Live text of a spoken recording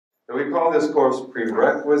So we call this course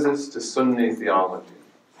Prerequisites to Sunni Theology.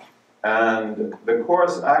 And the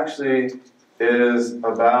course actually is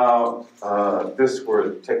about this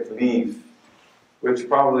word, taklif, which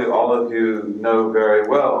probably all of you know very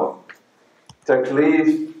well.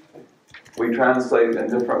 Taklif, we translate in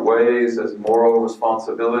different ways as moral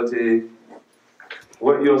responsibility.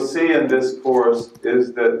 What you'll see in this course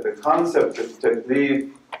is that the concept of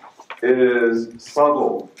taklif is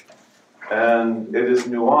subtle and it is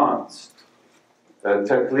nuanced.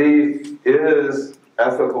 Taklif is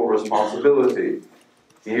ethical responsibility.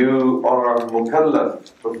 You are mukallaf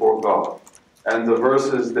before God. And the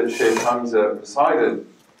verses that Shaykh Hamza recited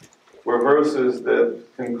were verses that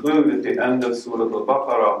conclude at the end of Surah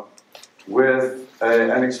Al-Baqarah with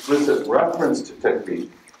an explicit reference to taklif,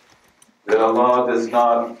 that Allah does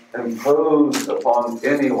not impose upon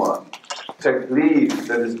anyone taklif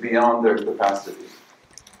that is beyond their capacity.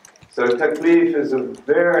 So taklif is a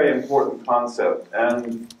very important concept,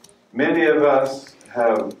 and many of us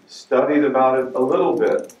have studied about it a little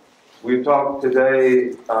bit. We talked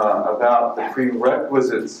today about the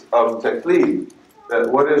prerequisites of taklif, that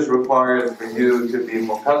what is required for you to be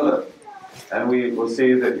mukallaf. And we will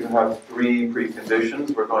see that you have 3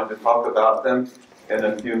 preconditions. We're going to talk about them in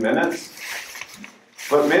a few minutes.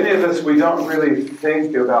 But many of us, we don't really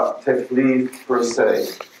think about taklif per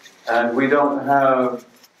se. And we don't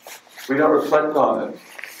reflect on it.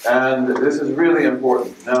 And this is really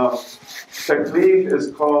important. Now, taklif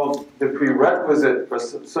is called the prerequisite for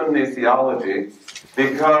Sunni theology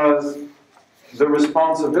because the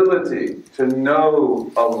responsibility to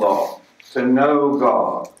know Allah, to know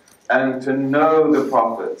God, and to know the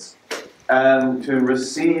prophets, and to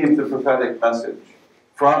receive the prophetic message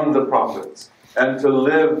from the prophets, and to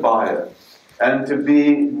live by it, and to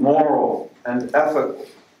be moral and ethical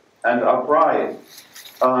and upright.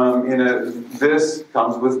 This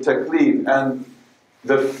comes with taklif, and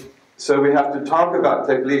so we have to talk about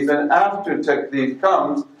taklif, and after taklif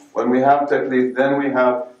comes, when we have taklif, then we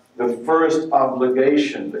have the first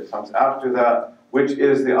obligation that comes after that, which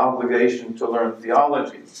is the obligation to learn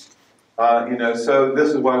theology. So this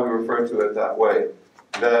is why we refer to it that way.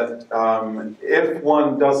 That if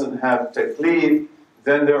one doesn't have taklif,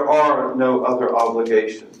 then there are no other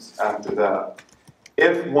obligations after that.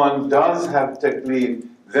 If one does have taklif,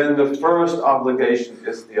 then the first obligation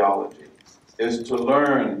is theology, is to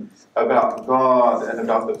learn about God and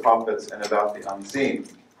about the prophets and about the unseen.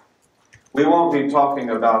 We won't be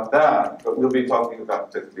talking about that, but we'll be talking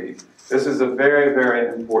about taklif. This is a very, very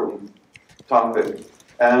important topic.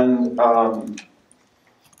 And,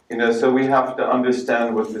 so we have to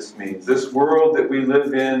understand what this means. This world that we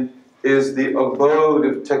live in is the abode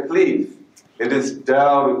of taklif. It is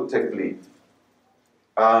Darul Taklif.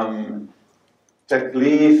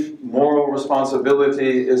 Taklif, moral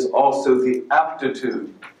responsibility, is also the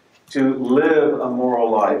aptitude to live a moral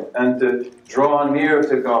life and to draw near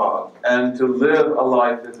to God and to live a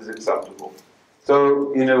life that is acceptable.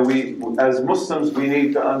 So, we, as Muslims, we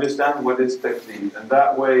need to understand what is taklif, and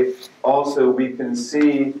that way also we can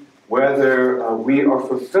see whether we are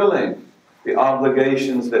fulfilling the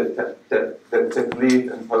obligations that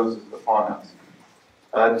taklif imposes upon us.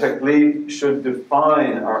 Taklif should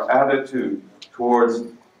define our attitude towards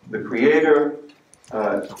the Creator,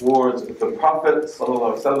 towards the Prophet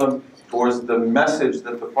ﷺ, towards the message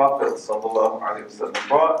that the Prophet ﷺ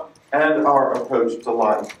brought, and our approach to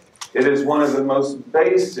life. It is one of the most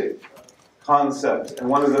basic concepts and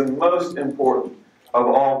one of the most important of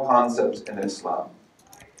all concepts in Islam.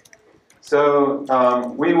 So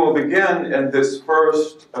we will begin in this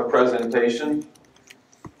first presentation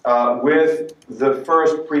with the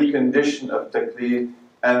first precondition of taklif,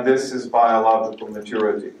 and this is biological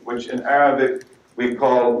maturity, which in Arabic we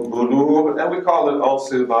call bulugh, and we call it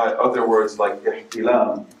also by other words like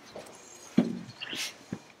ihtilam.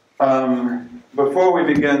 Before we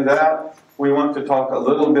begin that, we want to talk a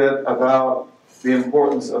little bit about the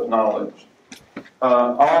importance of knowledge.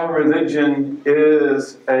 Our religion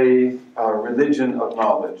is a religion of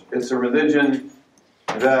knowledge. It's a religion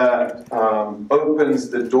that opens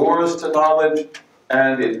the doors to knowledge,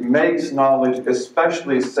 and it makes knowledge,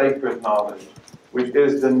 especially sacred knowledge, which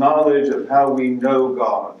is the knowledge of how we know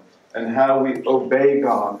God, and how we obey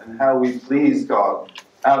God, and how we please God,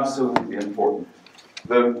 absolutely important.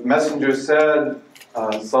 The Messenger said,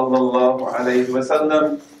 sallallahu alayhi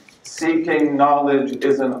wasallam, seeking knowledge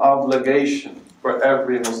is an obligation for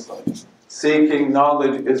every Muslim. Seeking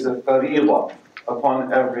knowledge is a fariḍah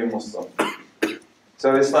upon every Muslim.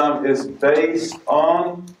 So Islam is based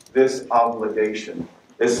on this obligation.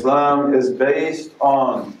 Islam is based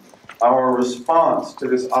on our response to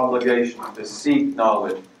this obligation to seek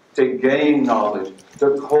knowledge to gain knowledge,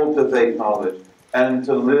 to cultivate knowledge, and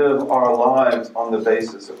to live our lives on the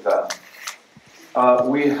basis of that.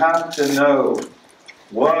 We have to know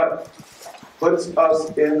what puts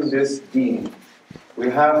us in this deen. We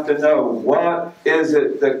have to know what is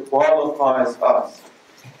it that qualifies us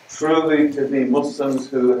truly to be Muslims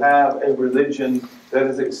who have a religion that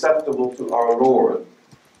is acceptable to our Lord.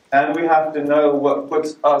 And we have to know what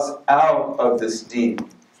puts us out of this deen.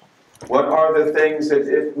 What are the things that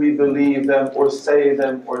if we believe them or say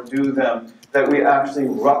them or do them, that we actually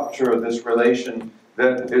rupture this relation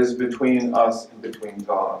that is between us and between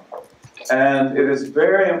God. And it is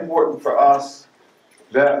very important for us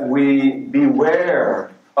that we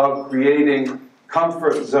beware of creating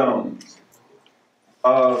comfort zones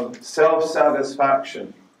of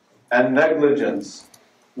self-satisfaction and negligence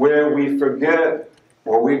where we forget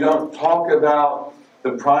or we don't talk about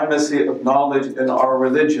the primacy of knowledge in our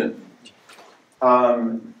religion.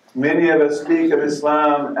 Many of us speak of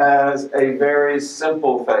Islam as a very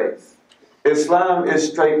simple faith. Islam is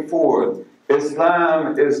straightforward.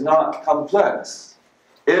 Islam is not complex.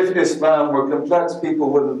 If Islam were complex, people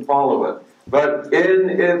wouldn't follow it. But in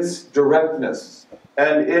its directness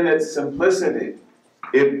and in its simplicity,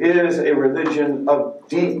 it is a religion of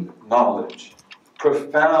deep knowledge,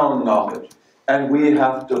 profound knowledge, and we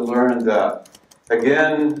have to learn that.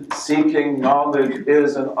 Again, seeking knowledge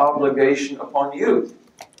is an obligation upon you.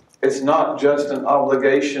 It's not just an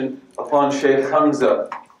obligation upon Shaykh Hamza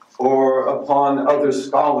or upon other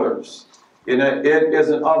scholars. You know, it is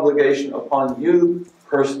an obligation upon you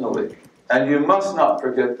personally. And you must not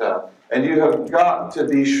forget that. And you have got to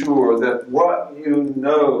be sure that what you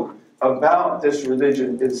know about this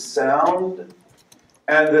religion is sound,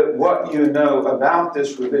 and that what you know about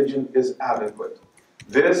this religion is adequate.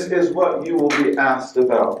 This is what you will be asked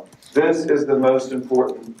about. This is the most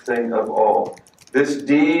important thing of all. This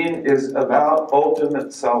deen is about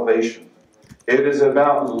ultimate salvation. It is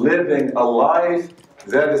about living a life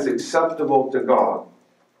that is acceptable to God.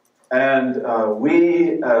 And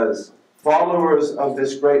we as followers of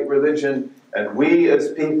this great religion, and we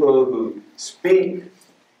as people who speak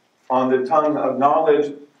on the tongue of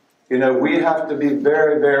knowledge, you know, we have to be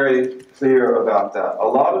very, very clear about that. A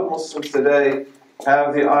lot of Muslims today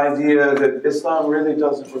have the idea that Islam really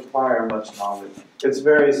doesn't require much knowledge. It's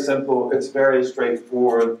very simple, it's very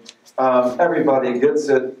straightforward, everybody gets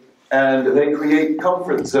it, and they create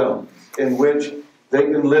comfort zones in which they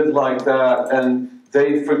can live like that, and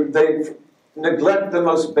they neglect the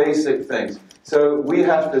most basic things. So we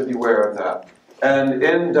have to beware of that. And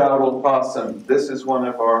in Darul Qasim, this is one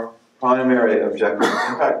of our primary objectives.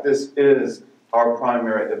 In fact, this is our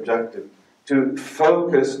primary objective, to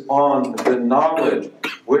focus on the knowledge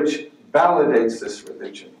which validates this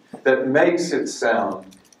religion, that makes it sound,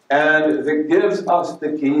 and that gives us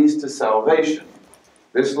the keys to salvation.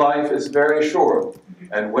 This life is very short,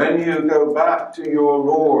 and when you go back to your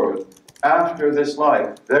Lord after this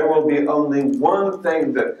life, there will be only one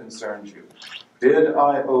thing that concerns you. Did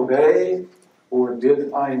I obey or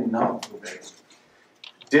did I not obey?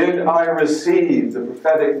 Did I receive the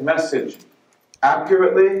prophetic message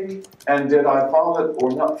accurately, and did I follow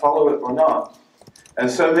it or not? And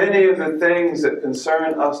so many of the things that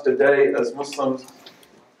concern us today as Muslims,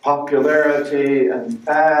 popularity and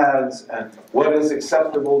fads and what is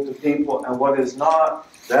acceptable to people and what is not,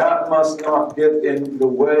 that must not get in the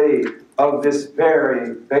way of this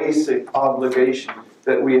very basic obligation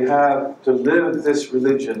that we have to live this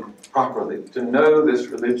religion properly, to know this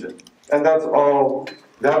religion. And that's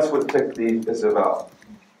what Taklif is about.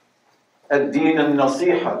 Ad-Din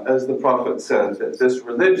al-Nasiha, as the Prophet said, that this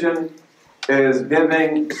religion is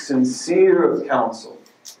giving sincere counsel.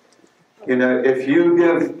 You know, if you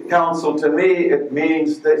give counsel to me, it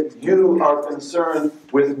means that you are concerned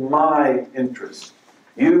with my interest.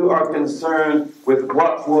 You are concerned with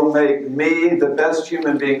what will make me the best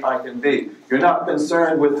human being I can be. You're not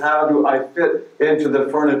concerned with how do I fit into the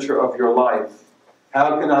furniture of your life.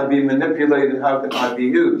 How can I be manipulated? How can I be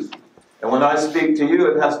used? And when I speak to you,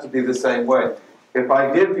 it has to be the same way. If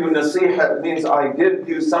I give you nasiha, it means I give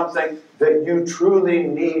you something that you truly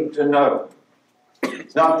need to know.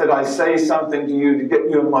 It's not that I say something to you to get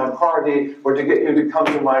you in my party, or to get you to come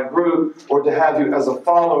to my group, or to have you as a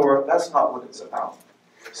follower. That's not what it's about.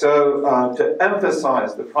 So to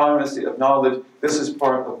emphasize the primacy of knowledge, this is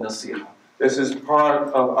part of nasiha. This is part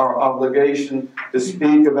of our obligation to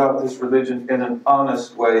speak about this religion in an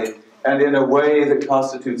honest way, and in a way that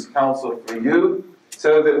constitutes counsel for you,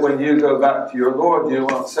 so that when you go back to your Lord, you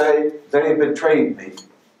won't say, they betrayed me.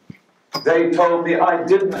 They told me I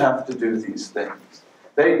didn't have to do these things.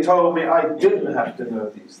 They told me I didn't have to know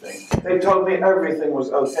these things. They told me everything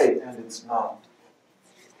was okay, and it's not.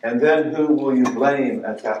 And then who will you blame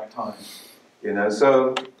at that time? You know,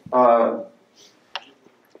 so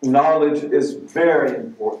knowledge is very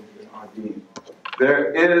important in our deen.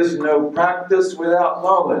 There is no practice without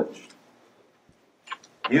knowledge.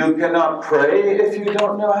 You cannot pray if you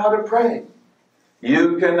don't know how to pray.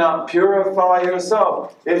 You cannot purify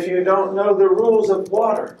yourself if you don't know the rules of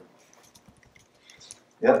water.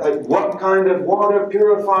 Yeah, like what kind of water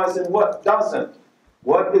purifies and what doesn't?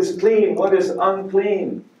 What is clean, what is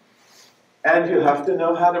unclean? And you have to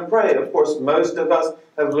know how to pray. Of course, most of us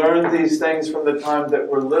have learned these things from the time that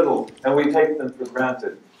we're little, and we take them for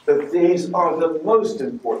granted. But these are the most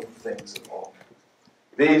important things of all.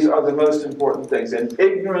 These are the most important things. And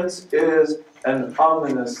ignorance is an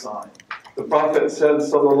ominous sign. The Prophet said,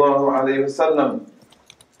 sallallahu alaihi wasallam,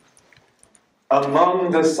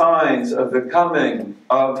 among the signs of the coming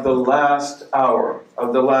of the last hour,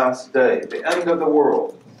 of the last day, the end of the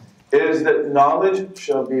world, is that knowledge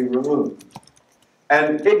shall be removed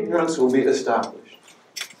and ignorance will be established.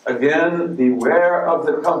 Again, beware of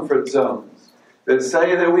the comfort zones that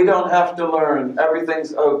say that we don't have to learn,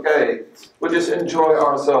 everything's okay, we'll just enjoy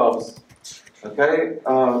ourselves. Okay?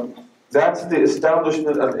 That's the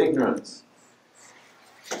establishment of ignorance.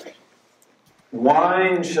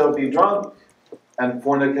 Wine shall be drunk and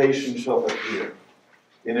fornication shall appear.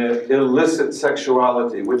 You know, illicit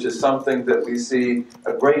sexuality, which is something that we see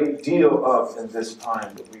a great deal of in this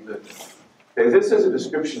time that we live in. Okay, this is a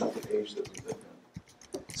description of the age that we live in.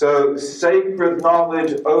 So, sacred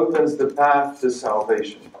knowledge opens the path to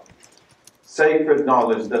salvation. Sacred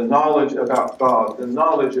knowledge, the knowledge about God, the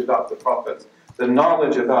knowledge about the prophets, the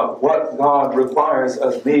knowledge about what God requires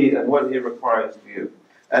of me and what He requires of you.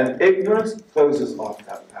 And ignorance closes off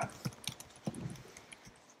that path.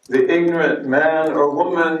 The ignorant man or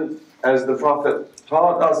woman, as the Prophet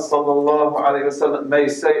taught us, sallallahu alaihi wasallam, may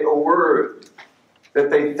say a word that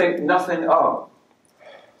they think nothing of,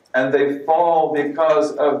 and they fall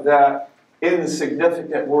because of that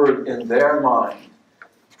insignificant word in their mind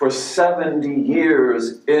for 70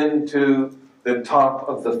 years into the top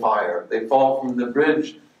of the fire. They fall from the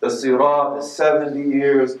bridge, the sirat, 70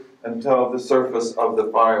 years until the surface of the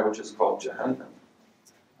fire, which is called Jahannam.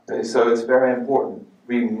 Okay, so it's very important.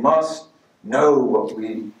 We must know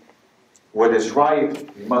what is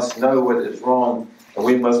right, we must know what is wrong, and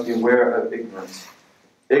we must beware of ignorance.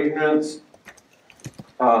 Ignorance,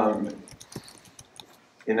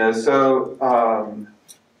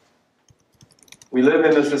 we live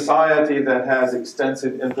in a society that has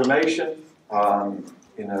extensive information.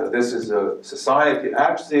 This is a society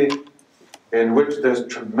actually in which there's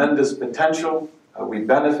tremendous potential. We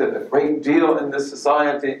benefit a great deal in this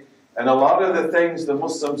society. And a lot of the things the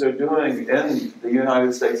Muslims are doing in the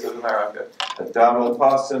United States of America, the Darul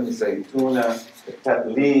Qasim, Zaytuna, the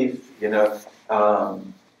Taklif,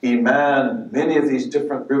 Iman, many of these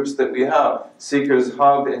different groups that we have, Seekers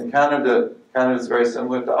Hub in Canada, Canada is very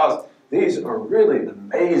similar to us. These are really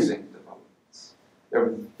amazing developments.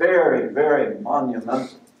 They're very, very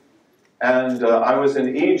monumental. And I was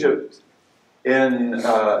in Egypt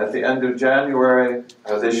at the end of January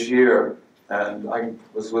this year, and I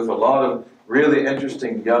was with a lot of really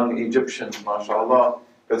interesting young Egyptians, mashallah.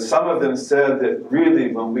 But some of them said that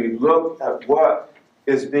really when we look at what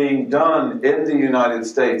is being done in the United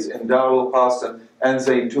States, in Darul Qasim and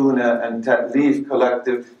Zaytuna and Taklif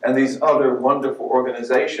Collective and these other wonderful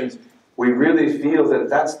organizations, we really feel that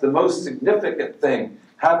that's the most significant thing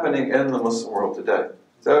happening in the Muslim world today.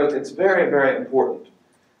 So it's very, very important.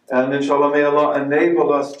 And inshallah, may Allah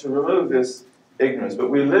enable us to remove this ignorance. But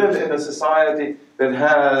we live in a society that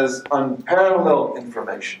has unparalleled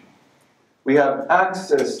information. We have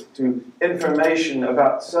access to information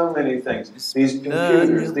about so many things. These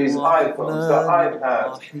computers, these iPhones, the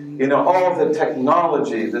iPads, all the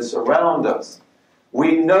technology that's around us.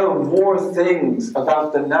 We know more things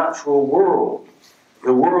about the natural world,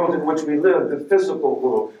 the world in which we live, the physical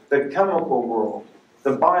world, the chemical world,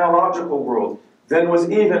 the biological world, than was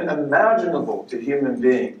even imaginable to human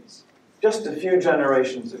beings just a few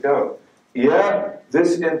generations ago. Yet,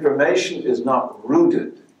 this information is not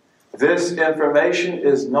rooted. This information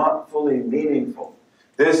is not fully meaningful.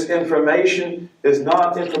 This information is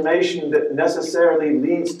not information that necessarily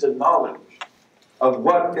leads to knowledge of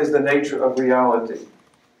what is the nature of reality.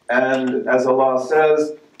 And as Allah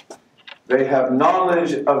says, they have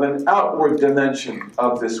knowledge of an outward dimension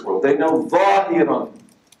of this world. They know zahiran.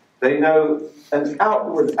 They know an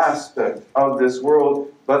outward aspect of this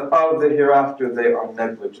world, but of the hereafter they are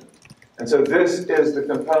negligent. And so this is the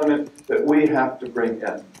component that we have to bring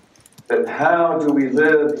in. that how do we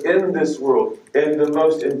live in this world in the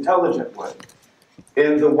most intelligent way,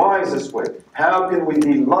 in the wisest way? How can we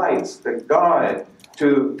be lights that guide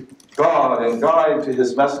to God and guide to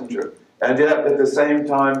His messenger, and yet at the same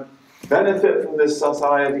time benefit from this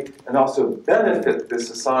society and also benefit this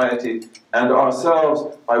society and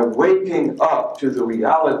ourselves by waking up to the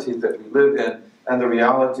reality that we live in and the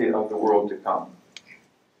reality of the world to come.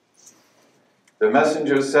 The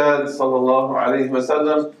messenger said, sallallahu alaihi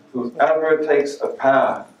wasallam, whoever takes a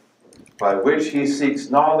path by which he seeks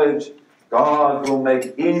knowledge, God will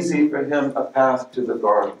make easy for him a path to the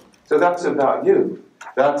garden. So that's about you.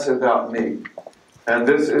 That's about me. And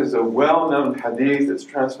this is a well-known hadith. It's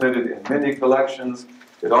transmitted in many collections.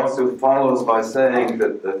 It also follows by saying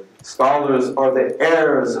that the scholars are the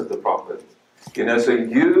heirs of the Prophet. You know, so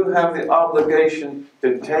you have the obligation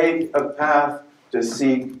to take a path to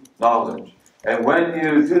seek knowledge. And when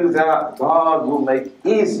you do that, God will make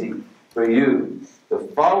easy for you the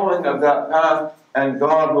following of that path, and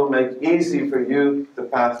God will make easy for you the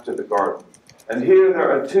path to the garden. And here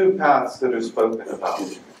there are two paths that are spoken about.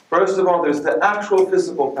 First of all, there's the actual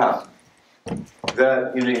physical path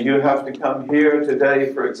that you have to come here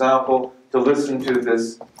today, for example, to listen to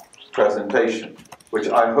this presentation, which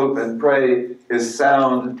I hope and pray is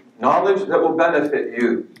sound knowledge that will benefit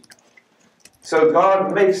you. So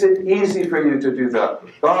God makes it easy for you to do that.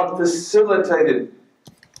 God facilitated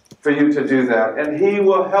for you to do that, and He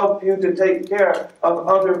will help you to take care of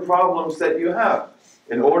other problems that you have.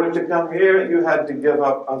 In order to come here, you had to give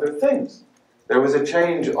up other things. There was a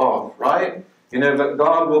change off, right? But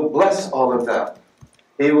God will bless all of that.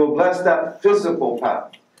 He will bless that physical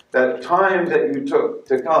path, that time that you took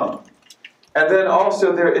to come. And then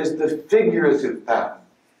also there is the figurative path,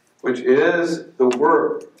 which is the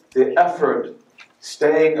work, the effort,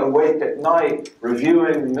 staying awake at night,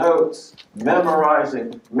 reviewing notes,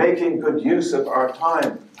 memorizing, making good use of our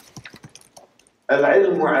time.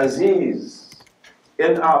 Al-ilmu aziz,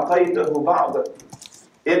 in a'taytahu ba'dak,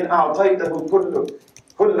 in a'taytahu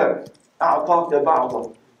kullak, a'taka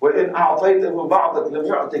ba'dak, wa in a'taytahu ba'dak lam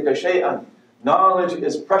yu'tika shay'an. Knowledge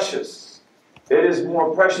is precious. It is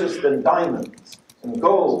more precious than diamonds, and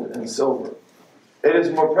gold, and silver. It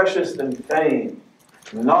is more precious than fame.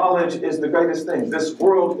 Knowledge is the greatest thing. This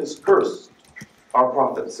world is cursed, our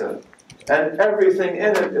Prophet said. And everything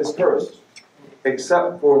in it is cursed,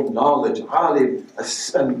 except for knowledge. Alim,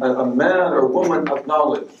 a man or woman of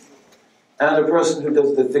knowledge. And a person who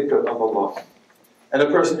does the dhikr of Allah. And a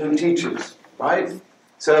person who teaches, right?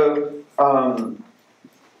 So,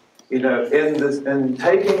 in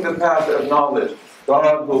taking the path of knowledge,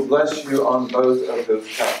 God will bless you on both of those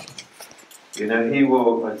paths. He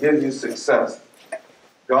will give you success.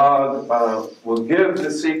 God will give the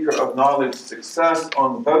seeker of knowledge success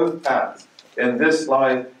on both paths in this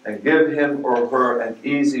life and give him or her an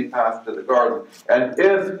easy path to the garden. And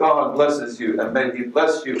if God blesses you, and may He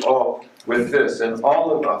bless you all with this, and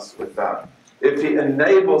all of us with that, if He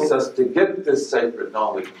enables us to get this sacred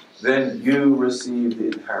knowledge, then you receive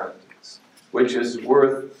the inheritance, which is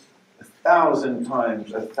worth 1,000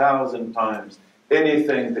 times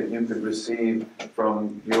anything that you could receive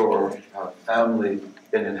from your family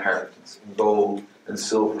in inheritance, in gold and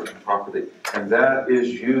silver and property. And that is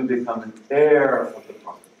you become an heir of the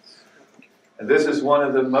prophets. And this is one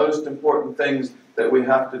of the most important things that we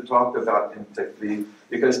have to talk about in Taklif,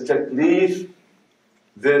 because Taklif,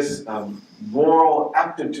 this moral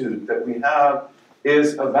aptitude that we have,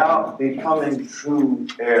 is about becoming true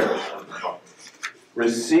heirs of the prophets,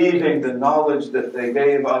 receiving the knowledge that they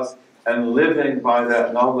gave us and living by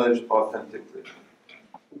that knowledge authentically.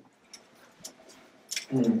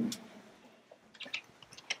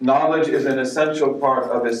 Knowledge is an essential part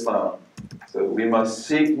of Islam. So we must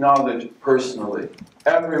seek knowledge personally.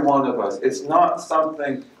 Every one of us. It's not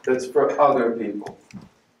something that's for other people.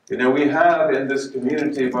 We have in this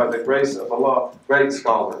community, by the grace of Allah, great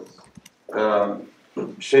scholars.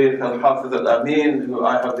 Shaykh al-Hafiz al-Amin, who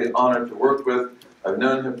I have the honor to work with. I've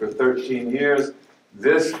known him for 13 years.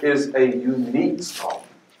 This is a unique scholar.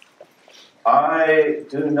 I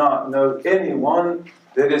do not know anyone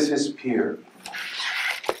that is his peer.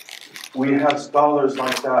 We have scholars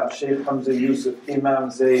like that, Shaykh Hamza Yusuf, Imam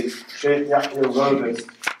Zayd, Shaykh Yahya Rodis,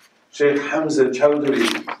 Shaykh Hamza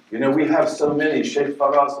Chowdhury. We have so many, Shaykh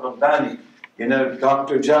Faraz Rabbani,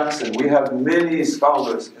 Dr. Jackson. We have many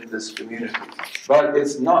scholars in this community. But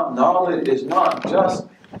it's not, knowledge is not just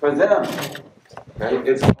for them. Okay?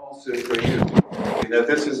 It's also for you.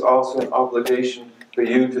 This is also an obligation for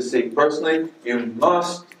you to seek. Personally, you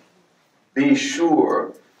must be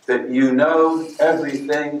sure that you know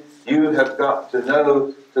everything you have got to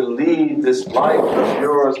know to lead this life of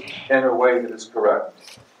yours in a way that is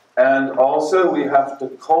correct. And also we have to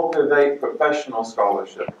cultivate professional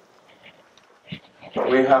scholarship.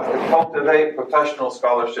 We have to cultivate professional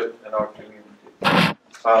scholarship in our community.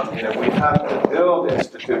 We have to build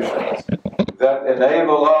institutions that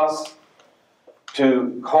enable us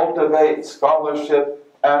to cultivate scholarship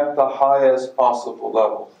at the highest possible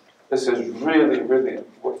level. This is really, really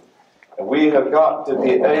important. And we have got to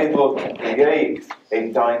be able to create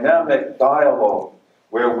a dynamic dialogue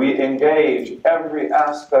where we engage every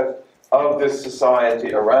aspect of this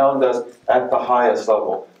society around us at the highest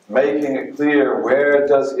level, making it clear, where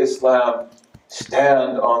does Islam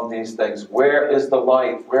stand on these things? Where is the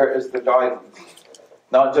light? Where is the guidance?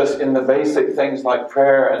 Not just in the basic things like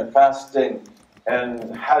prayer and fasting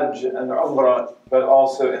and Hajj and Umrah, but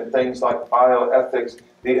also in things like bioethics,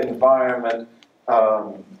 the environment,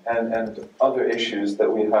 and other issues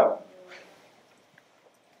that we have.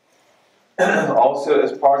 Also,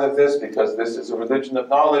 as part of this, because this is a religion of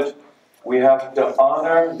knowledge, we have to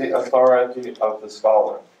honor the authority of the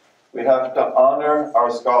scholar. We have to honor our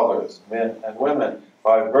scholars, men and women,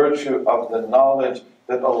 by virtue of the knowledge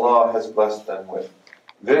that Allah has blessed them with.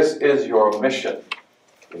 This is your mission.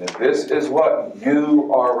 This is what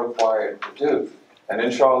you are required to do. And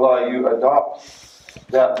inshallah, you adopt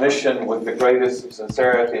that mission with the greatest of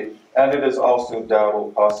sincerity, and it is also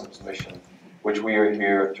Darul Qasim's mission, which we are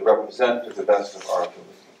here to represent to the best of our ability.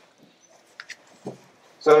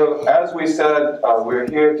 So, as we said, we're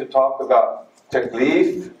here to talk about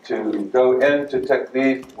Taklif, to go into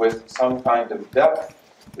Taklif with some kind of depth,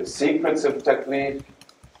 the secrets of Taklif,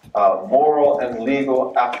 moral and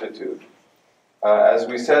legal aptitude. As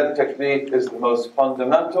we said, Taklif is the most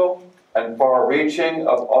fundamental and far-reaching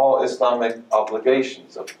of all Islamic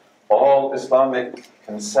obligations, of all Islamic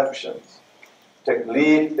conceptions.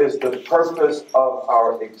 Taklif is the purpose of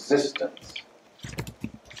our existence.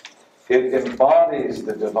 It embodies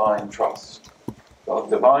the divine trust. The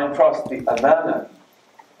divine trust, the amana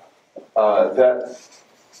that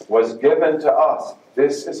was given to us.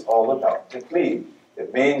 This is all about taklif.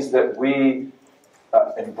 It means that we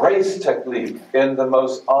embrace taklif in the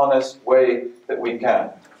most honest way that we can.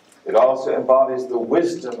 It also embodies the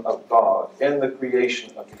wisdom of God in the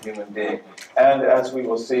creation of the human being. And as we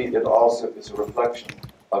will see, it also is a reflection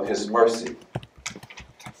of His mercy.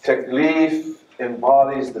 Taklif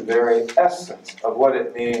embodies the very essence of what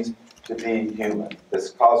it means to be human,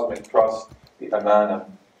 this cosmic trust, the amana,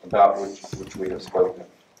 about which we have spoken.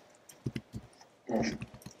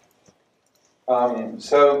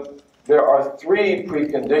 So there are three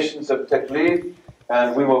preconditions of taklif,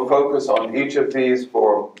 and we will focus on each of these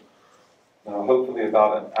for hopefully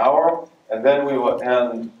about an hour, and then we will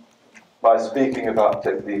end by speaking about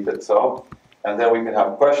taklif itself, and then we can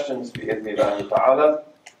have questions, bi'idhnillahi ta'ala.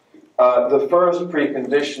 The first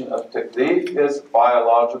precondition of taklif is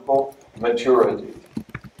biological maturity.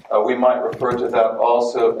 We might refer to that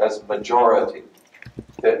also as majority.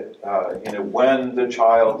 That when the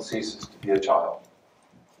child ceases to be a child,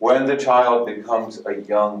 when the child becomes a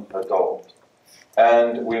young adult,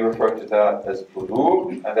 and we refer to that as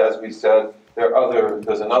bulugh. And as we said,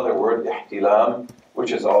 there's another word, ihtilam,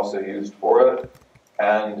 which is also used for it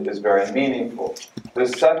and is very meaningful. The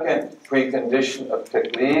second precondition of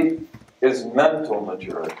taklif is mental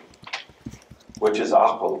maturity, which is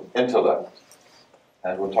aql, intellect.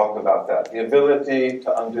 And we'll talk about that. The ability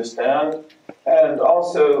to understand, and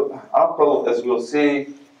also aql, as we'll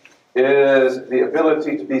see, is the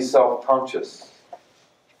ability to be self-conscious.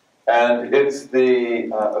 And it's the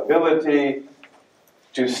ability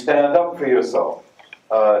to stand up for yourself,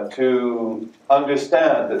 to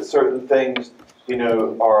understand that certain things,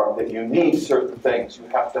 that you need certain things, you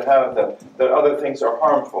have to have them, that other things are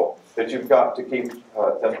harmful, that you've got to keep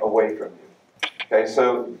them away from you. Okay,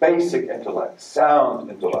 so basic intellect, sound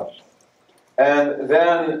intellect. And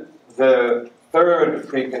then the third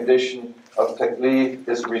precondition of taklif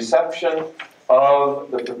is reception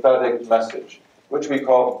of the prophetic message, which we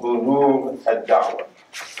call bulugh ad-da'wah.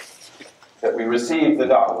 That we receive the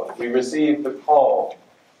da'wah, we receive the call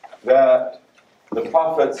that the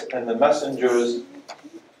prophets and the messengers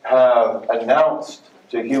have announced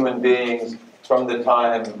to human beings from the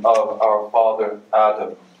time of our father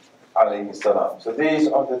Adam, alayhi salam. So these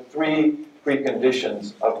are the three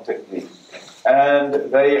preconditions of taklif.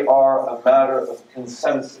 And they are a matter of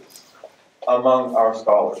consensus among our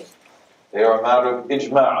scholars. They are a matter of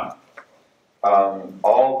ijma'.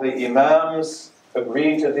 All the imams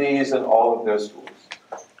agree to these in all of their schools.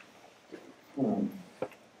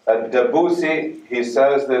 Ad-Dabusi, he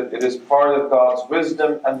says that it is part of God's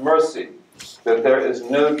wisdom and mercy that there is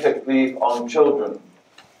no taklif on children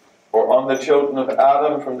or on the children of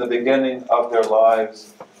Adam from the beginning of their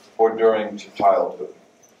lives or during childhood.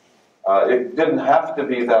 It didn't have to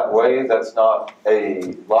be that way. That's not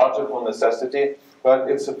a logical necessity, but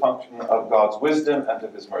it's a function of God's wisdom and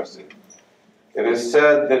of His mercy. It is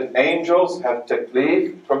said that angels have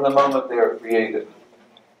taklif from the moment they are created.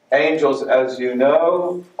 Angels, as you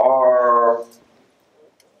know, are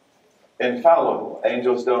infallible.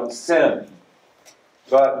 Angels don't sin.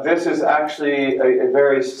 But this is actually a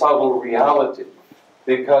very subtle reality,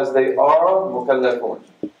 because they are mukallafun.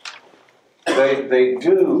 They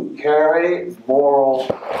do carry moral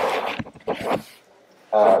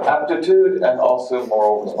aptitude and also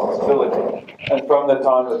moral responsibility. And from the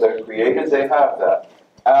time that they're created, they have that.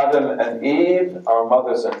 Adam and Eve, our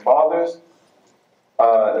mothers and fathers,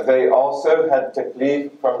 they also had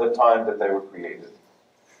taklif from the time that they were created.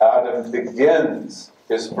 Adam begins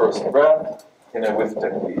his first breath with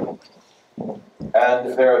taklif.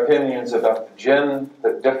 And there are opinions about the jinn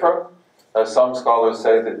that differ. Some scholars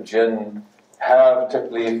say that jinn have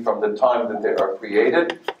taklif from the time that they are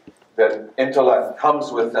created, that intellect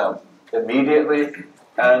comes with them immediately,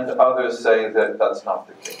 and others say that that's not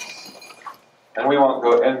the case. And we won't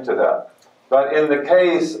go into that. But in the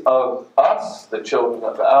case of us, the children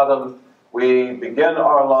of Adam, we begin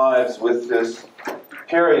our lives with this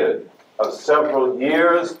period of several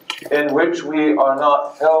years in which we are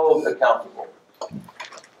not held accountable,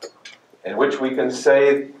 in which we can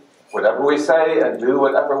say whatever we say and do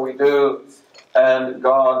whatever we do, and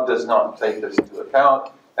God does not take this into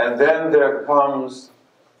account. And then there comes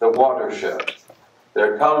the watershed.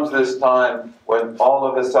 There comes this time when all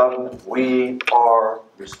of a sudden we are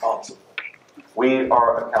responsible. We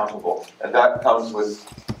are accountable. And that comes with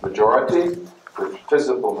majority, with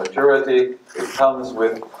physical maturity. It comes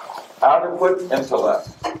with adequate intellect.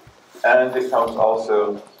 And it comes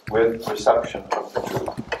also with perception of the truth.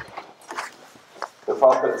 The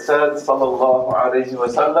Prophet said, sallallahu alayhi wa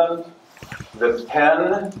sallam, the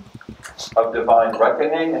pen of divine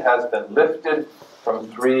reckoning has been lifted from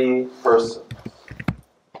 3 persons.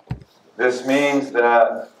 This means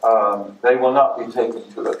that they will not be taken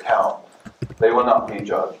to account. They will not be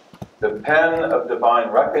judged. The pen of divine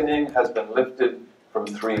reckoning has been lifted from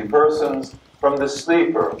 3 persons, from the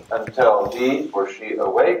sleeper until he or she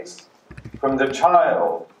awakes, from the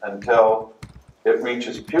child until it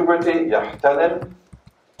reaches puberty, yahtalim,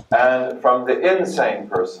 and from the insane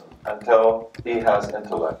person until he has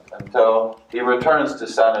intellect, until he returns to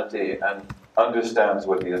sanity and understands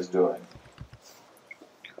what he is doing.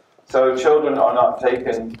 So children are not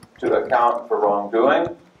taken to account for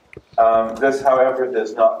wrongdoing. This, however,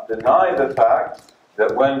 does not deny the fact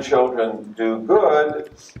that when children do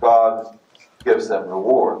good, God gives them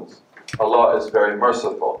rewards. Allah is very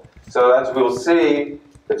merciful. So as we'll see,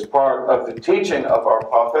 it's part of the teaching of our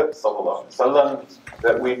Prophet ﷺ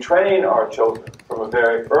that we train our children from a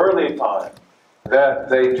very early time that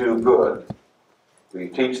they do good. We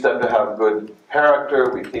teach them to have good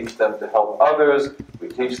character. We teach them to help others. We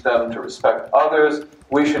teach them to respect others.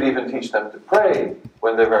 We should even teach them to pray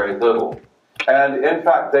when they're very little. And in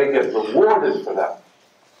fact, they get rewarded for that.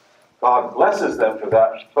 God blesses them for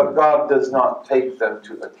that, but God does not take them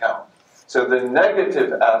to account. So the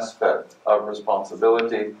negative aspect of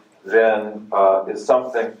responsibility then is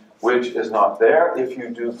something which is not there. If you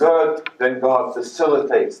do good, then God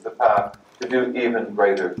facilitates the path to do even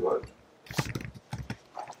greater good.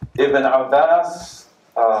 Ibn Abbas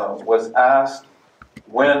was asked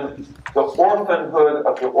when the orphanhood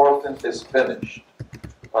of the orphan is finished.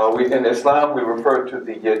 In Islam, we refer to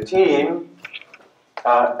the yatim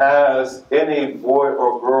as any boy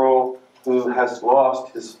or girl who has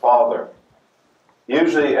lost his father.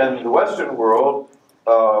 Usually in the Western world,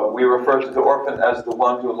 we refer to the orphan as the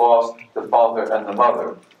one who lost the father and the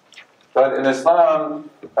mother. But in Islam,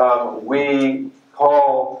 we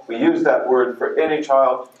use that word for any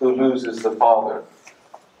child who loses the father.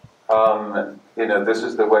 This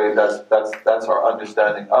is the way, that's our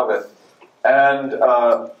understanding of it. And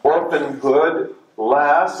orphanhood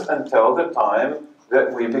lasts until the time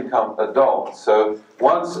that we become adults. So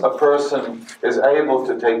once a person is able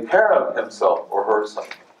to take care of himself or herself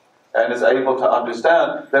and is able to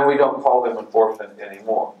understand, then we don't call them an orphan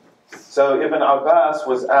anymore. So Ibn Abbas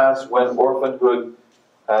was asked when orphanhood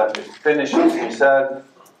finishes, he said,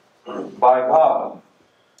 by God,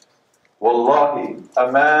 wallahi, a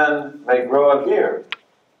man may grow a beard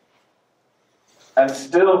and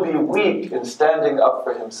still be weak in standing up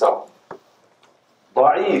for himself.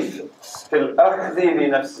 ضعيف في الأخذ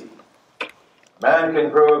بنفسه. Man can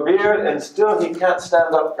grow a beard and still he can't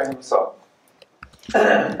stand up for himself.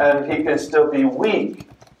 And he can still be weak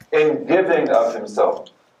in giving of himself.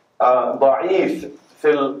 ضعيف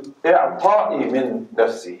في الإعطاء من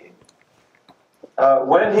نفسه.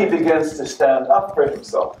 When he begins to stand up for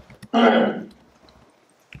himself,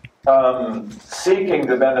 seeking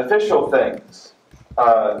the beneficial things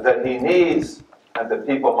that he needs and that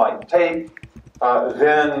people might take,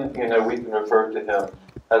 then we can refer to him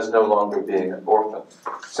as no longer being an orphan.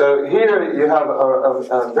 So here you have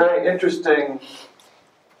a very interesting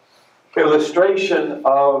illustration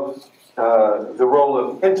of the role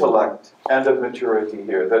of intellect and of maturity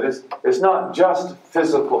here. That is, it's not just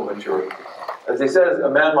physical maturity. As he says, a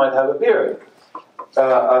man might have a beard.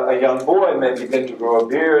 A young boy may begin to grow a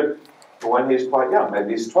beard when he's quite young.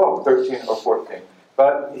 Maybe he's 12, 13, or 14.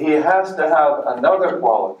 But he has to have another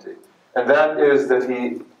quality, and that is that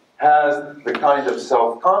he has the kind of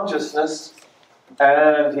self-consciousness,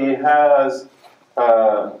 and he has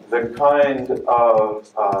the kind of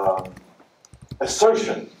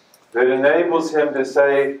assertion that enables him to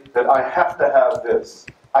say that I have to have this,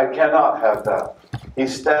 I cannot have that. He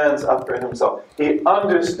stands up for himself. He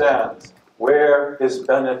understands where his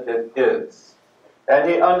benefit is. And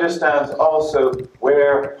he understands also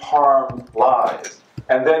where harm lies.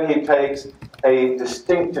 And then he takes a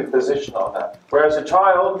distinctive position on that. Whereas a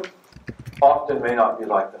child often may not be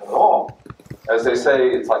like that at all. As they say,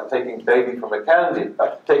 it's like taking baby from a candy,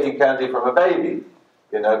 taking candy from a baby.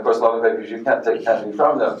 Of course, a lot of babies, you can't take candy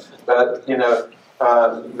from them. But,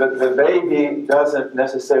 the baby doesn't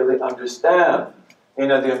necessarily understand,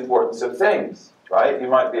 the importance of things, right? You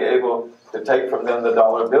might be able to take from them the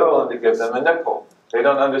dollar bill and to give them a nickel. They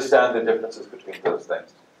don't understand the differences between those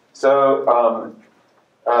things. So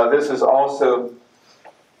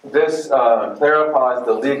this clarifies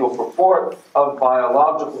the legal purport of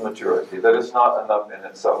biological maturity, that it's not enough in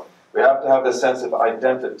itself. We have to have a sense of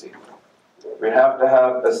identity. We have to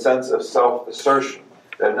have a sense of self-assertion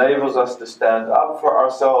that enables us to stand up for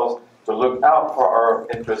ourselves, to look out for our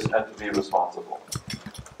interests, and to be responsible.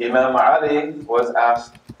 Imam Ali was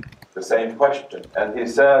asked the same question, and he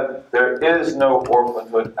said, there is no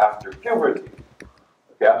orphanhood after puberty,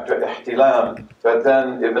 after ihtilam. But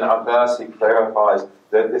then Ibn Abbas, he clarifies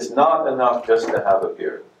that it's not enough just to have a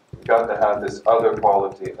beard. You've got to have this other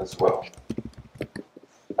quality as well.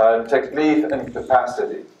 Taklif and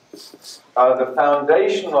capacity. The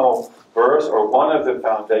foundational verse, or one of the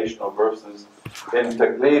foundational verses in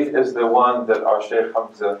Taklif, is the one that our Shaykh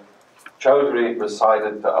Hamza Chowdhury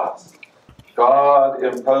recited to us. God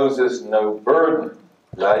imposes no burden,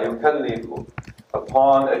 la yukallifu,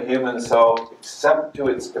 upon a human self except to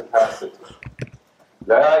its capacity.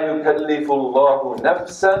 La yukallifu Allahu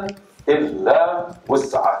nafsan illa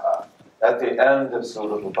wus'aha. At the end of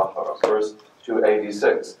Surah Al-Baqarah, verse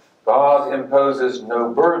 286. God imposes no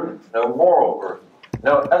burden, no moral burden,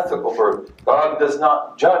 no ethical burden. God does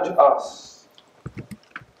not judge us.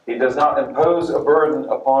 He does not impose a burden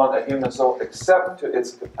upon a human soul except to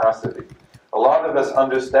its capacity. A lot of us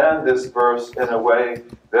understand this verse in a way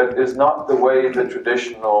that is not the way the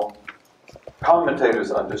traditional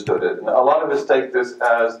commentators understood it. And a lot of us take this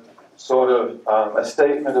as sort of a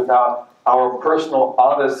statement about our personal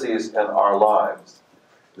odysseys in our lives.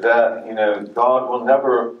 That, God will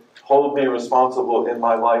never hold me responsible in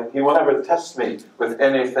my life. He will never test me with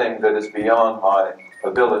anything that is beyond my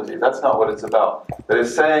ability. That's not what it's about. But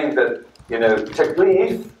it's saying that,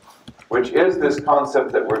 taklif, which is this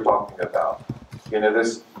concept that we're talking about,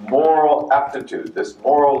 this moral aptitude, this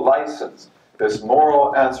moral license, this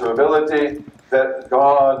moral answerability, that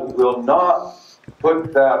God will not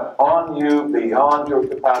put that on you beyond your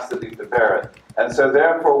capacity to bear it. And so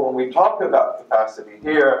therefore, when we talk about capacity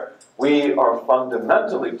here, we are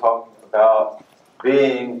fundamentally talking about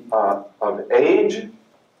being of age,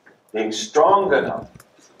 being strong enough,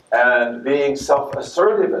 and being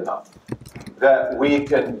self-assertive enough that we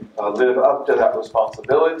can live up to that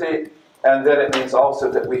responsibility, and then it means also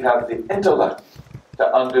that we have the intellect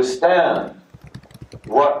to understand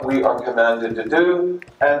what we are commanded to do,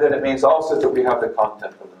 and then it means also that we have the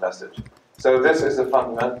content of the message. So this is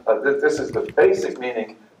this is the basic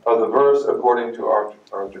meaning of the verse according to our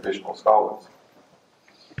traditional scholars.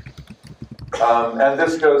 And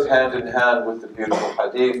this goes hand in hand with the beautiful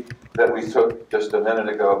hadith that we took just a minute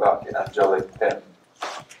ago about the angelic pen.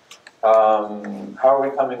 How are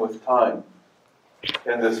we coming with time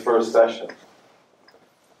in this first session?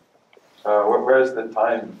 Where's the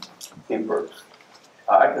timekeeper?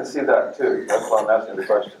 I can see that too. That's why I'm asking the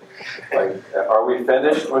question. Like, are we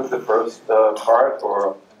finished with the first part,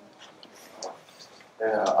 or?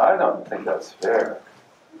 Yeah, I don't think that's fair.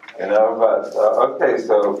 You know, but okay,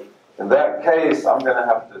 so in that case, I'm going to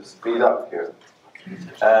have to speed up here.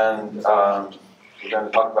 And we're going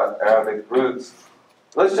to talk about Arabic roots.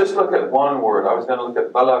 Let's just look at one word. I was going to look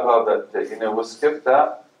at balagha, but we'll skip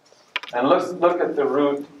that. And let's look at the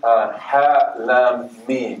root ha, lam,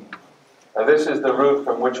 mim. Now this is the root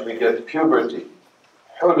from which we get puberty,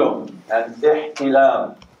 hulum, and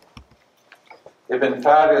ihtilam. Ibn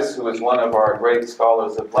Faris, who is one of our great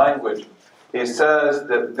scholars of language, he says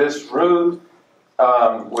that this root,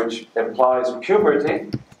 which implies puberty,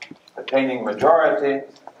 attaining majority,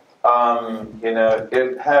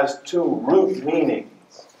 it has two root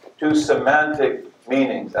meanings, two semantic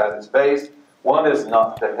meanings at its base. One is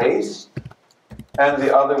not to haste, and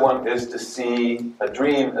the other one is to see a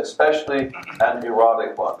dream, especially an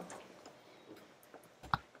erotic one.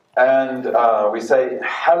 And we say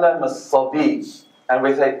halam as-sabi, and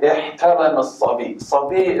we say ihtalam as-sabi.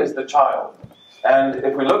 Sabi is the child. And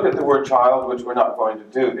if we look at the word child, which we're not going to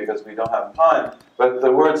do because we don't have time, but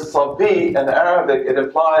the word sabi in Arabic, it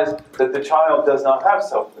implies that the child does not have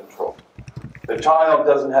self-control. The child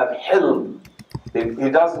doesn't have hilm. He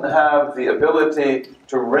doesn't have the ability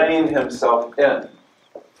to rein himself in.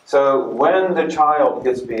 So when the child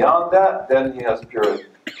gets beyond that, then he has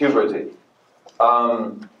puberty.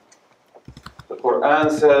 The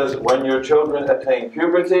Quran says, when your children attain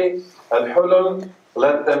puberty, al-hulum,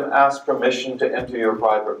 let them ask permission to enter your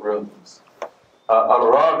private rooms.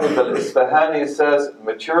 Al-Raghib al-Isfahani says,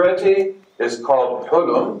 maturity is called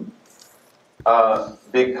hulum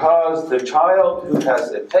because the child who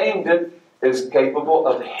has attained it is capable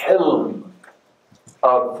of hilm,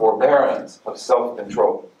 of forbearance, of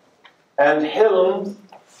self-control. And hilm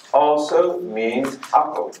also means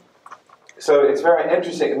aql. So it's very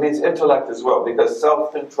interesting. It means intellect as well, because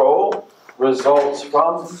self-control results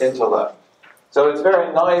from intellect. So it's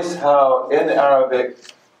very nice how in Arabic,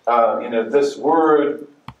 this word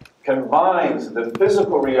combines the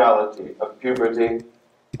physical reality of puberty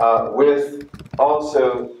with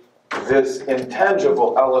also this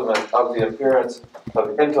intangible element of the appearance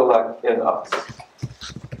of intellect in us.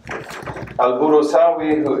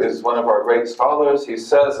 Al-Burusawi, who is one of our great scholars, he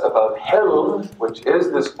says about hilm, which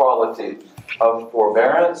is this quality of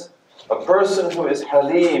forbearance, a person who is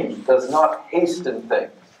halim does not hasten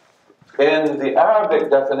things. In the Arabic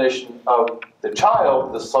definition of the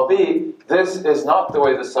child, the sabi, this is not the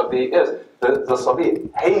way the sabi is. The sabi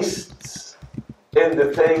hastes in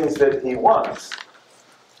the things that he wants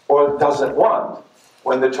or doesn't want.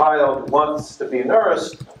 When the child wants to be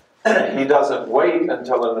nursed, he doesn't wait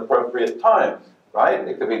until an appropriate time, right?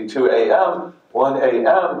 It could be 2 a.m., 1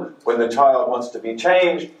 a.m., when the child wants to be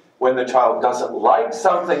changed. When the child doesn't like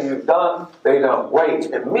something you've done, they don't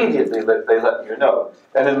wait. Immediately they let you know.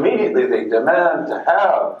 And immediately they demand to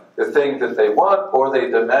have the thing that they want, or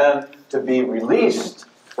they demand to be released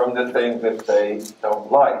from the thing that they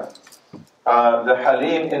don't like. The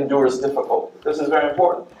halim endures difficulty. This is very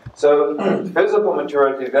important. So physical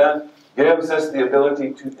maturity then gives us the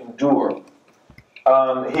ability to endure.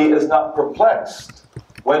 He is not perplexed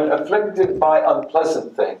when afflicted by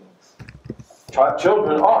unpleasant things.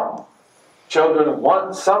 Children are. Children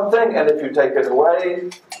want something, and if you take it away,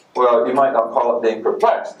 well, you might not call it being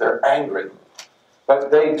perplexed. They're angry.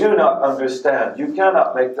 But they do not understand. You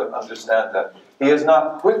cannot make them understand that. He is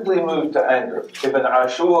not quickly moved to anger. Ibn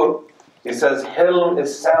Ashur, he says, hilm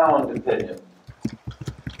is sound opinion,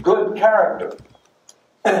 good character,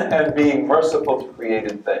 and being merciful to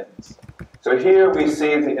created things. So here we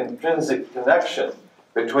see the intrinsic connection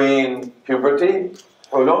between puberty,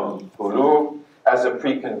 hulum, bulugh, as a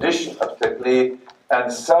precondition of taklif,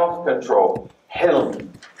 and self-control, hilm,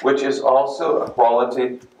 which is also a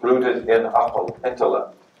quality rooted in aql,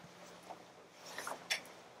 intellect.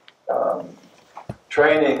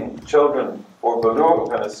 Training children for bulugh,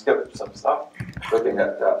 we're going to skip some stuff, looking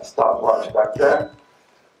at that stopwatch back there.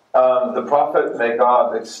 The Prophet, may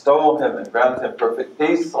God extol him and grant him perfect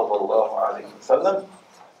peace, sallallahu alaihi wasallam,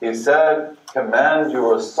 he said, command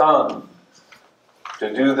your son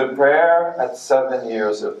to do the prayer at 7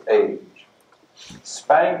 years of age.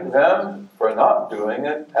 Spank them for not doing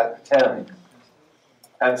it at 10.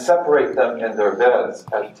 And separate them in their beds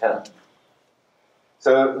at 10.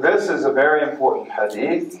 So this is a very important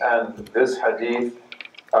hadith, and this hadith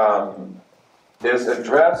is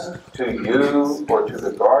addressed to you or to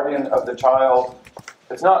the guardian of the child.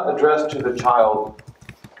 It's not addressed to the child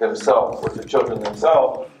himself or to children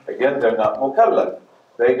themselves. Again, they're not mukallaf.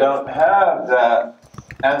 They don't have that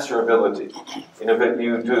answerability, but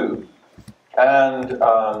you do. And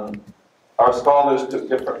our scholars took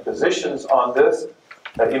different positions on this.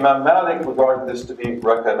 Imam Malik regarded this to be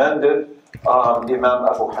recommended. Imam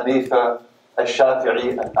Abu Hanifa,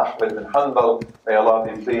 Al-Shafi'i, and Ahmed bin Hanbal, may Allah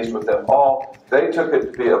be pleased with them all, they took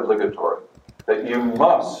it to be obligatory, that you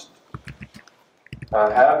must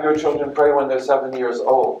have your children pray when they're 7 years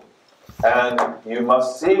old. And you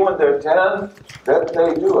must see when they're 10 that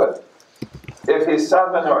they do it. If he's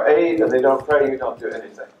 7 or 8 and they don't pray, you don't do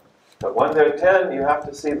anything. But when they're 10, you have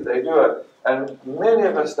to see that they do it. And many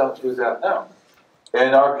of us don't do that now.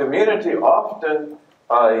 In our community, often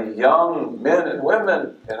young men and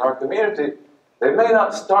women in our community, they may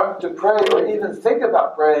not start to pray or even think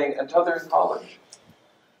about praying until they're in college.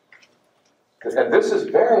 And this is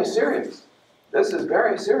very serious. This is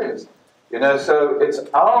very serious. You know, so it's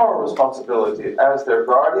our responsibility as their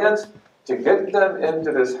guardians to get them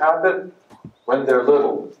into this habit when they're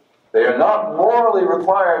little. They are not morally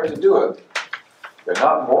required to do it. They're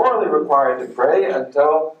not morally required to pray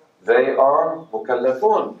until they are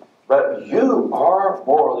mukallafun. But you are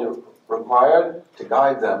morally required to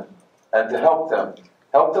guide them and to help them.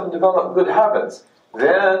 Help them develop good habits.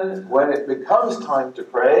 Then, when it becomes time to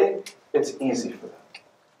pray, it's easy for them.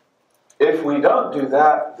 If we don't do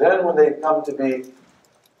that, then when they come to be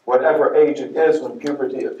whatever age it is, when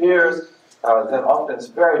puberty appears, then often it's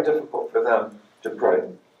very difficult for them to pray.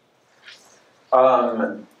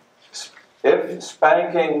 If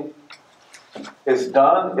spanking is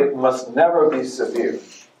done, it must never be severe.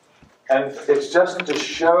 And it's just to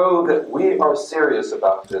show that we are serious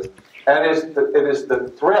about this. And it is the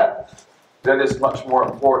threat that is much more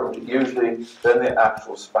important, usually, than the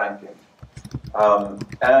actual spanking.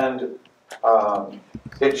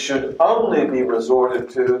 It should only be resorted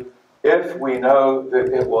to if we know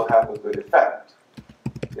that it will have a good effect.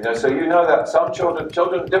 You know, so you know that some children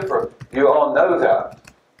differ. You all know that,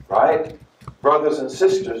 right? Brothers and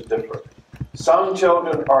sisters differ. Some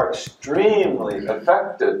children are extremely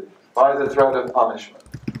affected by the threat of punishment.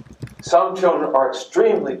 Some children are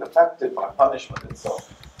extremely affected by punishment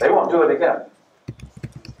itself. They won't do it again.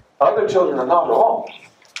 Other children are not at all.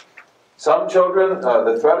 Some children,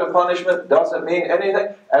 the threat of punishment doesn't mean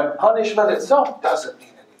anything, and punishment itself doesn't mean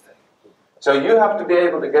anything. So you have to be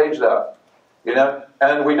able to gauge that, you know,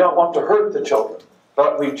 and we don't want to hurt the children,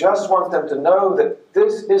 but we just want them to know that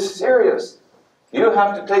this is serious. You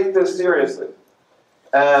have to take this seriously,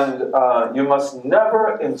 and you must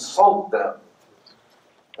never insult them.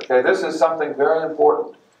 Okay, this is something very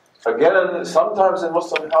important. Again, sometimes in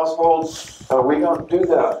Muslim households, we don't do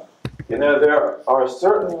that. You know, there are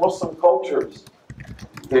certain Muslim cultures,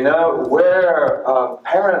 you know, where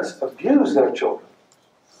parents abuse their children.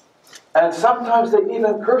 And sometimes they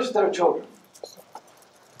even curse their children.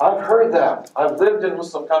 I've heard that. I've lived in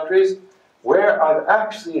Muslim countries where I've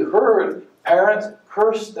actually heard parents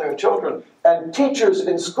curse their children. And teachers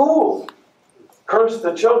in school curse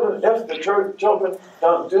the children if the children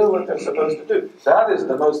don't do what they're supposed to do. That is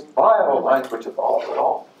the most vile language of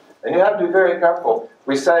all. And you have to be very careful.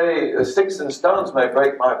 We say, sticks and stones may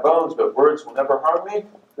break my bones, but words will never harm me.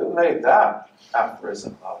 Who made that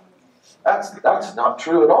aphorism up? That's not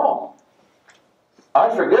true at all.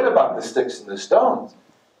 I forget about the sticks and the stones.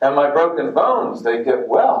 And my broken bones, they get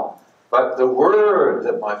well. But the word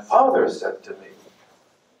that my father said to me,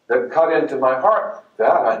 that cut into my heart,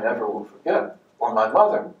 that I never will forget. Or my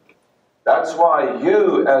mother. That's why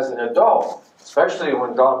you, as an adult, especially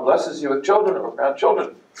when God blesses you with children or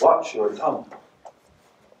grandchildren, watch your tongue.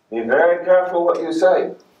 Be very careful what you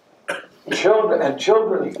say. Children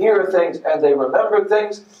hear things and they remember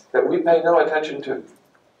things that we pay no attention to.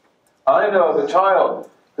 I know of a child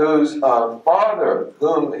whose father,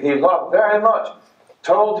 whom he loved very much,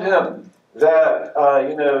 told him that,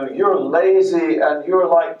 you know, you're lazy and you're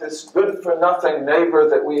like this good-for-nothing neighbor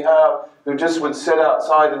that we have who just would sit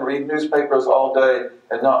outside and read newspapers all day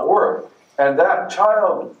and not work. And that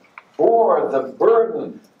child bore the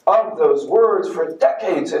burden of those words for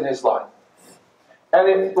decades in his life.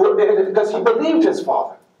 And because he believed his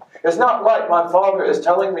father. It's not like my father is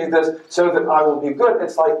telling me this so that I will be good.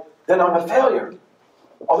 It's like, then I'm a failure.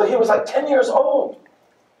 Although he was like 10 years old.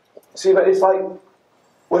 See, but it's like,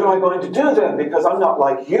 what am I going to do then? Because I'm not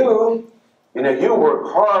like you. You know, you work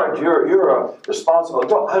hard. You're a responsible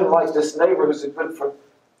adult. I'm like this neighbor who's good for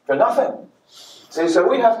nothing. See, so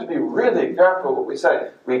we have to be really careful what we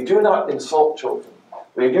say. We do not insult children.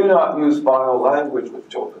 We do not use vile language with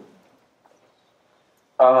children.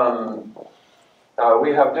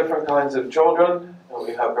 We have different kinds of children, and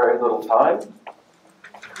we have very little time.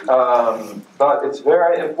 But it's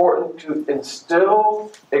very important to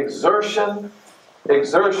instill exertion,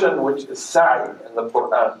 which is sa'i in the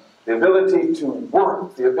Quran, the ability to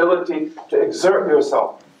work, the ability to exert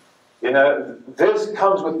yourself. You know, this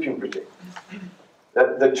comes with puberty.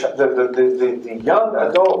 The young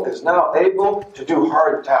adult is now able to do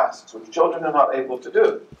hard tasks, which children are not able to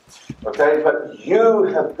do. Okay, but you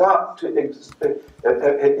have got to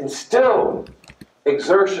instill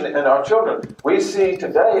exertion in our children. We see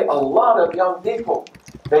today a lot of young people,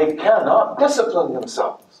 they cannot discipline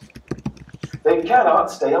themselves. They cannot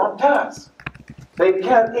stay on task. They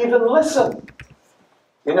can't even listen.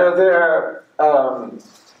 You know, their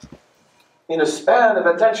span of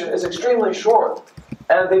attention is extremely short.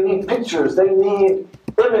 And they need pictures, they need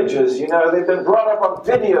images, you know, they've been brought up on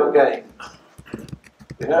video games.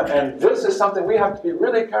 You know, and this is something we have to be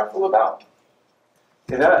really careful about.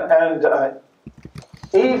 You know, and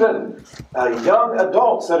even young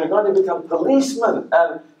adults that are going to become policemen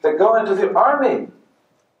and that go into the army,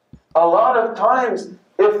 a lot of times,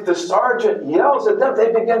 if the sergeant yells at them,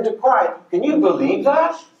 they begin to cry. Can you believe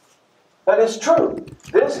that? That is true.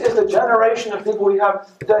 This is the generation of people we have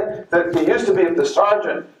today. That it used to be if the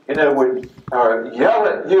sergeant, you know, would yell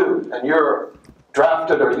at you and you're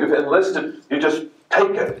drafted or you've enlisted, you just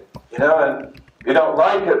take it, you know, and you don't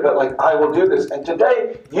like it, but like, I will do this. And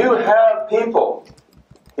today, you have people,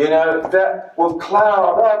 you know, that will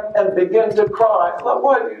cloud up and begin to cry. Like,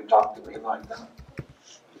 why do you talk to me like that?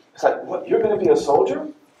 It's like, what, you're going to be a soldier?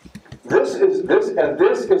 This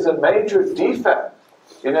is a major defect,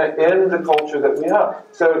 you know, in the culture that we have.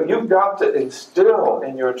 So you've got to instill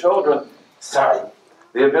in your children sight,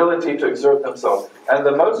 the ability to exert themselves. And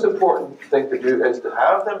the most important thing to do is to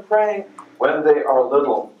have them praying when they are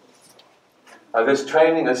little. This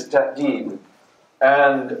training is ta'deeb.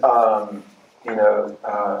 And,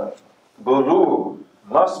 bulugh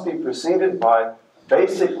must be preceded by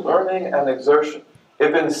basic learning and exertion.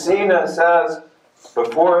 Ibn Sina says,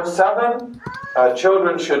 before 7,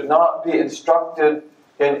 children should not be instructed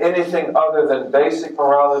in anything other than basic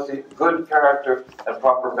morality, good character, and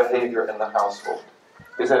proper behavior in the household.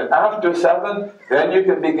 He said, after 7, then you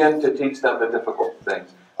can begin to teach them the difficult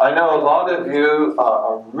things. I know a lot of you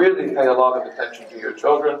really pay a lot of attention to your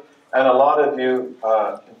children, and a lot of you,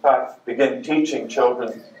 in fact, begin teaching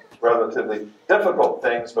children relatively difficult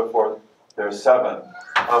things before they're 7.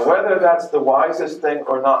 Whether that's the wisest thing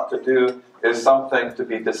or not to do is something to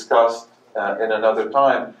be discussed in another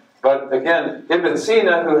time. But again, Ibn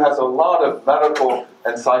Sina, who has a lot of medical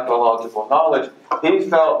and psychological knowledge, he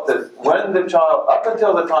felt that when the child, up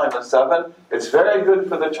until the time of 7, it's very good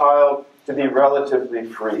for the child to be relatively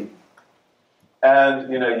free.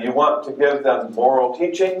 And, you know, you want to give them moral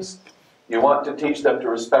teachings. You want to teach them to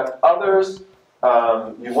respect others.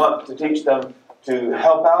 You want to teach them to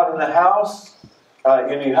help out in the house.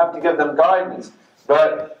 You have to give them guidance.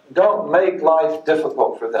 But don't make life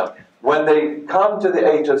difficult for them. When they come to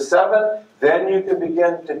the age of 7, then you can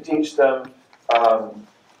begin to teach them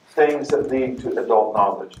things that lead to adult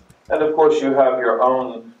knowledge. And of course, you have your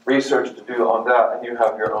own research to do on that, and you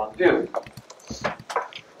have your own view.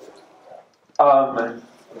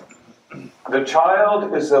 The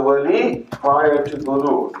child is a wali prior to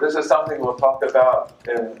bulugh. This is something we'll talk about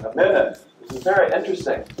in a minute. This is very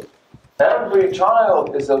interesting. Every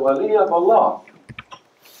child is a wali of Allah.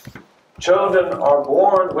 Children are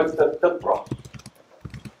born with the fitrah.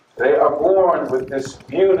 They are born with this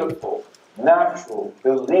beautiful, natural,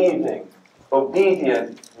 believing,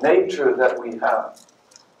 obedient nature that we have.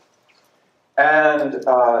 And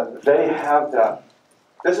they have that.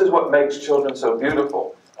 This is what makes children so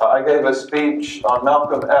beautiful. I gave a speech on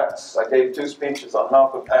Malcolm X. I gave 2 speeches on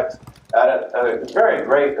Malcolm X at a very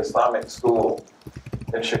great Islamic school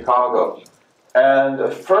in Chicago.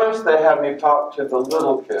 And first they had me talk to the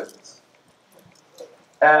little kids.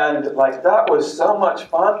 And like that was so much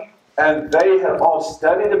fun. And they had all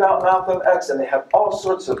studied about Malcolm X, and they have all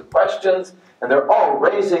sorts of questions, and they're all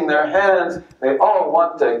raising their hands. They all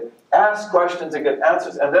want to ask questions and get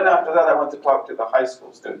answers. And then after that, I went to talk to the high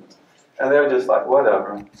school students. And they're just like,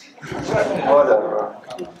 whatever. Whatever.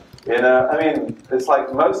 You know, I mean, it's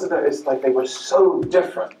like most of them, it's like they were so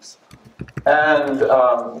different. And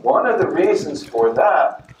one of the reasons for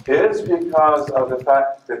that is because of the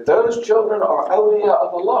fact that those children are awliya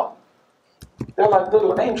of Allah. They're like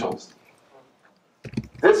little angels.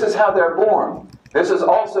 This is how they're born. This is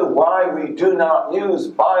also why we do not use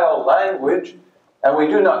vile language, and we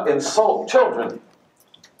do not insult children,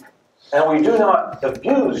 and we do not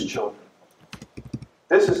abuse children.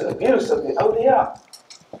 This is abuse of the awliya.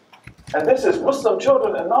 And this is Muslim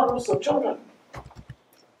children and non-Muslim children.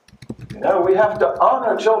 You know, we have to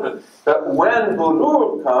honor children. But when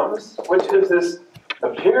bulugh comes, which is this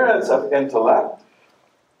appearance of intellect,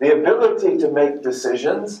 the ability to make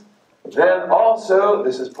decisions, then also,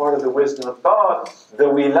 this is part of the wisdom of God, the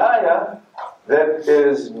wilaya, that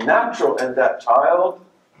is natural in that child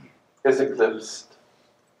is eclipsed.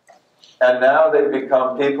 And now they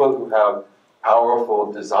become people who have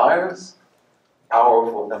powerful desires,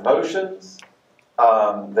 powerful emotions.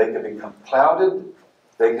 They can become clouded.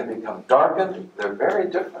 They can become darkened. They're very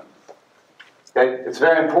different. Okay? It's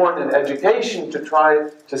very important in education to try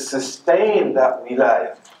to sustain that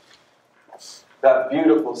wilayah, that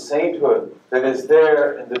beautiful sainthood that is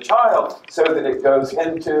there in the child, so that it goes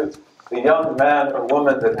into the young man or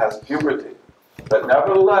woman that has puberty. But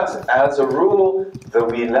nevertheless, as a rule, the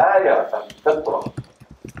wilayah of fitrah,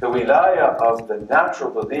 the wilayah of the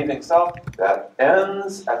natural believing self, that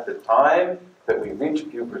ends at the time that we reach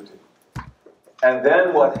puberty. And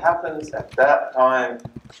then what happens at that time,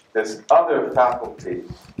 this other faculty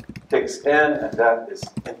kicks in, and that is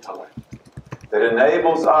intellect. That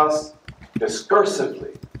enables us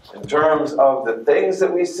discursively, in terms of the things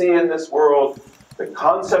that we see in this world, the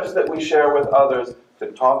concepts that we share with others, to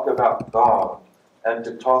talk about God, and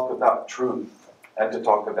to talk about truth, and to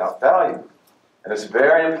talk about value. And it's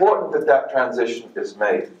very important that that transition is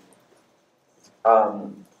made.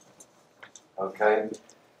 Okay.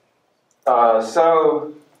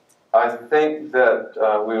 So I think that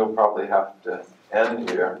we will probably have to end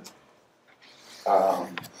here.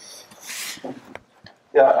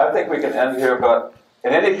 Yeah, I think we can end here, but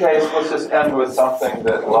in any case, let's just end with something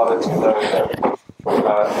that a lot of you know.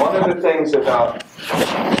 One of the things about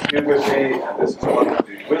puberty, and this is one of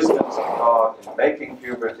the wisdoms of God in making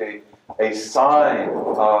puberty a sign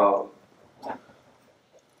of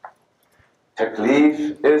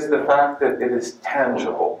taklif, is the fact that it is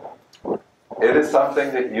tangible. It is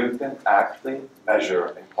something that you can actually measure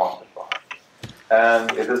and quantify.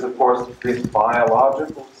 And it is, of course, the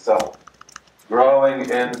biological self growing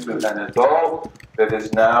into an adult that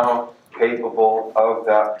is now capable of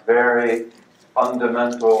that very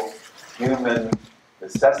fundamental human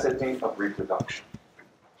necessity of reproduction.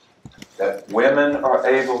 That women are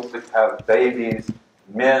able to have babies,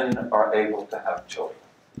 men are able to have children.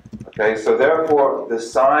 Okay, so therefore the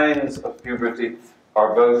signs of puberty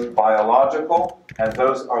are both biological, and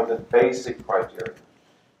those are the basic criteria.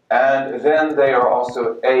 And then they are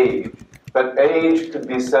also age. But age could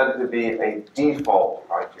be said to be a default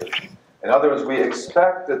criteria. In other words, we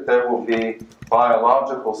expect that there will be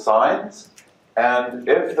biological signs, and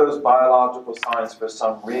if those biological signs for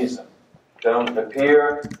some reason don't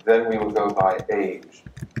appear, then we will go by age.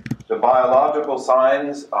 The biological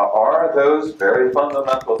signs are those very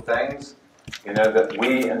fundamental things, you know, that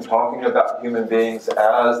we, in talking about human beings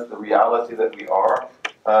as the reality that we are,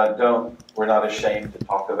 we're not ashamed to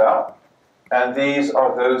talk about. And these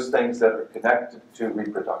are those things that are connected to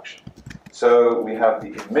reproduction. So we have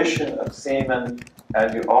the emission of semen,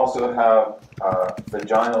 and you also have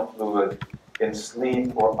vaginal fluid in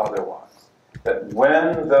sleep or otherwise. That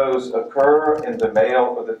when those occur in the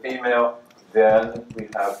male or the female, then we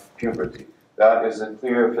have puberty. That is a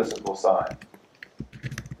clear physical sign.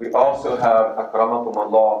 We also have, akramakum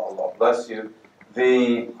Allah, Allah bless you,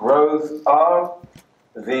 the growth of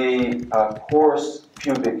the coarse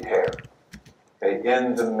pubic hair, okay,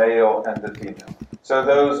 in the male and the female. So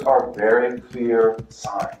those are very clear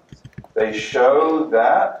signs. They show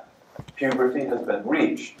that puberty has been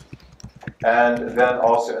reached. And then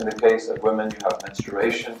also in the case of women, you have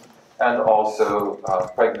menstruation and also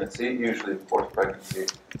pregnancy. Usually, of course, pregnancy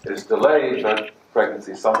is delayed, but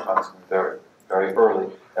pregnancy sometimes can be very, very early.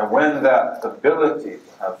 And when that ability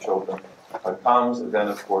to have children comes, then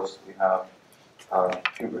of course we have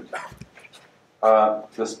puberty.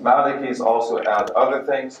 The Malikis also add other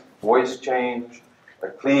things: voice change, a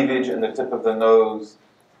cleavage in the tip of the nose,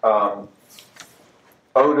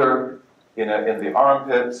 odor, you know, in the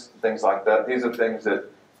armpits, things like that. These are things that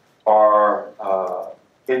are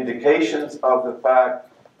indications of the fact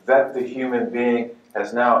that the human being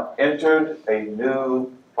has now entered a new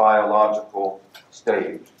biological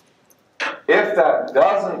stage. If that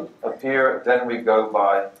doesn't appear, then we go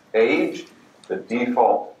by age, the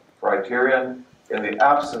default criterion, in the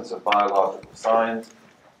absence of biological signs.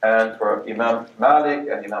 And for Imam Malik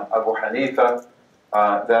and Imam Abu Hanifa,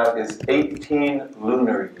 that is 18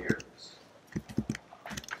 lunar years.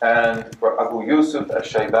 And for Abu Yusuf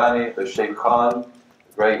al-Shaybani, the Shaykhan,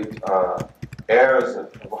 the great heirs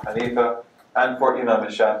of Abu Hanifa, and for Imam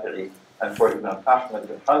al-Shafi'i, and for Imam Ahmad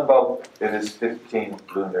bin Hanbal, it is 15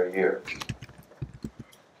 lunar years.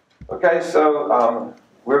 Okay, so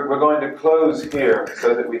we're going to close here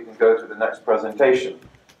so that we can go to the next presentation.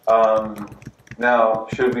 Now,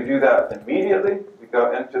 should we do that immediately? We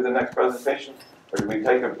go into the next presentation? Or do we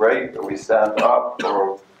take a break, or we stand up,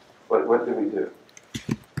 or what do we do?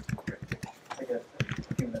 I guess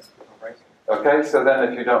a few minutes before break. Okay, so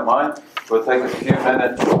then if you don't mind, we'll take a few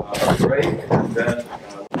minutes break and then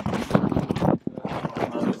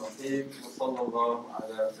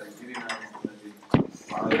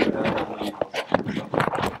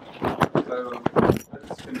so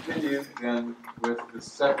let's continue again with the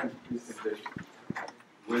second precondition,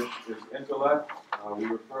 which is intellect. We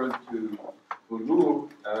referred to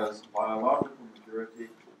bulgh as biological maturity,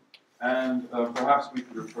 and perhaps we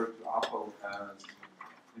could refer to aql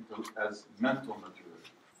as mental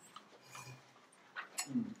maturity.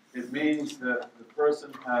 It means that the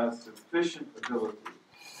person has sufficient ability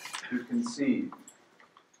to conceive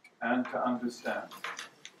and to understand.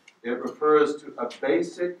 It refers to a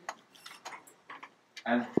basic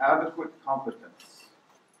and adequate competence.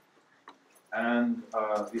 And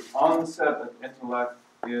the onset of intellect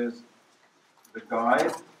is the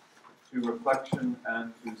guide to reflection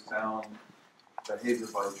and to sound behavior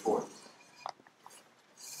by choice.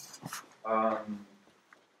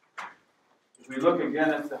 If we look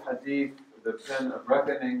again at the hadith, the pen of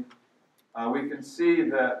reckoning, we can see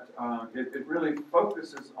that it really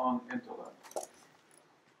focuses on intellect.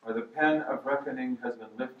 The pen of reckoning has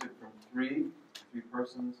been lifted from three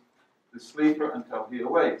persons, the sleeper until he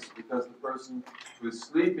awakes, because the person who is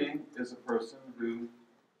sleeping is a person who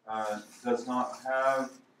does not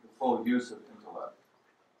have the full use of intellect.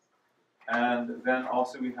 And then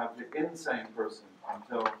also we have the insane person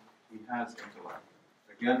until he has intellect.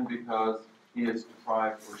 Again, because he is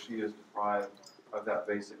deprived or she is deprived of that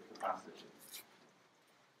basic capacity.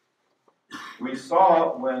 We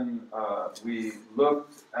saw when we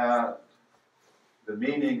looked at the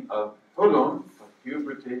meaning of hulum, of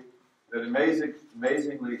puberty, that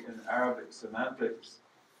amazingly in Arabic semantics,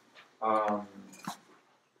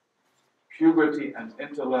 puberty and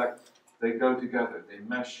intellect, they go together, they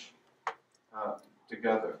mesh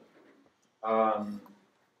together.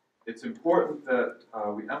 It's important that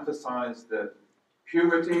we emphasize that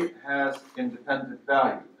puberty has independent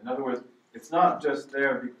value. In other words, it's not just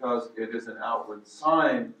there because it is an outward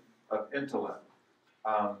sign of intellect.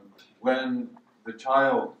 When the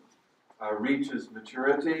child reaches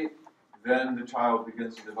maturity, then the child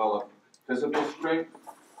begins to develop physical strength,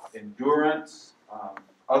 endurance,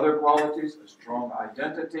 other qualities, a strong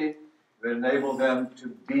identity that enable them to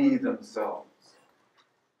be themselves.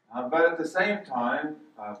 But at the same time,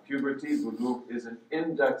 puberty, bulugh, is an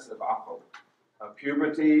index of aql.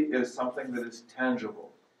 Puberty is something that is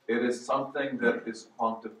tangible. It is something that is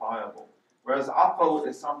quantifiable. Whereas aql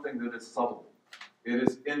is something that is subtle. It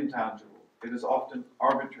is intangible. It is often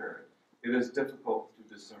arbitrary. It is difficult to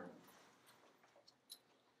discern.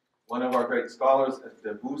 One of our great scholars,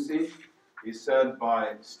 Debussy, he said,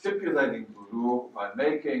 by stipulating bulugh, by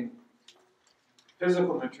making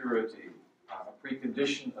physical maturity a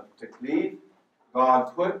precondition of taklif,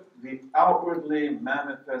 God put the outwardly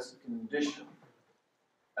manifest condition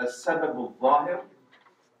as sabab al-zahir,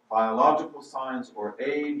 biological signs or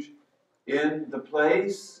age, in the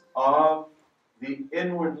place of the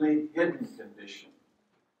inwardly hidden condition,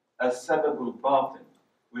 as sabab al-batin,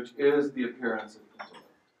 which is the appearance of intellect.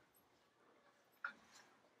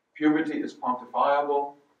 Puberty is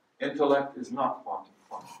quantifiable, intellect is not quantifiable.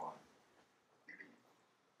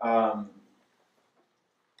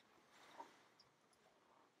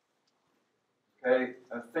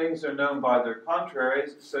 Things are known by their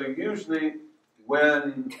contraries, so usually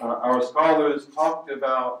when our scholars talked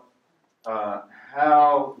about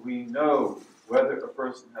how we know whether a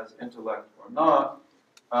person has intellect or not,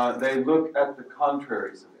 they look at the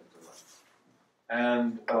contraries of intellect.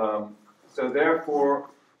 And so therefore,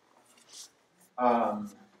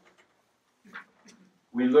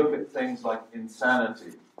 we look at things like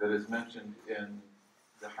insanity that is mentioned in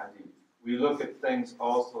the hadith. We look at things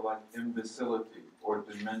also like imbecility or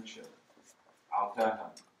dementia,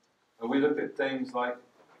 al-taha. We look at things like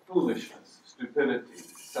foolishness, stupidity,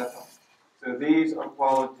 etc. So these are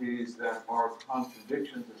qualities that are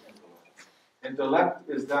contradictions of intellect. Intellect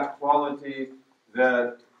is that quality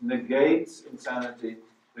that negates insanity,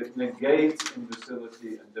 that negates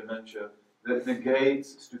imbecility and dementia, that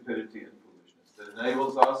negates stupidity and foolishness, that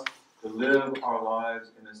enables us to live our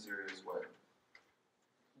lives in a serious way.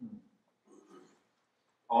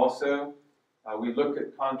 Also, we look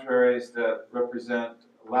at contraries that represent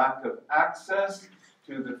lack of access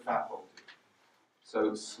to the faculty.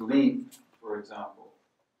 So sleep, for example,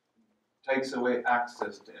 takes away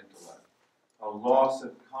access to intellect. A loss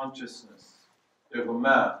of consciousness, if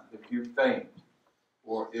you faint,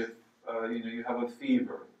 or if you have a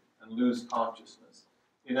fever and lose consciousness.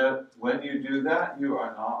 When you do that, you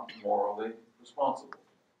are not morally responsible.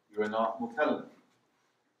 You are not mukallaf.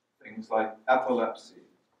 Things like epilepsy,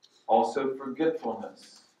 Also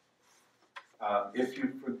forgetfulness. If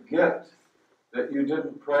you forget that you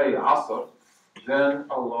didn't pray Asr, then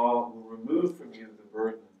Allah will remove from you the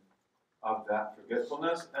burden of that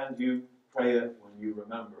forgetfulness, and you pray it when you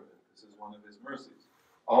remember it. This is one of His mercies.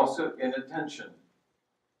 Also inattention,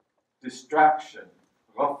 distraction,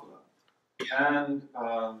 ghafla, and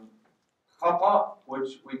khata,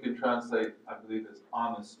 which we can translate, I believe, as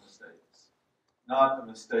honest mistakes. Not a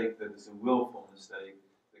mistake that is a willful mistake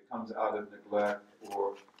that comes out of neglect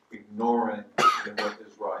or ignoring what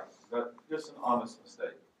is right, but just an honest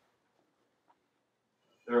mistake.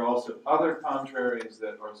 There are also other contraries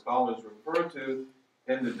that our scholars refer to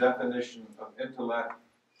in the definition of intellect,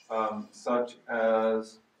 such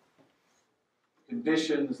as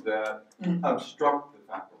conditions that obstruct the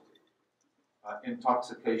faculty,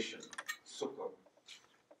 intoxication, sukr,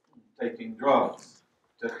 taking drugs,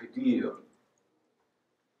 takhdir.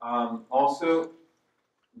 Also,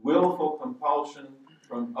 willful compulsion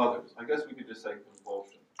from others. I guess we could just say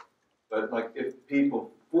compulsion. But like if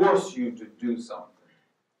people force you to do something,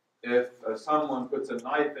 if someone puts a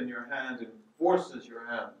knife in your hand and forces your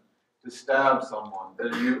hand to stab someone,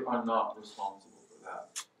 then you are not responsible for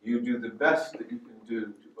that. You do the best that you can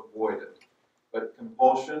do to avoid it. But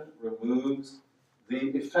compulsion removes the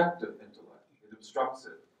effective intellect. It obstructs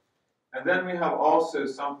it. And then we have also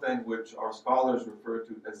something which our scholars refer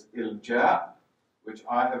to as ilja, which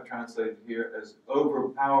I have translated here as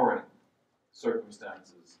overpowering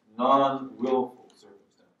circumstances, non-willful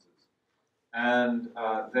circumstances. And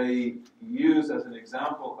they use as an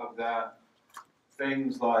example of that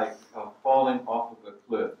things like falling off of a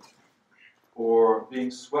cliff or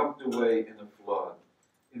being swept away in a flood.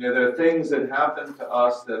 You know, there are things that happen to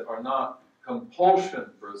us that are not compulsion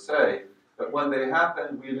per se, but when they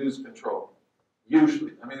happen, we lose control,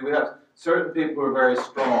 usually. I mean, we have certain people who are very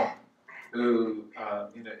strong, who,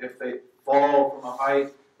 if they fall from a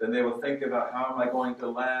height, then they will think about how am I going to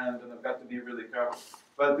land, and I've got to be really careful.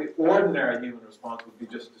 But the ordinary human response would be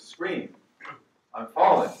just to scream, I'm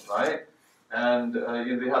falling, right? And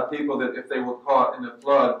they have people that if they were caught in a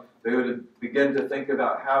flood, they would begin to think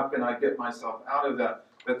about how can I get myself out of that.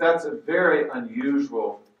 But that's a very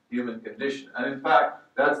unusual human condition. And in fact,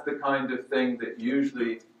 that's the kind of thing that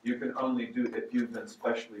usually you can only do if you've been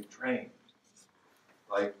specially trained.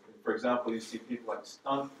 Like, for example, you see people like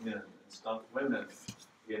stuntmen and stunt women,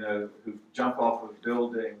 who jump off of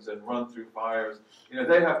buildings and run through fires.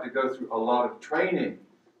 They have to go through a lot of training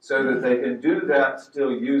so that they can do that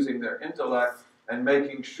still using their intellect and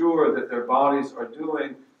making sure that their bodies are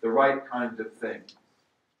doing the right kind of thing.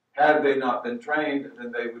 Had they not been trained,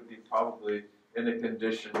 then they would be probably in a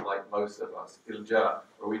condition like most of us, ilja,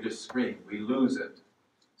 where we just scream, we lose it.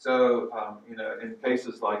 So, in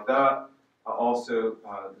cases like that, also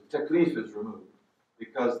the taklif is removed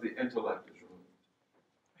because the intellect is removed.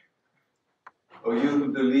 O you who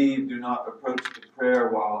believe, do not approach the prayer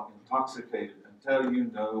while intoxicated until you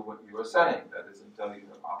know what you are saying, that is, until you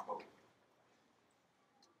have aql.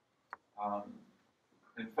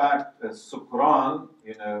 In fact, sukran,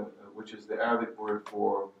 which is the Arabic word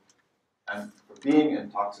for being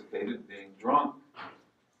intoxicated, being drunk,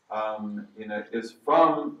 is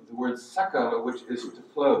from the word sakara, which is to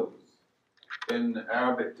close. In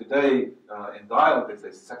Arabic today, in dialect, they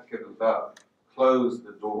say sakir al-bab, close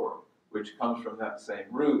the door, which comes from that same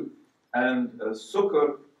root. And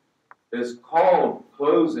sukr is called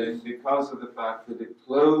closing because of the fact that it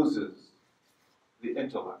closes the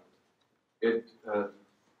intellect. It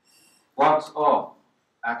blocks off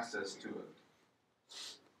access to it.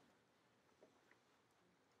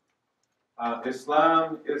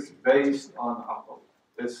 Islam is based on aql.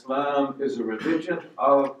 Islam is a religion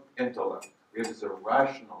of intellect. It is a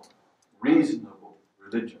rational, reasonable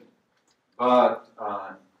religion. But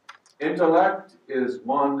intellect is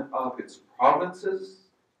one of its provinces.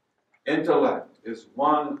 Intellect is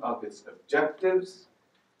one of its objectives.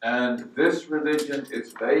 And this religion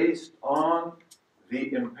is based on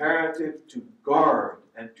the imperative to guard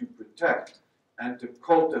and to protect and to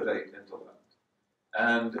cultivate intellect.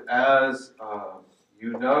 And as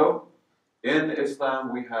you know, in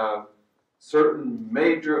Islam we have certain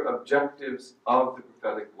major objectives of the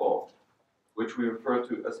prophetic law, which we refer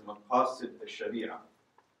to as maqasid al-sharia,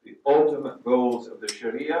 the ultimate goals of the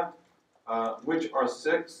sharia, which are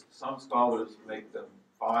 6. Some scholars make them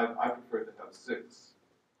 5. I prefer to have 6.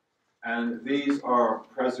 And these are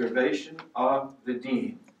preservation of the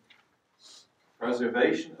deen,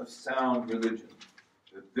 preservation of sound religion.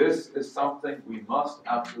 This is something we must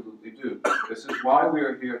absolutely do. This is why we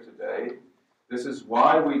are here today. This is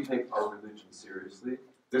why we take our religion seriously.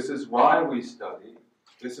 This is why we study.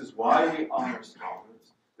 This is why we honor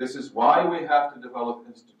scholars. This is why we have to develop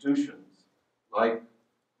institutions like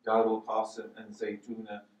Darul Qasim and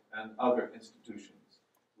Zaytuna and other institutions.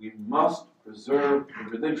 We must preserve the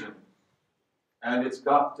religion. And it's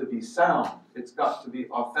got to be sound. It's got to be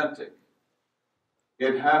authentic.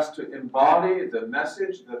 It has to embody the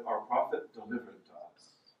message that our Prophet delivered to us.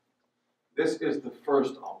 This is the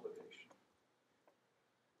first obligation.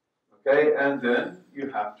 Okay, and then you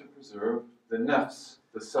have to preserve the nafs,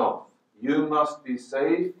 the self. You must be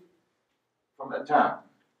safe from attack.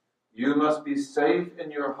 You must be safe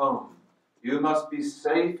in your home. You must be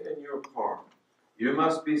safe in your car. You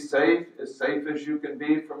must be safe as you can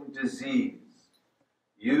be from disease.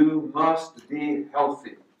 You must be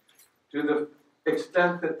healthy to the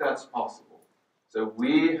extent that that's possible. So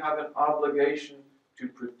we have an obligation to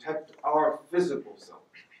protect our physical self,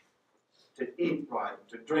 to eat right,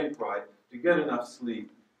 to drink right, to get enough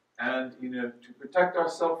sleep, and to protect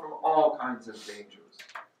ourselves from all kinds of dangers.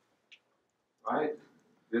 Right?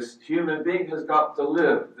 This human being has got to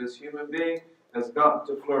live. This human being has got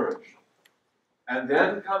to flourish. And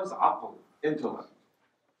then comes aql, intellect.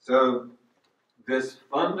 So this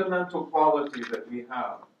fundamental quality that we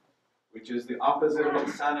have, which is the opposite of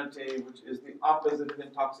insanity, which is the opposite of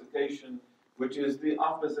intoxication, which is the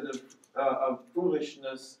opposite of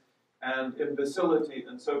foolishness and imbecility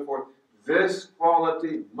and so forth, this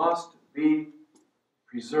quality must be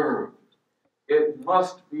preserved. It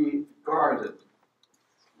must be guarded.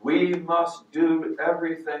 We must do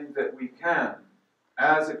everything that we can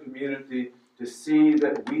as a community to see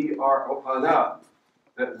that we are uqala,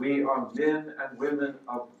 that we are men and women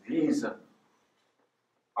of reason.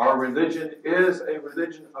 Our religion is a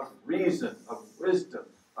religion of reason, of wisdom,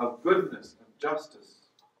 of goodness, of justice.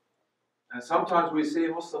 And sometimes we see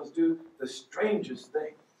Muslims do the strangest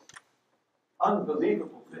things,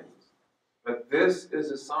 unbelievable things. But this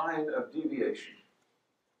is a sign of deviation.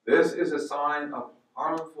 This is a sign of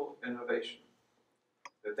harmful innovation.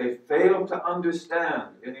 That they fail to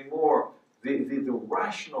understand anymore the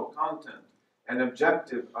rational content and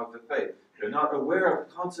objective of the faith. They're not aware of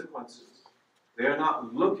consequences. They are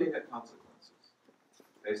not looking at consequences.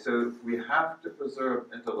 Okay, so we have to preserve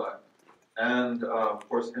intellect. And of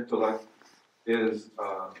course, intellect is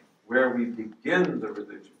where we begin the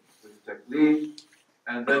religion, with taklif,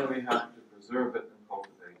 and then we have to preserve it and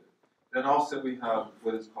cultivate it. Then also we have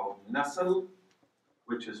what is called nasl,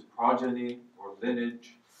 which is progeny or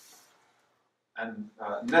lineage. And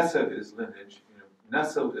nasab is lineage.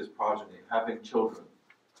 Nasl is progeny, having children.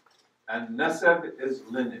 And nasab is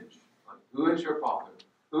lineage. Like, who is your father?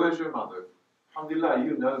 Who is your mother? Alhamdulillah,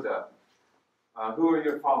 you know that. Who are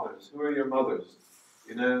your fathers? Who are your mothers?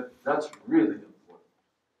 That's really important.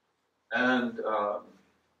 And,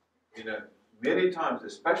 many times,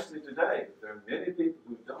 especially today, there are many people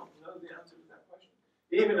who don't know the answer to that question.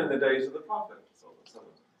 Even in the days of the Prophet,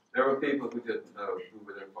 there were people who didn't know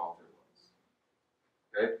who their father was.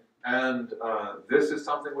 Okay? And this is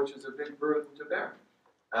something which is a big burden to bear.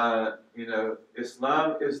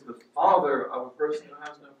 Islam is the father of a person who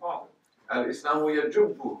has no father. Islam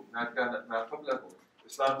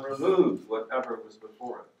Islam removes whatever was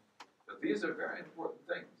before it. But these are very important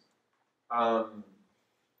things.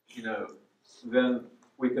 Then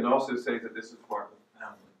we can also say that this is part of the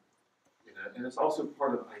family. And it's also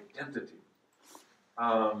part of identity.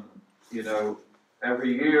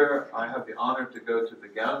 Every year I have the honor to go to the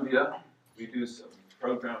Gambia. We do some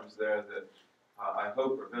programs there that I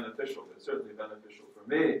hope are beneficial. They're certainly beneficial for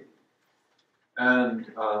me.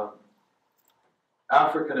 And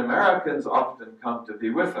African Americans often come to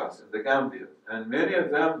be with us in the Gambia. And many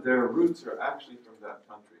of them, their roots are actually from that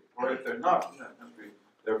country. Or if they're not from that country,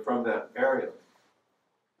 they're from that area.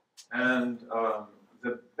 And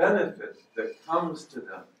the benefit that comes to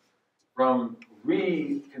them from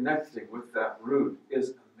reconnecting with that root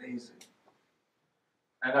is amazing.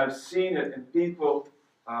 And I've seen it in people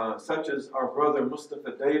such as our brother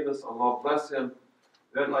Mustafa Davis, Allah bless him,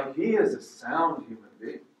 that he is a sound human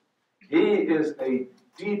being. He is a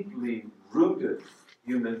deeply rooted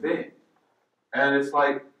human being. And it's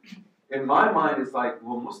like, in my mind, it's like,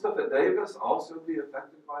 will Mustafa Davis also be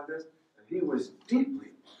affected by this? And he was deeply,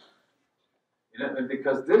 and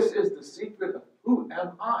because this is the secret of who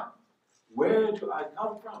am I? Where do I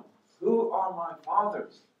come from? Who are my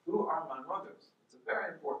fathers? Who are my mothers? It's a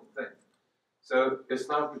very important thing. So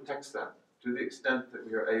Islam protects that to the extent that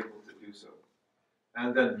we are able to do so.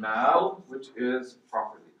 And then mal, which is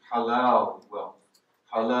property, halal wealth,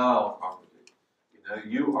 halal property.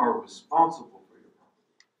 You are responsible for your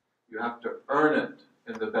property. You have to earn it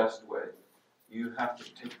in the best way. You have to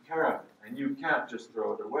take care of it, and you can't just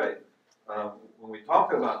throw it away. When we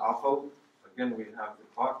talk about aql, Again, we have the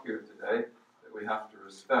clock here today that we have to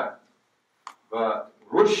respect. But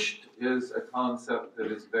rushd is a concept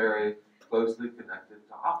that is very closely connected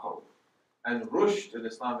to aql. And rushd in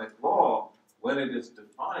Islamic law, when it is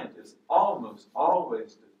defined, is almost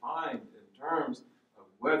always defined in terms of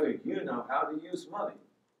whether you know how to use money.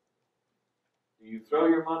 Do you throw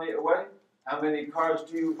your money away? How many cars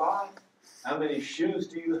do you buy? How many shoes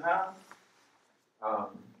do you have?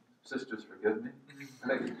 Sisters, forgive me. I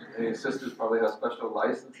think any sisters probably have special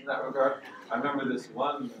license in that regard. I remember this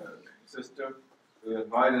one sister who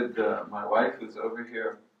invited my wife, who's over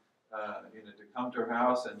here, to come to her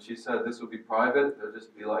house, and she said this would be private. There'll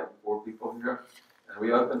just be like 4 people here. And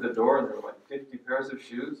we opened the door, and there were like 50 pairs of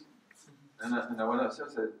shoes. And I went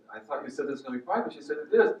upstairs and said, I thought you said this was going to be private. She said,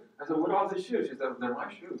 it is. I said, what are all these shoes? She said, they're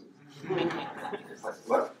my shoes. It's like,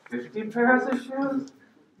 what, 50 pairs of shoes?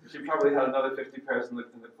 She probably had another 50 pairs in the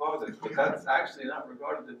closet. But that's actually not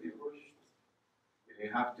regarded to be rushd. You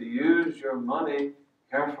have to use your money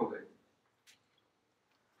carefully.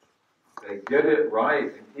 They get it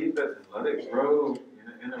right and keep it and let it grow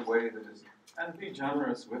in a way that is, and be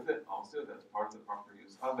generous with it also. That's part of the proper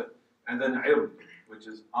use of it. And then ilm, which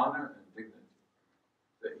is honor and dignity.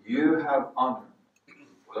 That you have honor.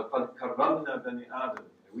 وَلَقَدْ كَرَّمْنَا بَنِي آدَمَ.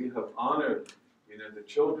 We have honored, the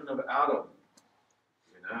children of Adam.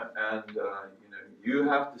 And you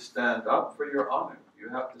have to stand up for your honor. You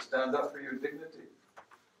have to stand up for your dignity.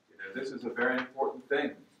 This is a very important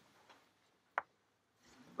thing.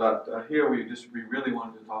 But here we really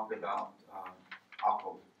wanted to talk about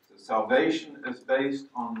aql. So salvation is based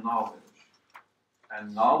on knowledge.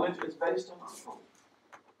 And knowledge is based on aql.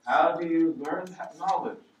 How do you learn that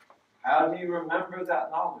knowledge? How do you remember that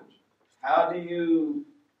knowledge? How do you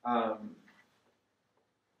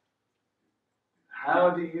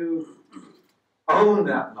own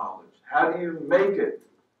that knowledge? How do you make it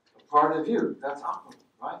a part of you? That's aql,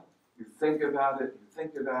 right? You think about it,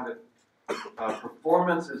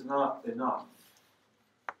 performance is not enough.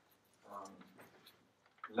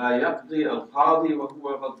 La yaqdi al-qadi wa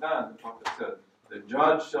huwa ghadban, the Prophet said. The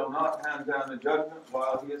judge shall not hand down a judgment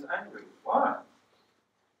while he is angry. Why?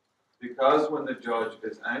 Because when the judge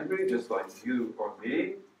is angry, just like you or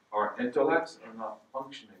me, our intellects are not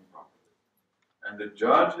functioning properly. And the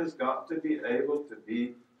judge has got to be able to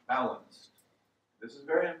be balanced. This is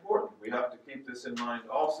very important. We have to keep this in mind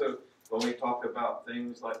also when we talk about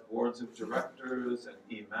things like boards of directors and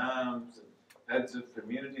imams and heads of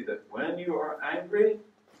community, that when you are angry,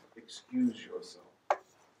 excuse yourself.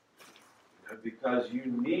 Because you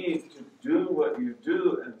need to do what you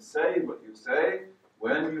do and say what you say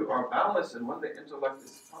when you are balanced and when the intellect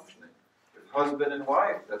is functioning. With husband and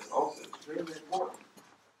wife, that's also extremely important.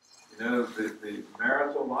 The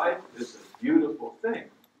marital life is a beautiful thing.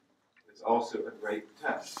 It's also a great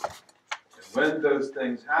test. And when those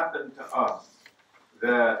things happen to us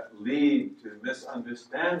that lead to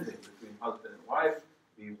misunderstanding between husband and wife,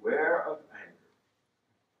 beware of anger.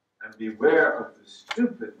 And beware of the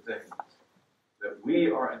stupid things that we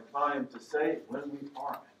are inclined to say when we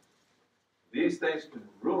are angry. These things can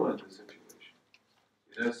ruin the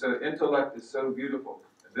situation. So intellect is so beautiful.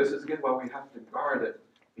 And this is again why we have to guard it.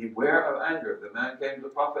 Beware of anger. The man came to the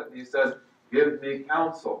Prophet and he said, give me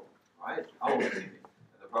counsel. Right? And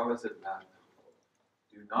the Prophet said,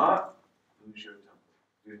 do not lose your temper.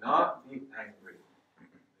 Do not be angry.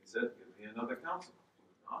 He said, give me another counsel. Do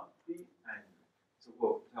not be angry. So,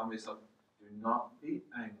 well, tell me something. Do not be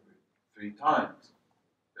angry. 3 times.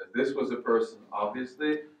 That this was a person,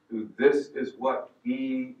 obviously, who this is what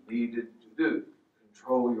he needed to do.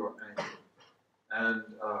 Control your anger. And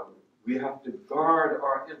we have to guard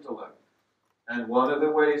our intellect. And one of the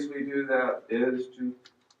ways we do that is to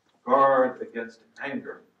guard against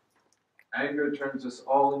anger. Anger turns us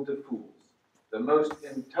all into fools. The most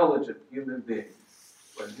intelligent human being,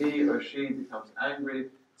 when he or she becomes angry,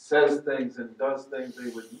 says things and does things they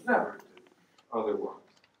would never do otherwise.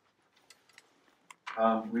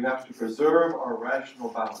 We have to preserve our rational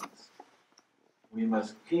balance. We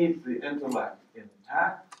must keep the intellect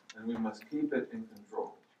intact, and we must keep it in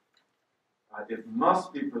control. It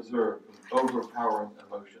must be preserved from overpowering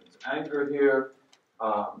emotions. Anger here,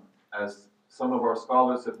 as some of our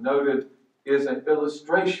scholars have noted, is an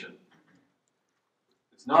illustration.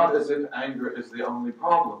 It's not as if anger is the only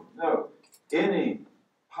problem. No, any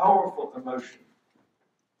powerful emotion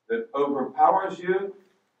that overpowers you,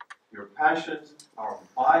 your passions, our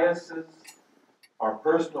biases, our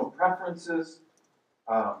personal preferences,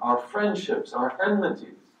 our friendships, our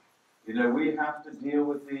enmities. We have to deal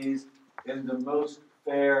with these in the most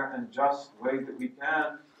fair and just way that we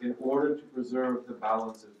can in order to preserve the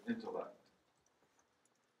balance of intellect.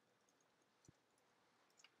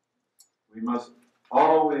 We must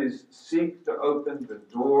always seek to open the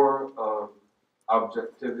door of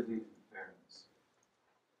objectivity and fairness.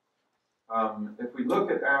 If we look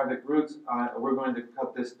at Arabic roots, we're going to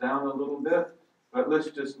cut this down a little bit, but let's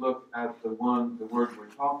just look at the word we're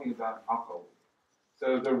talking about, aql.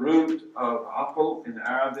 So the root of aql in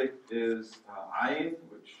Arabic is ayn,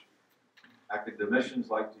 which academicians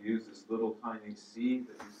like to use this little tiny C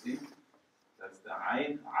that you see. That's the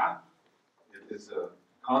ayn, a. It is a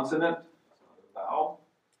consonant, it's not a vowel,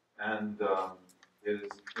 and it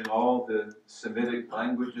is in all the Semitic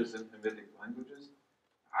languages and Hamitic languages.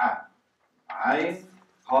 A. Ayn,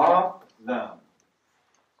 qaf, lam.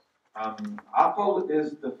 Aql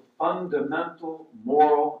is the fundamental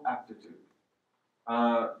moral aptitude.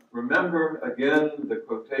 Remember again the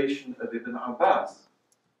quotation of Ibn Abbas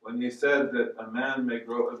when he said that a man may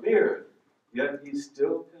grow a beard, yet he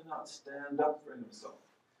still cannot stand up for himself.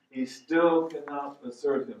 He still cannot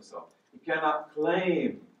assert himself. He cannot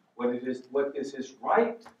claim what is his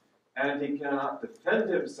right, and he cannot defend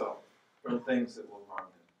himself from things that will harm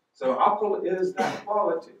him. So aql is that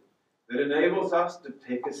quality that enables us to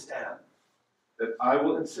take a stand, that I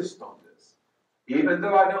will insist on this, even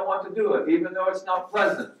though I don't want to do it, even though it's not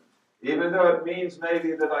pleasant, even though it means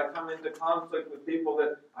maybe that I come into conflict with people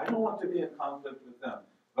that I don't want to be in conflict with them,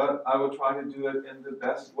 but I will try to do it in the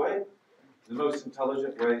best way, the most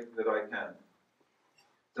intelligent way that I can.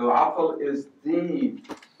 So aql is the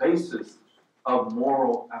basis of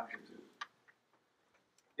moral aptitude.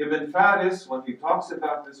 Ibn Faris, when he talks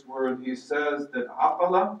about this word, he says that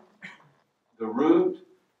aqala, the root,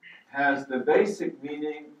 has the basic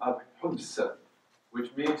meaning of hubsa,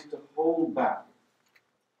 which means to hold back.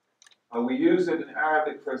 We use it in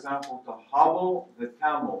Arabic, for example, to hobble the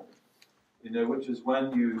camel, which is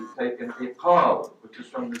when you take an iqal, which is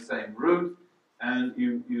from the same root, and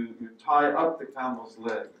you tie up the camel's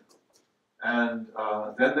leg. And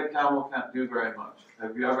then the camel can't do very much.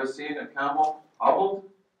 Have you ever seen a camel hobbled?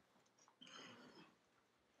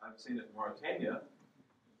 I've seen it in Mauritania.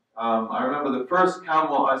 I remember the first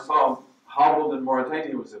camel I saw hobbled in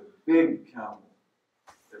Mauritania was a big camel.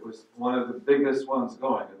 It was one of the biggest ones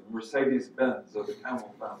going, the Mercedes-Benz of the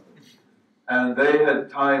camel family. And they had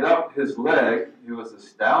tied up his leg, he was a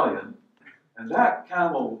stallion, and that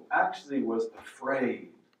camel actually was afraid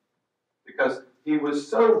because he was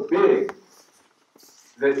so big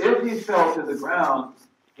that if he fell to the ground,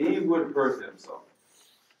 he would hurt himself.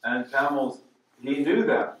 And camels, he knew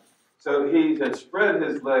that. So he had spread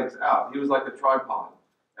his legs out. He was like a tripod,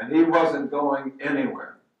 and he wasn't going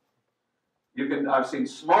anywhere. I've seen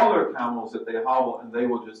smaller camels that they hobble, and they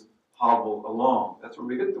will just hobble along. That's where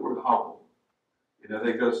we get the word hobble.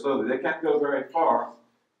 They go slowly. They can't go very far,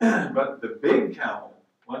 but the big camel,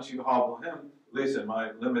 once you hobble him, at least in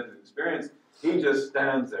my limited experience, he just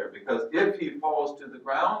stands there, because if he falls to the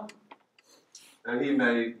ground, then he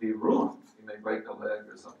may be ruined. He may break a leg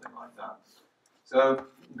or something like that. So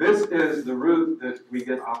this is the root that we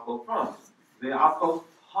get aql from. The aql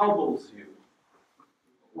hobbles you.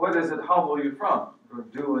 What does it hobble you from? From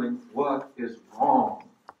doing what is wrong.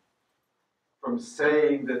 From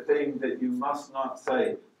saying the thing that you must not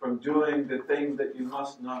say. From doing the thing that you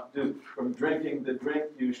must not do. From drinking the drink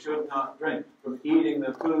you should not drink. From eating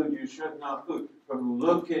the food you should not eat. From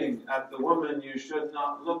looking at the woman you should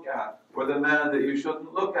not look at. Or the man that you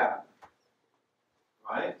shouldn't look at.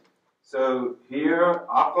 Right? So here,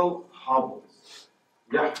 aql hobbles.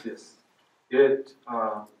 Yahdis. It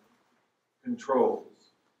controls.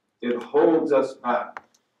 It holds us back.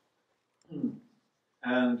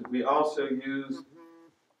 And we also use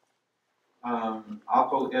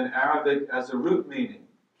aql in Arabic as a root meaning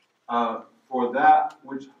for that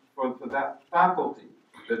faculty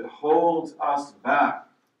that holds us back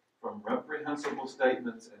from reprehensible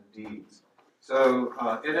statements and deeds. So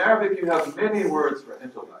in Arabic you have many words for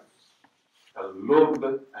intellect. Al-lub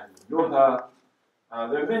and nuha.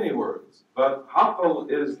 There are many words, but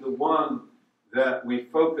aql is the one that we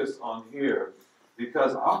focus on here,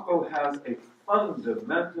 because aql has a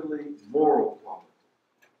fundamentally moral quality,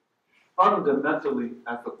 fundamentally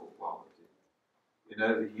ethical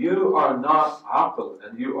quality. You are not aql,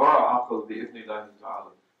 and you are aql bi'idhnillahi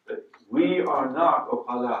ta'ala, but we are not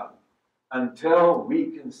uqala until we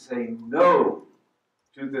can say no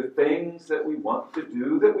to the things that we want to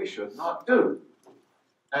do that we should not do,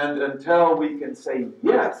 and until we can say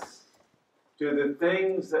yes to the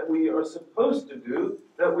things that we are supposed to do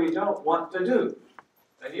that we don't want to do.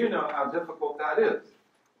 And you know how difficult that is.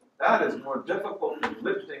 That is more difficult than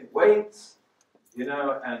lifting weights,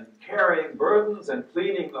 and carrying burdens and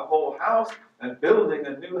cleaning the whole house and building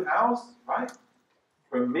a new house, right?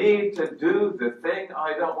 for me to do the thing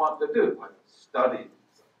I don't want to do, like study.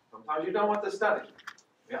 Sometimes you don't want to study.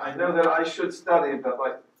 Yeah, I know that I should study, but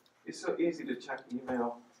like, it's so easy to check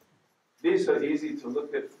email. It's so easy to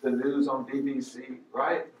look at the news on BBC,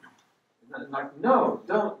 right? And like, no,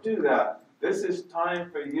 don't do that. This is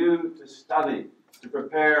time for you to study, to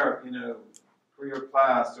prepare, for your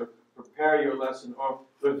class, or prepare your lesson, or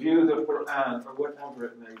review the Quran, or whatever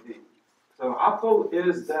it may be. So aql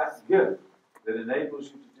is that gift that enables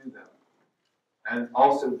you to do that. And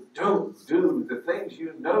also, don't do the things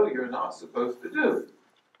you know you're not supposed to do.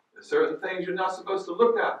 There's certain things you're not supposed to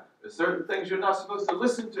look at. There's certain things you're not supposed to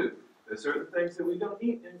listen to. There's certain things that we don't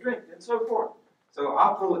eat and drink, and so forth. So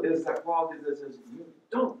aql is that quality that says, you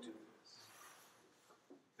don't do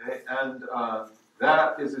this. Okay? And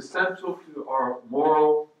that is essential to our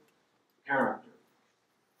moral character.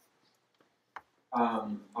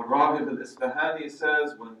 Ar-Raghib al-Isfahani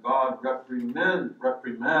says, when God reprimands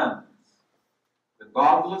the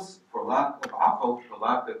godless for lack of aql, for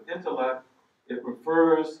lack of intellect, it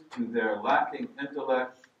refers to their lacking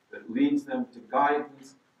intellect that leads them to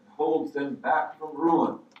guidance and holds them back from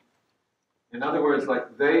ruin. In other words,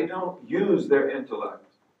 like, they don't use their intellect.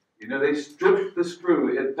 They strip the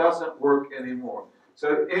screw. It doesn't work anymore.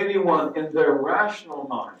 So anyone in their rational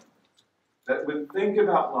mind that would think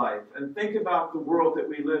about life and think about the world that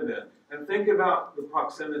we live in and think about the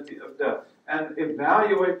proximity of death and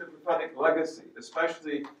evaluate the prophetic legacy,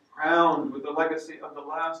 especially crowned with the legacy of the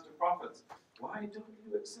last prophets, why don't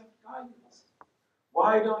you accept guidance?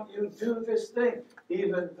 Why don't you do this thing?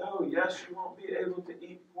 Even though, yes, you won't be able to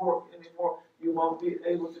eat pork anymore, you won't be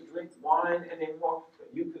able to drink wine anymore, but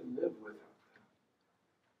you can live without that.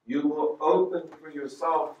 You will open for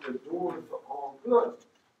yourself the door to all good.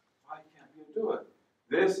 Why can't you do it?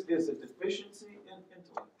 This is a deficiency in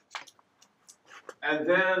intellect. And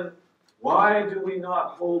then, why do we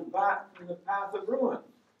not hold back from the path of ruin?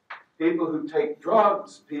 People who take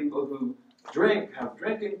drugs, people who drink, have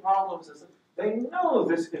drinking problems, they know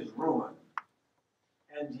this is ruin.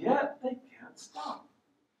 And yet, they can't stop.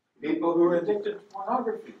 People who are addicted to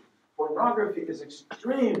pornography. Pornography is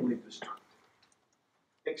extremely destructive.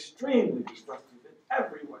 Extremely destructive in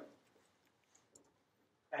every way.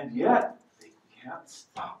 And yet, they can't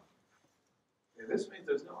stop. Okay, this means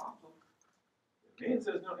there's no aql. It means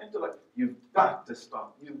there's no intellect. You've got to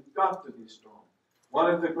stop. You've got to be strong.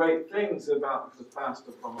 One of the great things about the fast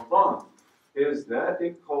of Ramadan is that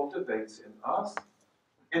it cultivates in us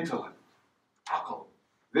intellect, aql.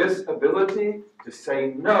 This ability to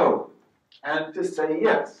say no and to say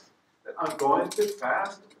yes. That I'm going to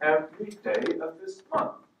fast every day of this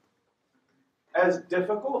month. As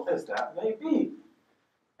difficult as that may be.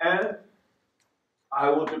 And I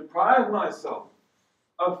will deprive myself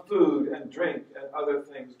of food and drink and other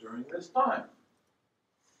things during this time.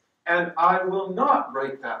 And I will not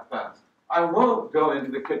break that fast. I won't go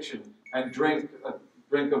into the kitchen and drink a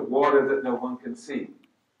drink of water that no one can see.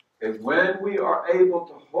 And when we are able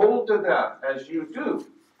to hold to that, as you do,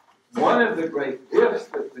 one of the great gifts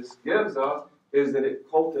that this gives us is that it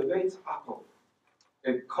cultivates aql.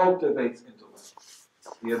 It cultivates intellect.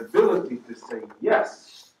 The ability to say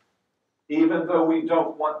yes, even though we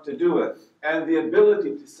don't want to do it. And the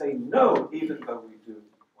ability to say no, even though we do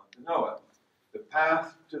want to know it. The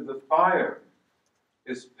path to the fire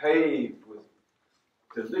is paved with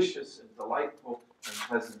delicious and delightful and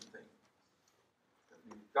pleasant things. But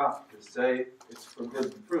we've got to say it's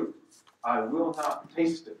forbidden fruit. I will not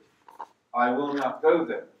taste it. I will not go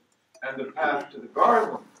there. And the path to the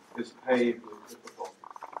garden is paved with difficulty.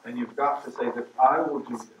 And you've got to say that I will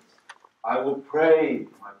do this. I will pray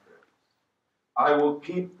my prayers. I will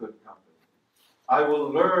keep good company. I will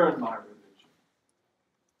learn my religion.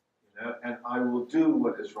 And I will do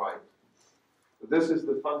what is right. So this is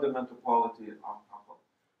the fundamental quality of aql.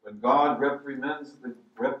 When God reprimands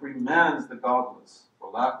the godless for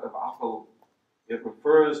lack of aql, it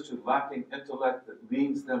refers to lacking intellect that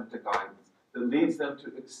leads them to guidance, that leads them to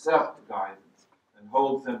accept guidance and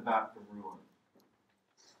holds them back from ruin.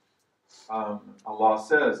 Allah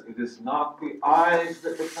says, it is not the eyes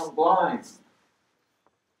that become blind.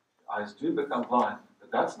 The eyes do become blind, but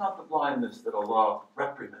that's not the blindness that Allah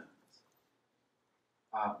reprimands.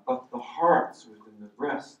 But the hearts within the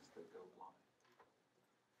breasts that go blind.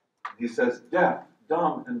 He says, deaf,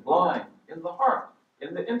 dumb, and blind in the heart,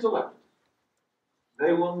 in the intellect.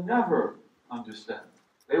 They will never understand.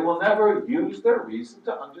 They will never use their reason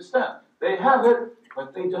to understand. They have it,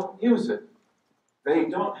 but they don't use it. They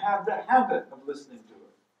don't have the habit of listening to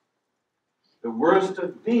it. The worst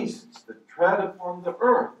of beasts that tread upon the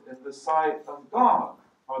earth in the sight of God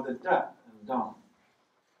are the deaf and dumb.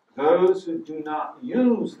 those who do not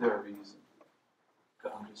use their reason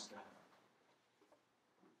to understand.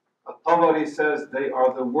 At-Tabari says they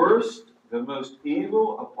are the worst, the most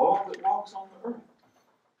evil of all that walks on the earth.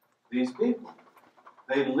 These people,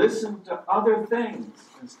 they listen to other things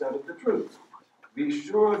instead of the truth. Be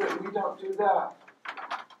sure that we don't do that.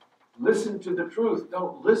 Listen to the truth.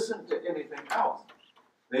 Don't listen to anything else.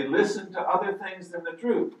 They listen to other things than the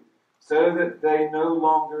truth, so that they no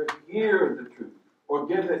longer hear the truth or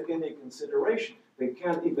give it any consideration. They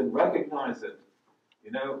can't even recognize it.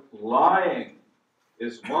 You know, lying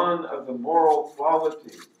is one of the moral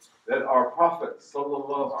qualities that our Prophet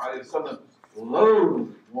ﷺ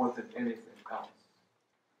loathed more than anything else.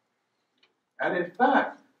 And in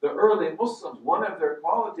fact, the early Muslims, one of their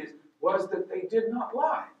qualities was that they did not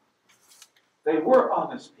lie. They were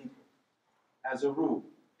honest people, as a rule.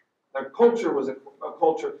 Their culture was a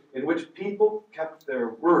culture in which people kept their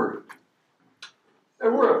word.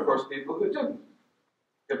 There were, of course, people who didn't,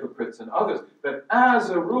 hypocrites and others. But as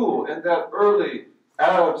a rule, in that early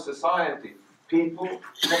Arab society, people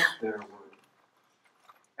kept their word.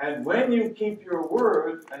 And when you keep your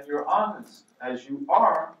word and you're honest, as you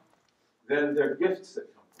are, then there are gifts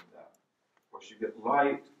that come from that. Of course, you get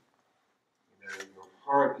light. You know, your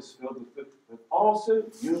heart is filled with good. But also,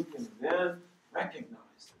 you can then recognize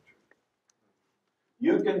the truth.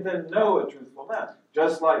 You can then know a truthful man.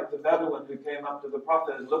 Just like the Bedouin who came up to the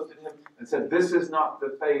Prophet and looked at him and said, "This is not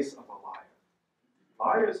the face of a liar."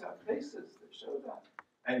 Liars have faces that show that.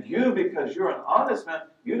 And you, because you're an honest man,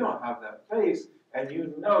 you don't have that face, and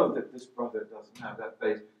you know that this brother doesn't have that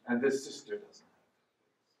face, and this sister doesn't have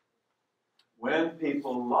that face. When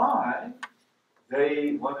people lie,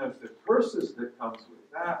 one of the curses that comes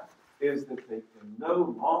with that is that they can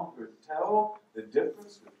no longer tell the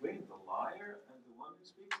difference between the liar and the one who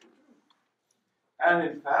speaks the truth. And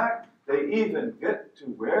in fact, they even get to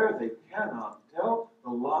where they cannot tell the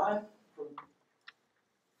lie from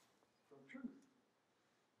truth.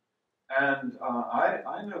 And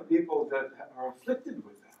I know people that are afflicted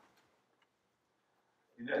with that.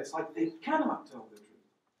 You know, it's like they cannot tell the truth.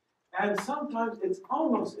 And sometimes it's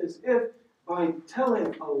almost as if by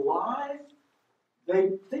telling a lie,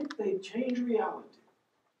 they think they change reality.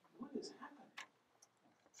 What is happening?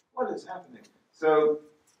 What is happening? So,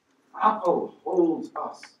 Aql holds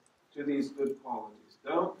us to these good qualities.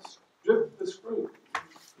 Don't strip the screw.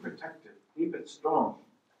 Protect it. Keep it strong.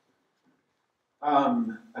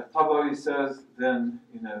 At-Tabari says then,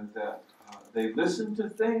 you know, that they listen to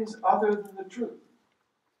things other than the truth,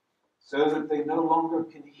 so that they no longer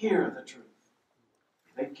can hear the truth.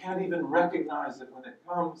 They can't even recognize it when it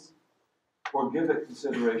comes or give it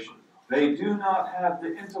consideration. They do not have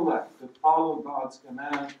the intellect to follow God's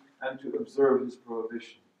command and to observe His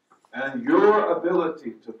prohibition. And your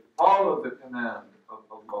ability to follow the command of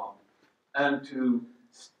Allah and to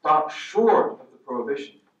stop short of the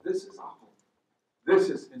prohibition, this is aql. This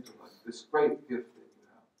is intellect, this great gift that you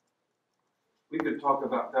have. We could talk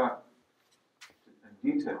about that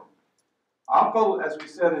in detail. Aql, as we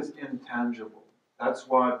said, is intangible. That's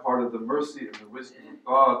why part of the mercy and the wisdom of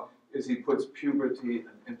God is He puts puberty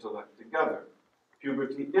and intellect together.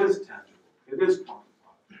 Puberty is tangible. It is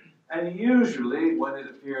quantified. And usually, when it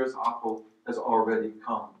appears, aql has already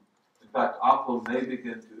come. In fact, aql may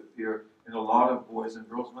begin to appear in a lot of boys and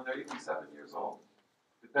girls when they're even 7 years old,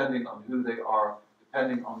 depending on who they are,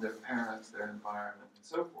 depending on their parents, their environment, and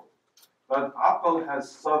so forth. But aql has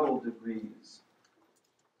subtle degrees.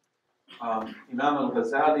 Imam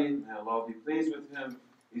al-Ghazali, may Allah be pleased with him,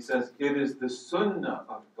 he says, it is the sunnah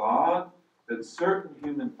of God that certain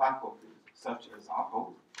human faculties, such as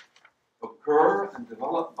aql, occur and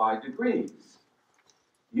develop by degrees.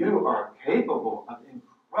 You are capable of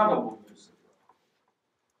incredible use of your aql.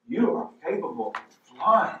 You are capable of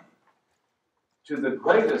flying to the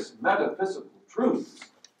greatest metaphysical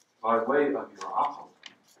truths by way of your aql.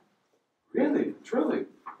 Really, truly.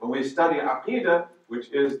 When we study aqidah, which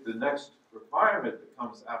is the next requirement that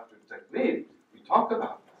comes after taklif, we talk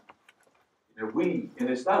about that. You know, we, in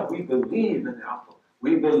Islam, we believe in aql.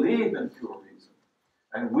 We believe in pure reason.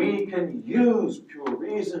 And we can use pure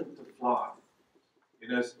reason to fly. You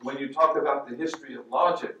know, when you talk about the history of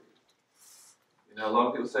logic, you know, a lot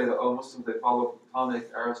of people say that, oh, Muslims, they follow Platonic,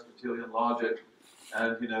 Aristotelian logic,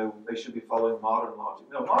 and, you know, they should be following modern logic.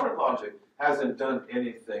 No, modern logic hasn't done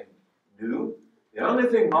anything new. The only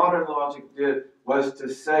thing modern logic did was to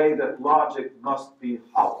say that logic must be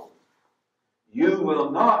hollow. You will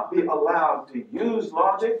not be allowed to use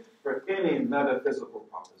logic for any metaphysical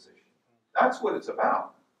proposition. That's what it's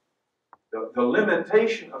about. The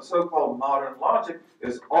limitation of so-called modern logic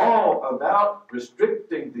is all about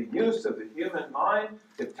restricting the use of the human mind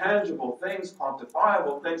to tangible things,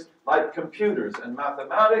 quantifiable things like computers and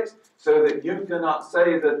mathematics, so that you cannot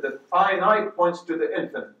say that the finite points to the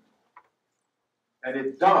infinite. And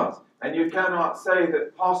it does. And you cannot say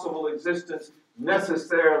that possible existence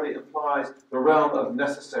necessarily implies the realm of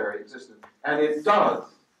necessary existence. And it does.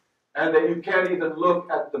 And that you can't even look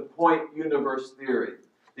at the point universe theory,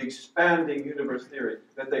 the expanding universe theory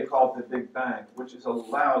that they call the Big Bang, which is a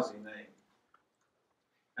lousy name.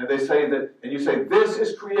 And they say that, and you say, this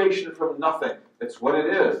is creation from nothing. It's what it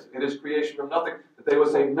is. It is creation from nothing. But they will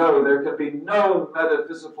say, no, there can be no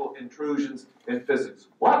metaphysical intrusions in physics.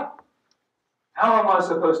 What? How am I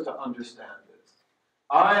supposed to understand this?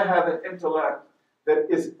 I have an intellect that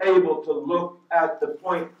is able to look at the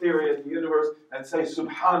point theory of the universe and say,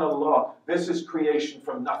 subhanallah, this is creation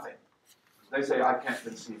from nothing. They say, I can't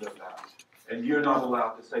conceive of that. And you're not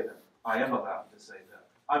allowed to say that. I am allowed to say that.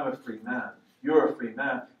 I'm a free man. You're a free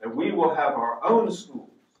man. And we will have our own schools.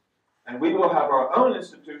 And we will have our own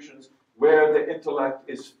institutions where the intellect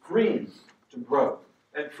is free to grow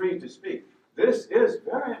and free to speak. This is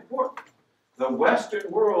very important. The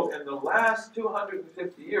Western world in the last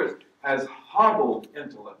 250 years has hobbled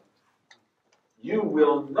intellect. You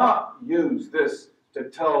will not use this to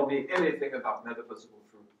tell me anything about metaphysical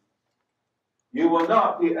truth. You will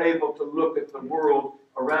not be able to look at the world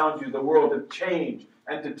around you, the world of change,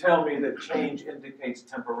 and to tell me that change indicates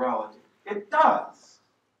temporality. It does.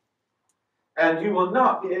 And you will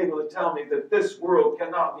not be able to tell me that this world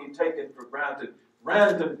cannot be taken for granted.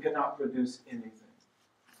 Random cannot produce anything.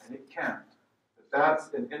 And it can't. But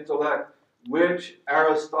that's an intellect which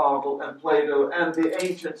Aristotle and Plato and the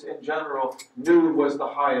ancients in general knew was the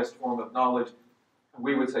highest form of knowledge, and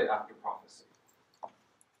we would say after prophecy.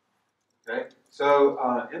 Okay?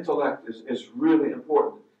 So intellect is really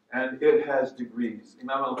important, and it has degrees.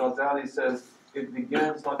 Imam al-Ghazali says it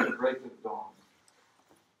begins like the break of dawn.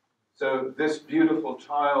 So this beautiful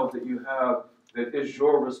child that you have that is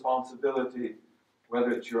your responsibility,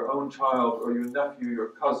 whether it's your own child or your nephew, your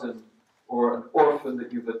cousin, or an orphan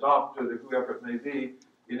that you've adopted, or whoever it may be,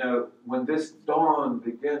 you know, when this dawn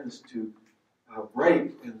begins to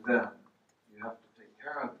break in them, you have to take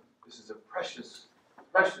care of it. This is a precious,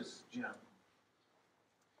 precious gem.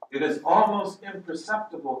 It is almost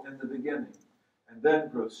imperceptible in the beginning, and then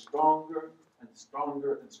grows stronger and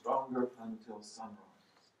stronger and stronger until sunrise.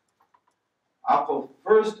 Aql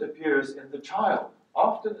first appears in the child,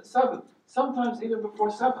 often at 7, sometimes even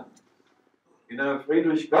before 7. You know,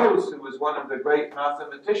 Friedrich Gauss, who was one of the great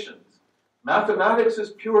mathematicians, mathematics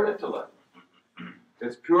is pure intellect.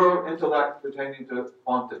 It's pure intellect pertaining to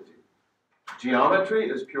quantity. Geometry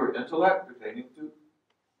is pure intellect pertaining to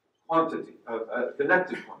quantity,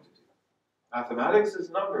 connected quantity. Mathematics is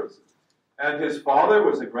numbers. And his father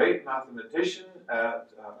was a great mathematician at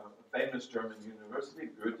a famous German university,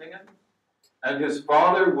 Göttingen. And his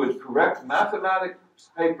father would correct mathematics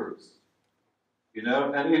papers. You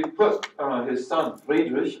know, and he'd put his son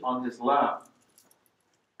Friedrich on his lap,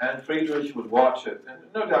 and Friedrich would watch it, and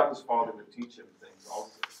no doubt his father would teach him things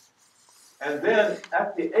also. And then,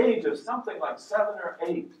 at the age of something like 7 or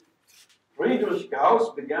 8, Friedrich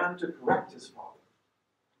Gauss began to correct his father.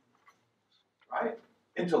 Right?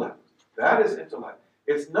 Intellect. That is intellect.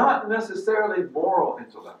 It's not necessarily moral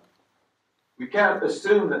intellect. We can't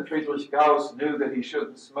assume that Friedrich Gauss knew that he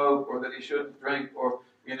shouldn't smoke, or that he shouldn't drink, or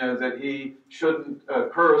you know, that he shouldn't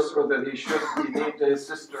curse, or that he shouldn't be mean to his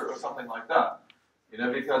sister, or something like that. You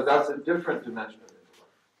know, because that's a different dimension of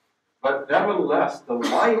intellect. But nevertheless, the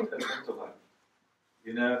light of intellect,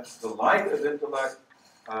 you know, the light of intellect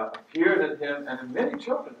appeared in him and in many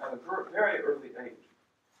children at a very early age.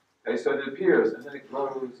 Okay, so it appears, and then it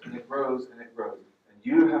grows, and it grows, and it grows. And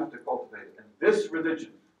you have to cultivate it. And this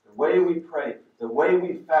religion, the way we pray, the way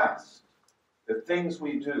we fast, the things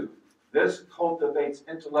we do, this cultivates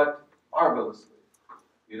intellect marvelously.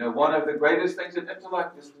 You know, one of the greatest things in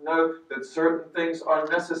intellect is to know that certain things are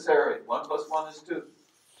necessary. 1 + 1 is 2.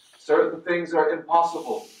 Certain things are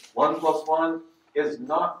impossible. 1 + 1 is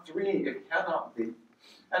not 3. It cannot be.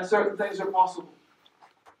 And certain things are possible.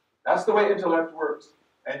 That's the way intellect works.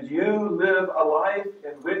 And you live a life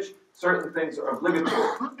in which certain things are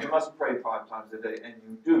obligatory. You must pray 5 times a day, and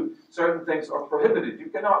you do. Certain things are prohibited. You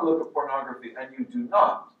cannot look at pornography, and you do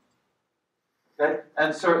not. Okay?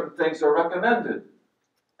 And certain things are recommended,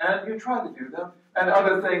 and you try to do them. And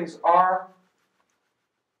other things are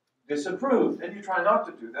disapproved, and you try not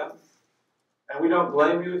to do them. And we don't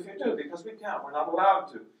blame you if you do, because we can't. We're not allowed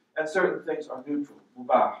to. And certain things are neutral,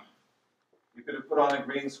 mubah. You could have put on a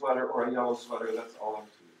green sweater or a yellow sweater, that's all up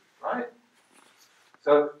to you, right?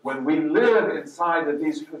 So when we live inside of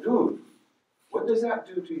these hudud, what does that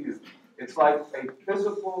do to you? It's like a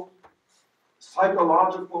physical,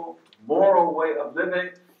 psychological, moral way of living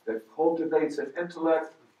that cultivates an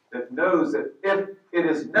intellect that knows that if it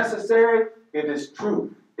is necessary, it is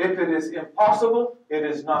true. If it is impossible, it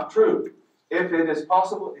is not true. If it is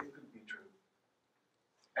possible, it could be true.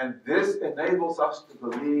 And this enables us to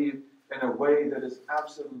believe in a way that is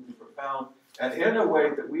absolutely profound, and in a way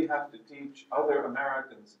that we have to teach other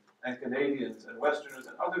Americans and Canadians and Westerners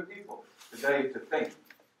and other people today to think.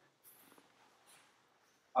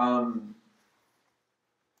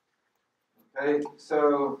 Okay,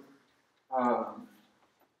 so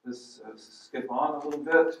let's skip on a little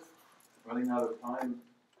bit, running out of time.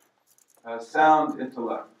 Sound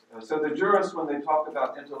intellect. So the jurists, when they talk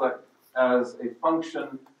about intellect as a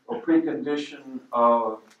function or precondition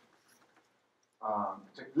of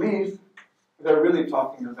taklif, they're really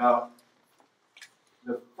talking about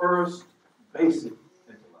the first basic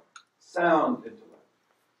intellect, sound intellect.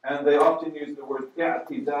 And they often use the word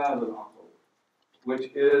i'tidal al-aql,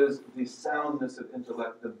 which is the soundness of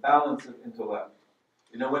intellect, the balance of intellect.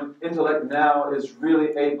 You know, when intellect now is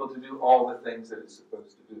really able to do all the things that it's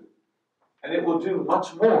supposed to do. And it will do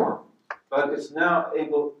much more, but it's now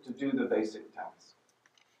able to do the basic tasks.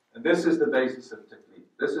 And this is the basis of taklif.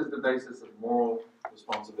 This is the basis of moral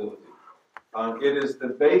responsibility. It is the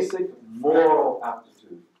basic moral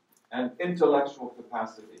aptitude and intellectual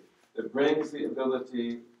capacity that brings the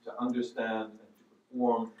ability to understand and to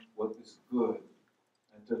perform what is good,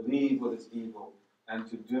 and to leave what is evil, and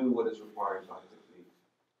to do what is required by taklif.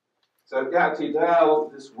 So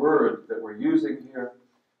i'tidal, this word that we're using here,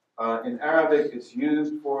 in Arabic it's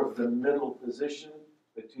used for the middle position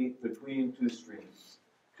between two extremes.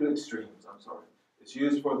 It's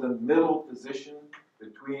used for the middle position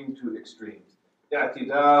between two extremes.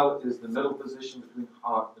 I'tidal is the middle position between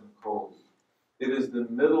hot and cold. It is the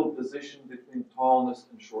middle position between tallness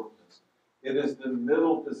and shortness. It is the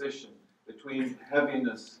middle position between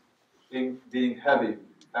heaviness, being heavy,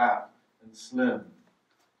 fat, and slim.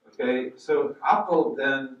 Okay, so aql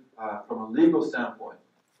then, from a legal standpoint,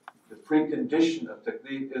 the precondition of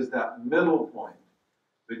taklif is that middle point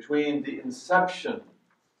between the inception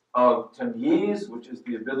of tamyiz, which is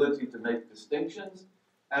the ability to make distinctions,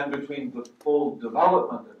 and between the full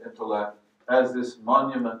development of intellect as this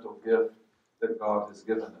monumental gift that God has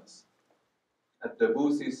given us.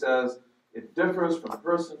 At-Tabusi says, it differs from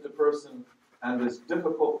person to person and is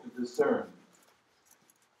difficult to discern.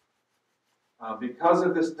 Because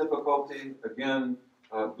of this difficulty, again,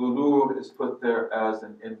 bulugh is put there as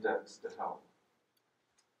an index to help.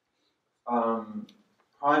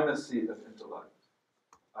 Primacy of intellect.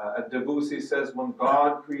 At-Tabusi says, when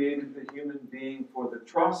God created the human being for the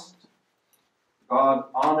trust, God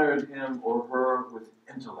honored him or her with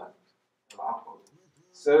intellect,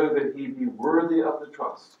 so that he be worthy of the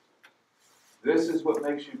trust. This is what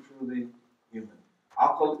makes you truly human.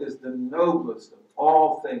 Aql is the noblest of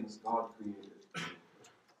all things God created.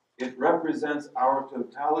 It represents our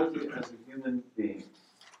totality as a human being.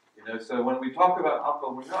 You know, so when we talk about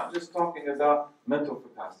aql, we're not just talking about mental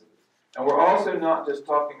capacity. And we're also not just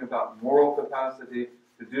talking about moral capacity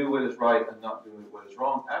to do what is right and not do what is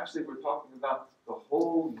wrong. Actually, we're talking about the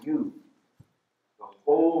whole you. The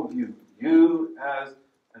whole you. You as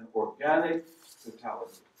an organic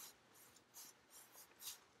totality.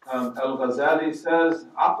 Al-Ghazali says,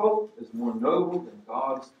 aql is more noble than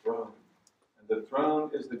God's throne. And the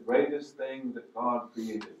throne is the greatest thing that God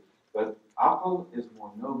created. But aql is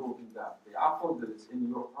more noble than that. The aql that is in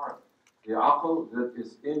your heart. The aql that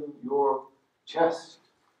is in your chest,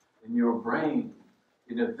 in your brain.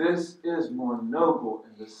 You know, this is more noble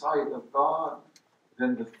in the sight of God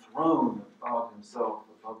than the throne of God himself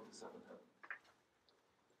above the seven heavens.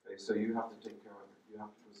 Okay, so you have to take care of it. You have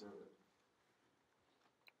to preserve it.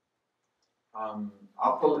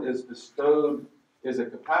 Aql is a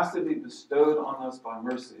capacity bestowed on us by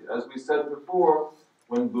mercy. As we said before,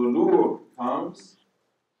 when bulugh comes,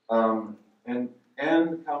 an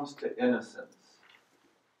end comes to innocence.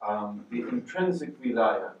 The intrinsic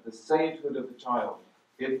wilayah, the sainthood of the child,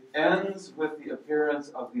 it ends with the appearance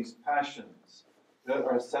of these passions that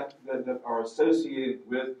are associated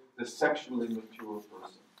with the sexually mature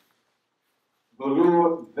person.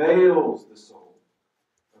 Bulugh veils the soul.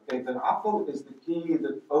 Okay, the aql is the key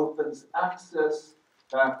that opens access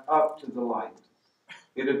back up to the light.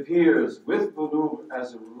 It appears with bulugh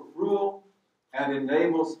as a rule and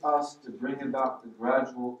enables us to bring about the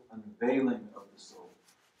gradual unveiling of the soul.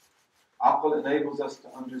 Aql enables us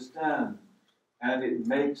to understand, and it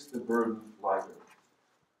makes the burden lighter.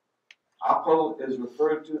 Aql is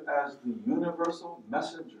referred to as the universal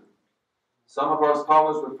messenger. Some of our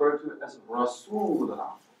scholars refer to it as Rasul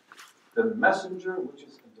al-Aql, the messenger which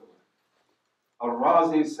is intellect.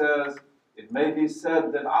 Al-Razi says, it may be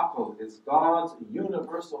said that Aql is God's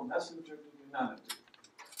universal messenger to humanity.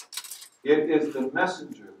 It is the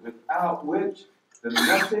messenger without which the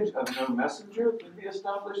message of no messenger can be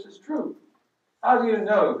established as true. How do you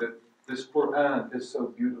know that this Quran is so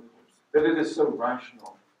beautiful, that it is so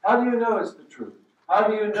rational? How do you know it's the truth? How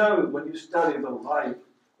do you know when you study the life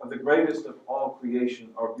of the greatest of all creation,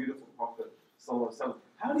 our beautiful Prophet Sallallahu Alaihi Wasallam?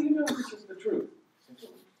 How do you know this is the truth?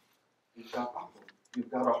 You've got aql, you've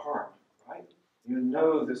got a heart, right? You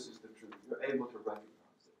know this is the truth. You're able to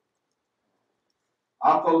recognize it.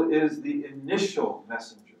 Aql is the initial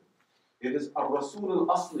messenger. It is a Rasul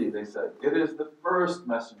al-Asli, they say. It is the first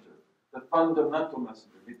messenger, the fundamental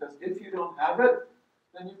messenger. Because if you don't have it,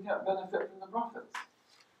 then you can't benefit from the prophets.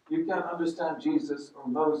 You can't understand Jesus or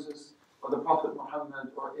Moses or the Prophet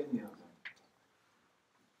Muhammad or any of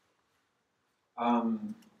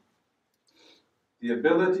them. The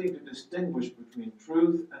ability to distinguish between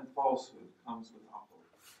truth and falsehood comes with aql.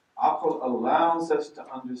 Aql allows us to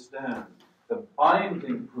understand the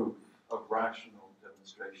binding proof of rational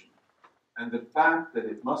demonstration and the fact that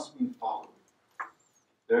it must be followed.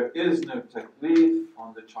 There is no taklif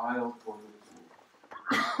on the child or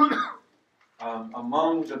the fool.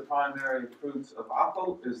 Among the primary fruits of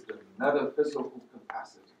aql is the metaphysical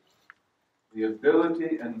capacity. The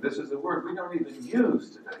ability, and this is a word we don't even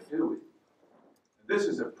use today, do we? This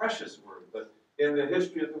is a precious word, but in the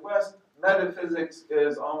history of the West, metaphysics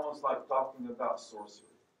is almost like talking about sorcery.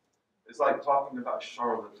 It's like talking about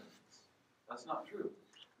charlatans. That's not true.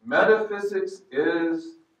 Metaphysics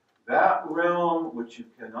is that realm which you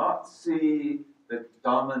cannot see that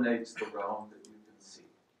dominates the realm that you can see.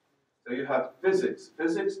 So you have physics.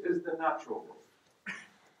 Physics is the natural world.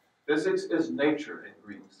 Physics is nature in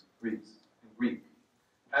Greek.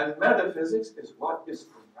 And metaphysics is what is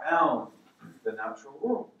around the natural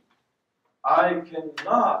world. I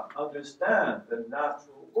cannot understand the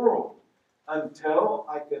natural world until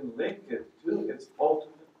I can link it to its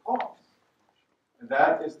ultimate cause. And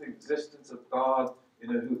that is the existence of God,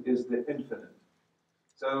 who is the infinite.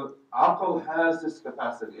 So aql has this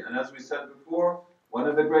capacity. And as we said before, one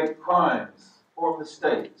of the great crimes or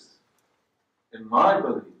mistakes, in my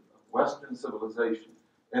belief, of Western civilization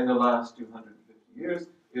in the last 250 years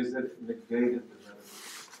is that it negated the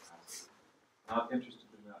metaphysical capacity. Not interested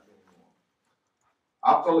in that anymore.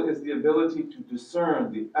 Aql is the ability to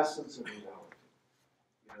discern the essence of reality.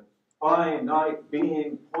 Finite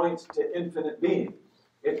being points to infinite being.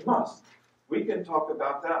 It must. We can talk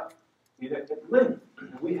about that at length.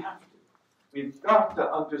 We have to. We've got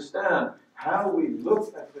to understand how we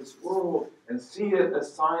look at this world and see it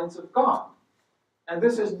as signs of God. And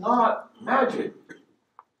this is not magic.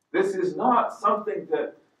 This is not something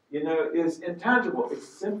that is intangible. It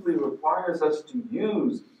simply requires us to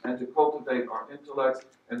use and to cultivate our intellects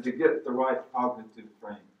and to get the right cognitive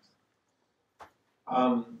frames.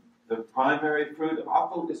 The primary fruit of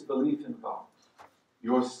aql is belief in God.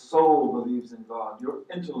 Your soul believes in God. Your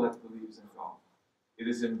intellect believes in God. It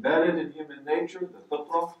is embedded in human nature, the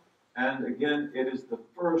fitrah, and again, it is the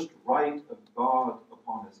first right of God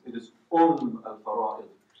upon us. It is al-fara'id,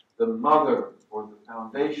 the mother or the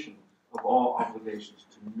foundation of all obligations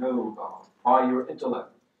to know God by your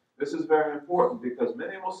intellect. This is very important because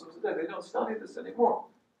many Muslims today, they don't study this anymore.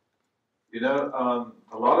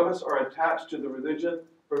 A lot of us are attached to the religion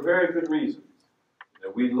for very good reasons.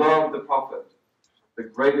 We love the Prophet, the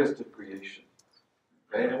greatest of creation.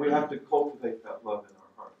 Okay? And we have to cultivate that love in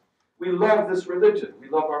our heart. We love this religion. We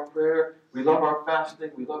love our prayer. We love our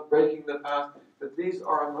fasting. We love breaking the fast. But these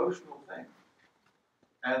are emotional things.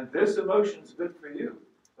 And this emotion is good for you.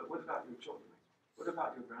 But what about your children? What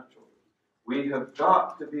about your grandchildren? We have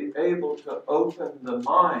got to be able to open the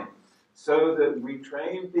mind so that we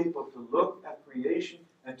train people to look at creation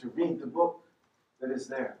and to read the book that is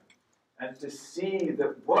there. And to see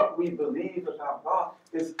that what we believe about God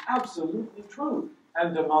is absolutely true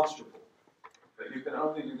and demonstrable. But you can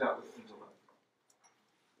only do that with intellect.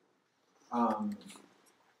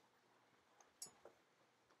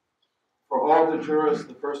 For all the jurists,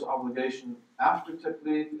 the first obligation after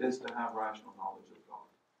taklif is to have rational knowledge of God.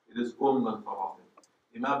 It is al-fara'id.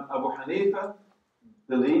 Imam Abu Hanifa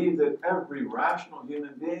believed that every rational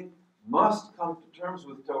human being must come to terms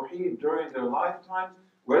with Tawheed during their lifetime,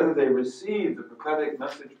 whether they receive the prophetic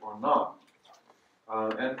message or not.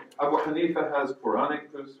 And Abu Hanifa has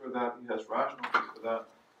Quranic proofs for that, he has rational proofs for that.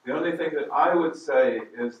 The only thing that I would say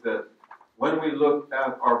is that when we look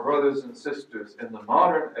at our brothers and sisters in the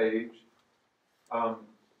modern age,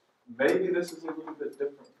 maybe this is a little bit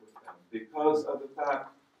different with them because of the fact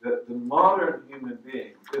that the modern human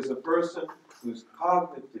being is a person whose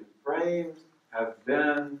cognitive frames have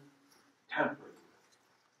been tempered,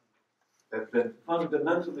 have been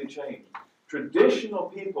fundamentally changed. Traditional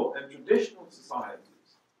people and traditional societies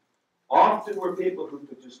often were people who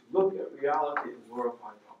could just look at reality and glorify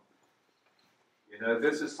God. You know,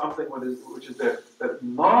 this is something which is there. That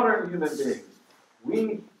modern human beings,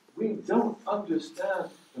 we don't understand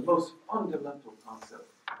the most fundamental concept,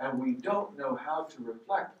 and we don't know how to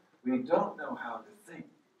reflect. We don't know how to think.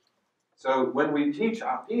 So when we teach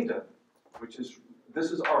Aqidah,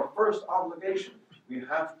 this is our first obligation, we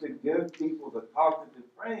have to give people the cognitive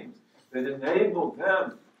frames that enable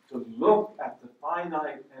them to look at the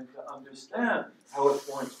finite and to understand how it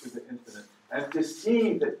points to the infinite, and to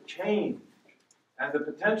see that change and the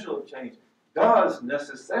potential of change does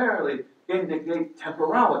necessarily indicate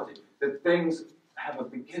temporality, that things have a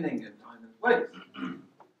beginning in time and place.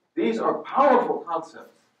 These are powerful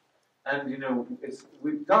concepts, and you know,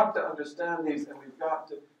 we've got to understand these, and we've got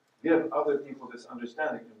to give other people this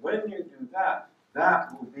understanding. And when you do that,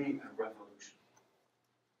 that will be a revolution.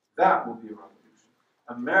 That will be a revolution.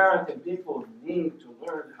 American people need to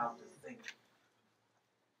learn how to think.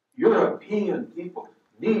 European people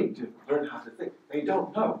need to learn how to think. They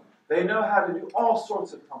don't know. They know how to do all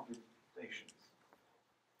sorts of computations.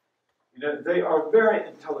 You know, they are very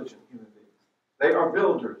intelligent human beings. They are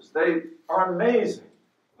builders. They are amazing.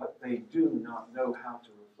 But they do not know how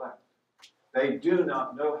to reflect. They do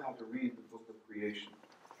not know how to read the book of creation.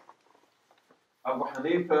 Abu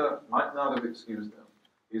Hanifa might not have excused them.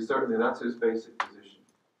 That's his basic position.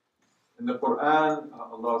 In the Quran,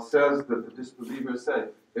 Allah says that the disbelievers say,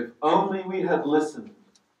 if only we had listened,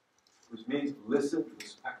 which means listened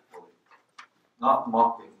respectfully, not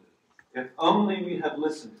mockingly. If only we had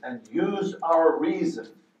listened and used our reason,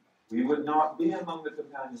 we would not be among the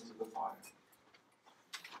companions of the fire.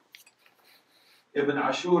 Ibn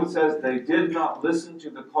Ashur says they did not listen to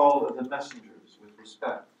the call of the messengers with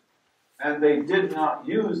respect, and they did not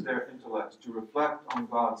use their intellects to reflect on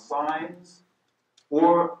God's signs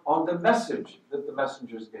or on the message that the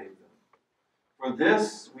messengers gave them. From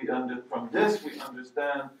this we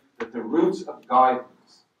understand that the roots of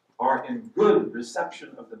guidance are in good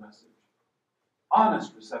reception of the message,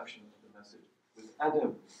 honest reception of the message, with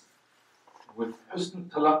adab, with husn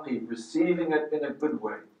talaqi, receiving it in a good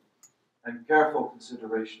way, and careful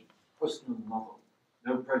consideration, husn al-nadar,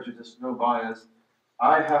 no prejudice, no bias.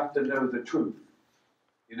 I have to know the truth.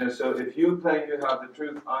 You know, so if you claim you have the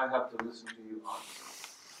truth, I have to listen to you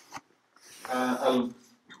honestly.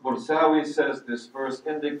 Al-Bursawi says this verse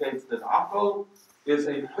indicates that aql is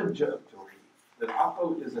a hujjah of tawheed, that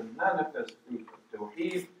aql is a manifest proof of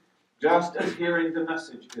tawheed, just as hearing the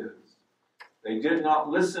message is. They did not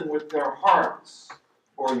listen with their hearts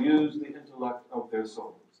or use the intellect of their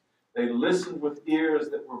souls. They listened with ears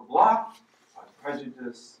that were blocked by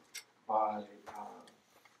prejudice, by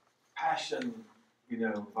passion, you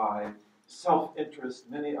know, by self-interest,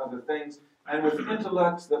 many other things, and with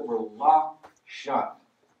intellects that were locked, shut,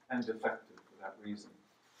 and defective for that reason.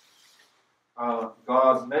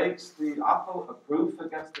 God makes the aql a proof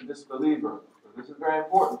against the disbeliever. So this is very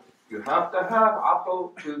important. You have to have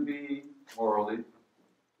aql to be morally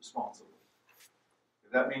responsible.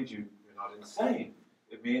 That means you're not insane.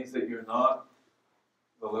 It means that you're not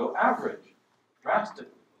below average,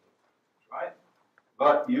 drastically, right?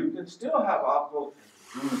 But you can still have aql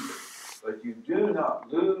and lose it. But you do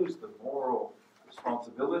not lose the moral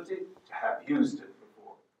responsibility to have used it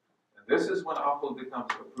before. And this is when aql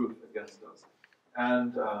becomes a proof against us.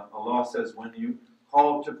 And Allah says, when you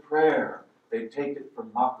call to prayer, they take it for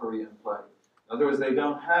mockery and play. In other words, they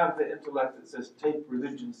don't have the intellect that says, take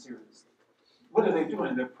religion seriously. What are they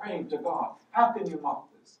doing? They're praying to God. How can you mock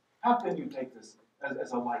this? How can you take this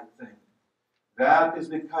as a light thing? That is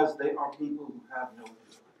because they are people who have no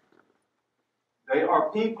intellect. They are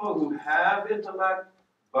people who have intellect,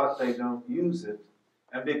 but they don't use it.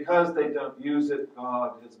 And because they don't use it,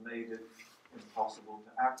 God has made it impossible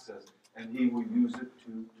to access, and He will use it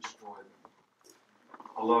to destroy them.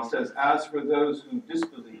 Allah says, as for those who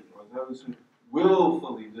disbelieve, or those who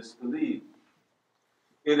willfully disbelieve,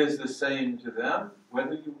 it is the same to them,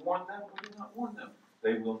 whether you warn them or do not warn them.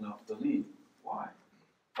 They will not believe. Why?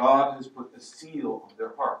 God has put a seal on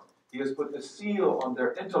their hearts. He has put a seal on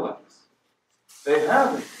their intellects. They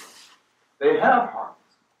have it. They have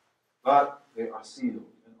hearts, but they are sealed,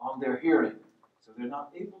 and on their hearing, so they're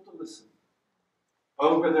not able to listen.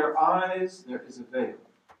 Over their eyes there is a veil.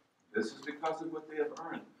 This is because of what they have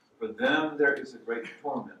earned. For them there is a great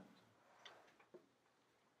torment.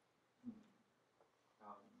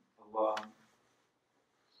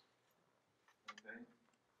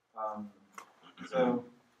 So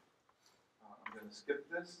I'm going to skip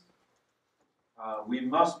this. We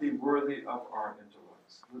must be worthy of our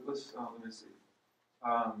intellects. Let me see.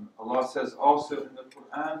 Allah says also in the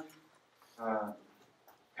Quran,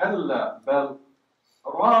 كَلَّا بَلْ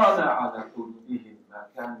رَانَ عَلَى قُلُوبِهِمْ مَا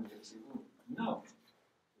كَانُوا يَكْسِبُونَ. No,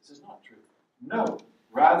 this is not true. No,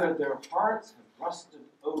 rather their hearts have rusted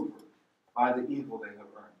over by the evil they have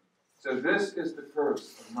earned. So this is the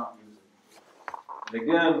curse of not using it. And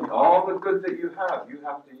again, all the good that you have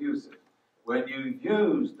to use it. When you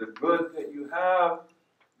use the good that you have,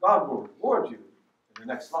 God will reward you in the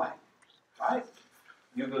next life. Right?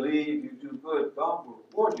 You believe, you do good, God will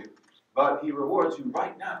reward you. But He rewards you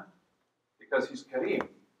right now because He's Kareem.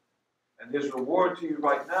 And His reward to you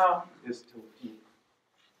right now is tawfiq.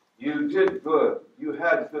 You did good. You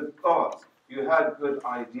had good thoughts. You had good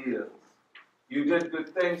ideas. You did good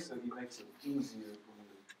things, so He makes it easier for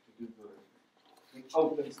you to do good. He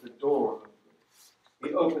opens the door of good.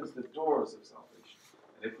 He opens the doors of salvation.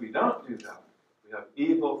 And if we don't do that, we have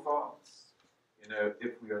evil thoughts.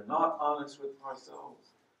 If we are not honest with ourselves,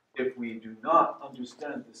 if we do not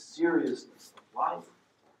understand the seriousness of life,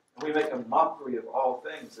 and we make a mockery of all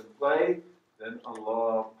things and play, then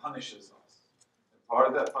Allah punishes us. And part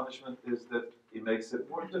of that punishment is that He makes it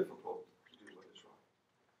more difficult to do what is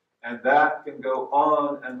right. And that can go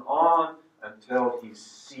on and on until He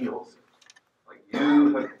seals it. Like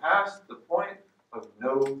you have passed the point of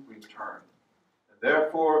no return. And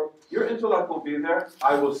therefore, your intellect will be there.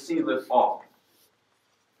 I will seal it off.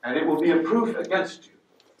 And it will be a proof against you.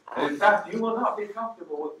 And in fact, you will not be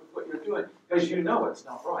comfortable with what you're doing because you know it's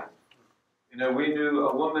not right. We knew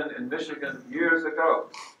a woman in Michigan years ago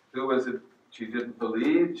who she didn't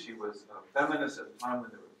believe. She was a feminist at a time when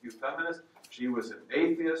there were a few feminists. She was an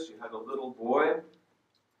atheist. She had a little boy.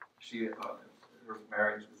 Her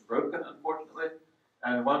marriage was broken, unfortunately.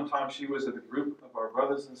 And one time she was at a group of our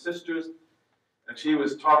brothers and sisters, and she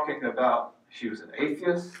was talking about, she was an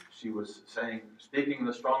atheist. She was speaking in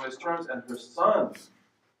the strongest terms, and her son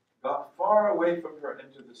got far away from her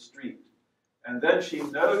into the street. And then she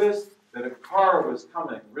noticed that a car was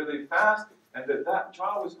coming really fast, and that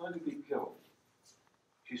child was going to be killed.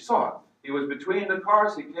 She saw it. He was between the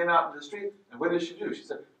cars. He came out in the street, and what did she do? She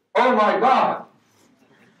said, "Oh my God!"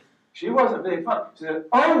 She wasn't being funny. She said,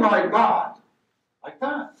 "Oh my God!" Like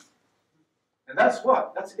that. And that's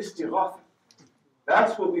what? That's istighatha.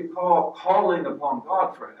 That's what we call calling upon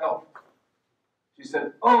God for help. She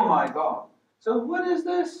said, "Oh my God." So what is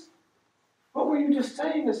this? What were you just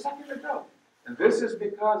saying a second ago? And this is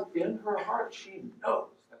because in her heart she knows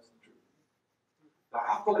that's the truth. The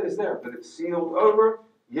aql is there, but it's sealed over.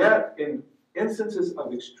 Yet in instances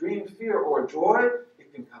of extreme fear or joy,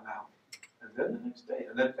 it can come out. And then the next day,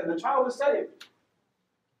 and the child is saved.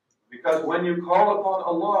 Because when you call upon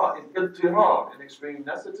Allah in iltirab, in extreme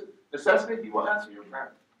necessity, He will answer your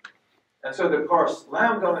prayer. And so the car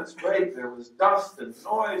slammed on its brake, there was dust and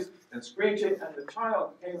noise and screeching, and the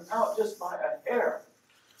child came out just by a hair.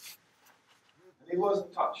 And he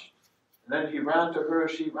wasn't touched. And then he ran to her,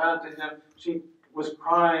 she ran to him, she was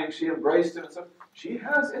crying, she embraced him, and so she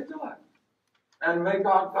has intellect. And may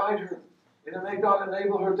God guide her. And may God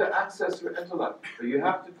enable her to access her intellect. But you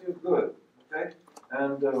have to do good, okay?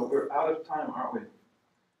 And we're out of time, aren't we?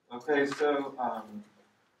 Okay, so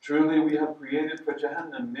truly we have created for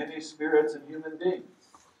Jahannam many spirits and human beings.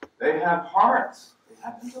 They have hearts, they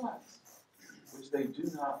have intellects, with which they do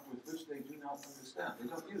not understand. They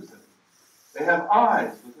don't use them. They have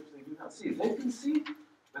eyes with which they do not see. They can see,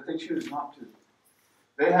 but they choose not to.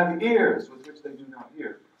 They have ears with which they do not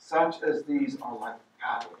hear. Such as these are like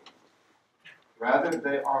cattle. Rather,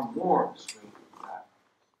 they are more straight than that.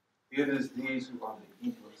 It is these who are the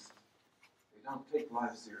heedless. They don't take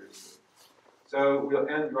life seriously. So we'll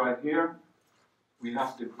end right here. We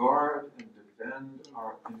have to guard and defend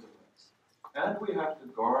our intellects. And we have to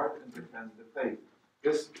guard and defend the faith.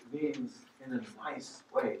 This means in a nice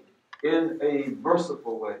way, in a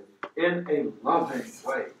merciful way, in a loving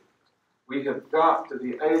way. We have got to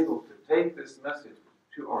be able to take this message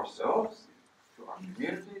to ourselves, to our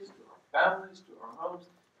communities, to our families, to our homes,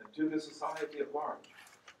 and to the society at large.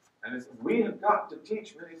 And we have got to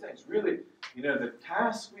teach many things. Really, the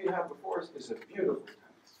task we have before us is a beautiful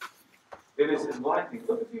task. It is enlightening.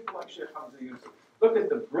 Look at people like Shaykh Abdul-Aziz. Look at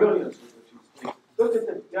the brilliance with which he speaks. Look at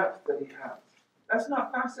the depth that he has. That's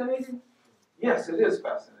not fascinating? Yes, it is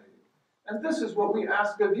fascinating. And this is what we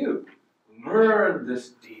ask of you. Learn this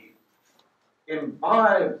deen.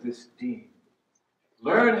 Imbibe this deen.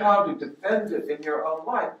 Learn how to defend it in your own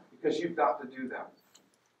life, because you've got to do that.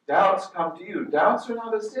 doubts come to you. Doubts are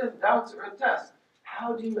not a sin. Doubts are a test.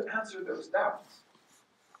 How do you answer those doubts?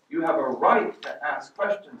 You have a right to ask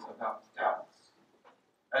questions about doubts.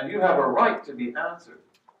 And you have a right to be answered.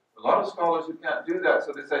 A lot of scholars who can't do that,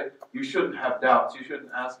 so they say, you shouldn't have doubts. You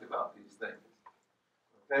shouldn't ask about these things.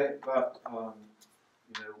 Okay? But,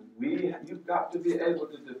 you've got to be able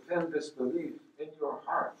to defend this belief in your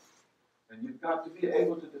heart. And you've got to be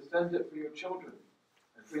able to defend it for your children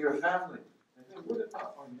and for your family. And then what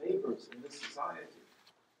about our neighbors in this society?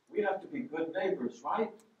 We have to be good neighbors,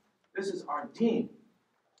 right? This is our deen.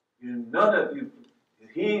 None of you,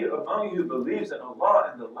 he among you believes in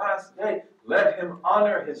Allah in the last day, let him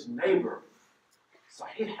honor his neighbor.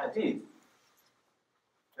 Sahih hadith.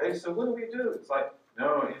 Okay, so what do? It's like,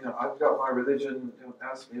 no, I've got my religion, don't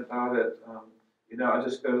ask me about it. I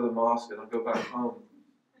just go to the mosque and I'll go back home.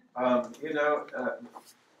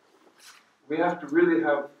 We have to really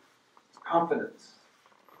have confidence,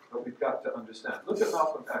 but we've got to understand. Look at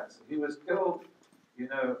Malcolm X. He was killed,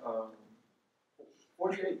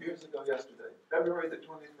 48 years ago yesterday, February the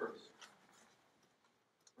 21st.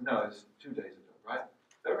 No, it's 2 days ago, right?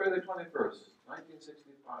 February the 21st,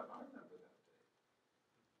 1965. I remember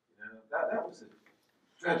that day. That was a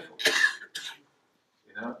dreadful day,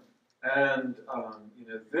 And,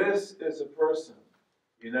 this is a person,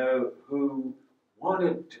 who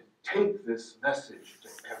wanted to take this message to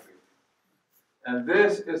everyone. And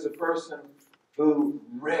this is a person who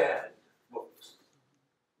read books.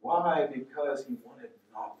 Why? Because he wanted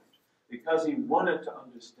knowledge. Because he wanted to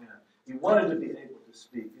understand. He wanted to be able to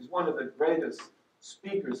speak. He's one of the greatest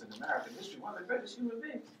speakers in American history, one of the greatest human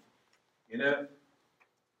beings.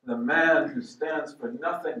 The man who stands for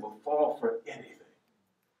nothing will fall for anything.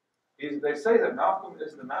 They say that Malcolm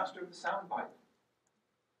is the master of the soundbite.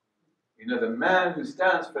 The man who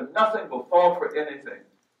stands for nothing will fall for anything.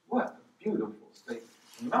 What a beautiful statement.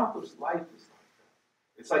 And Malcolm's life is like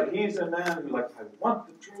that. It's like he's a man who, I want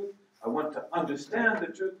the truth, I want to understand the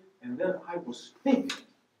truth, and then I will speak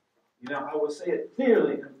it. I will say it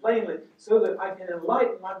clearly and plainly so that I can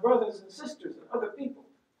enlighten my brothers and sisters and other people.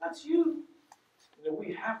 That's you.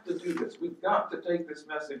 We have to do this. We've got to take this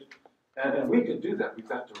message, and we can do that. We've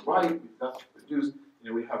got to write, we've got to produce.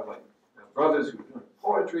 We have brothers who are doing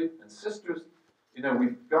poetry and sisters.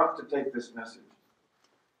 We've got to take this message.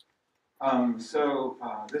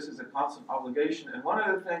 This is a constant obligation. And one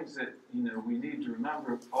of the things that, we need to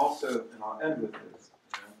remember also, and I'll end with this,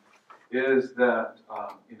 is that,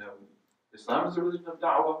 Islam is a religion of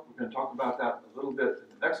da'wah. We're going to talk about that a little bit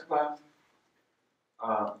in the next class.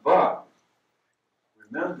 But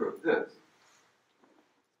remember this.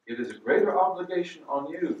 It is a greater obligation on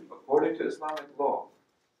you, according to Islamic law,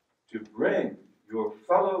 to bring your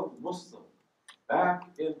fellow Muslim back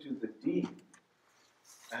into the deen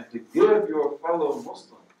and to give your fellow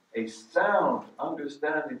Muslim a sound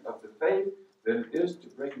understanding of the faith than it is to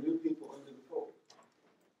bring new people into the fold.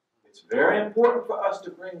 It's very important for us to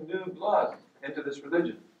bring new blood into this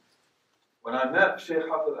religion. When I met Shaykh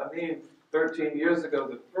Abdul-Aziz 13 years ago,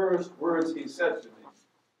 the first words he said to me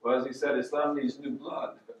was, he said, Islam needs new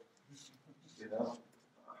blood.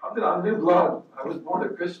 I'm new blood. I was born a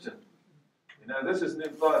Christian. This is new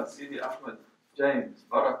blood. Sidi Ahmed, James,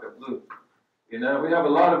 Baraka Blue. We have a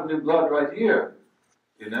lot of new blood right here.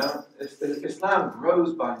 Islam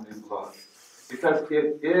grows by new blood because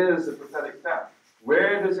it is a prophetic fact.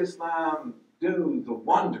 Where does Islam do the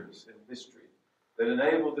wonders in history that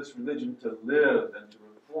enable this religion to live and to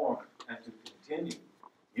reform and to continue?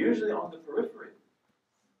 Usually on the periphery.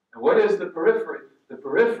 And what is the periphery? The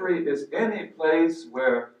periphery is any place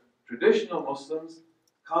where traditional Muslims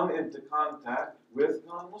come into contact with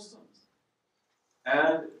non-Muslims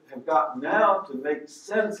and have got now to make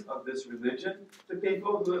sense of this religion to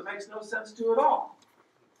people who it makes no sense to at all.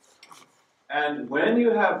 And when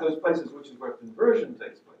you have those places, which is where conversion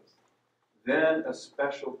takes place, then a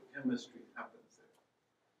special chemistry happens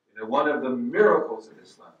there. One of the miracles of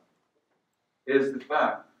Islam is the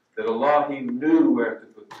fact that Allah, He knew where to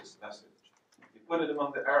put this message. He put it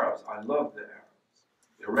among the Arabs. I love the Arabs.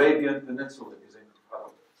 The Arabian Peninsula is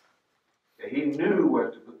incredible. Okay, He knew where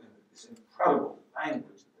to put this incredible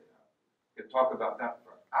language that they have. We could talk about that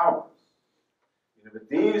for hours. But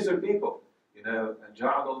these are people, and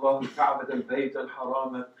جَعَلَ اللَّهُ الْكَعْبَةَ الْبَيْتَ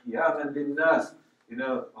الْحَرَامَ قِيَامًا لِلنَّاسِ.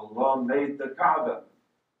 Allah made the Kaaba,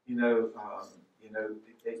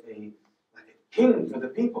 like a king for the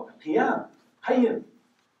people, a qiyam, hayyin.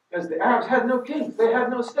 Because the Arabs had no kings, they had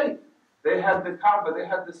no state. They had the Kaaba, they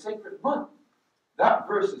had the sacred month. That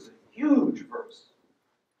verse is a huge verse.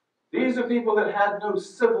 These are people that had no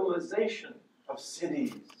civilization of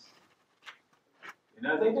cities. You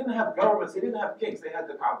know, they didn't have governments, they didn't have kings, they had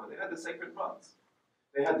the Kaaba, they had the sacred months.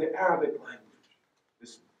 They had the Arabic language,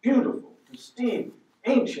 this beautiful, pristine,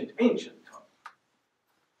 ancient tongue.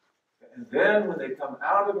 And then when they come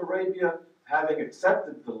out of Arabia, having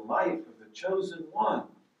accepted the light of the chosen one,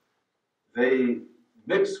 they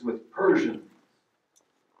mix with Persians,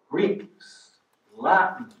 Greeks,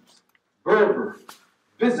 Latins, Berbers,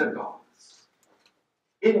 Visigoths,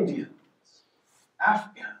 Indians,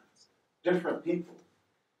 Afghans, different people.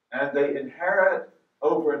 And they inherit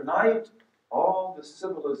overnight all the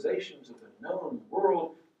civilizations of the known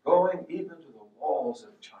world, going even to the walls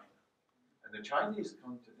of China. And the Chinese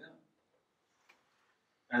come to them.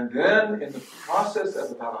 And then, in the process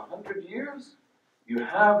of about 100 years, you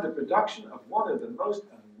have the production of one of the most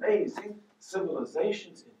amazing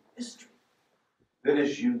civilizations in history that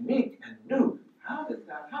is unique and new. How did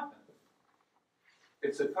that happen?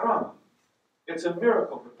 It's a karama. It's a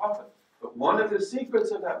miracle of the Prophet. But one of the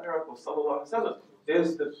secrets of that miracle, sallallahu alaihi wasallam,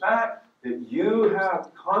 is the fact that you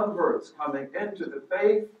have converts coming into the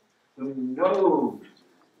faith who know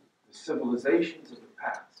the civilizations of the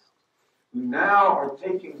past, who now are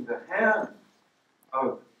taking the hand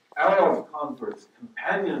of Arab converts,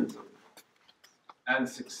 companions of the and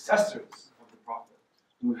successors of the Prophet,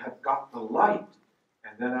 who have got the light.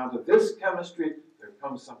 And then out of this chemistry, there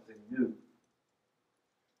comes something new.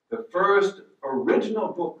 The first original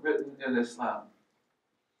book written in Islam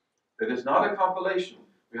that is not a compilation.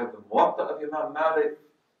 We have the Muwatta of Imam Malik,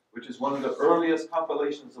 which is one of the earliest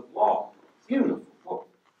compilations of law. Beautiful book,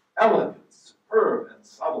 elegant, superb, and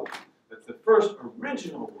subtle. But the first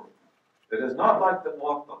original work that is not like the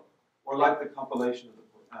Muwatta or like the compilation of the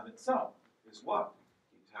Quran itself is what?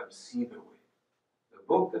 Kitab Sibawayh, the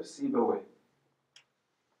book of Sibawayh.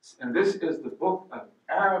 And this is the book of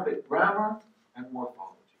Arabic grammar and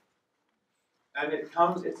morphology. And it's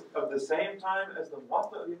of the same time as the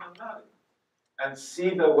Muwatta of Imam Malik. And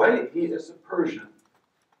Sibawayh, he is a Persian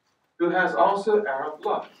who has also Arab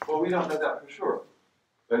blood. Well, we don't know that for sure.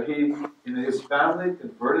 But his family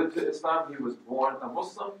converted to Islam. He was born a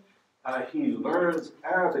Muslim. He learns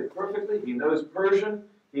Arabic perfectly. He knows Persian.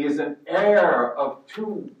 He is an heir of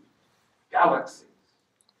two galaxies,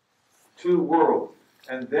 two worlds.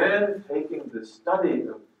 And then taking the study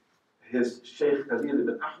of his Shaykh Khalil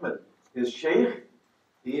ibn Ahmad, his Shaykh,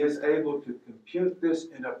 he is able to compute this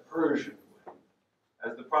in a Persian way.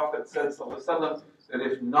 As the Prophet said, sallallahu alaihi wasallam, that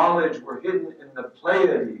if knowledge were hidden in the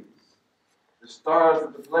Pleiades, the stars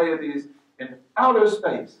of the Pleiades in outer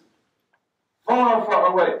space, far, far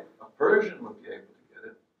away, a Persian would be able to get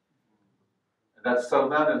it. And that's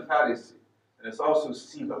Salman al-Farisi. And it's also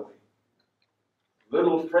Sibawayh.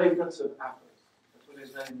 Little fragrance of apples. That's what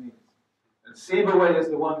his name means. And Sibawayh is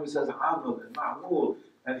the one who says Amul and Ma'mul.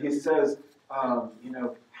 And he says,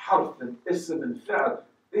 Harf and Ism and Fi'al.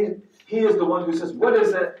 He is the one who says, what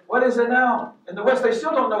is it? What is a noun? In the West, they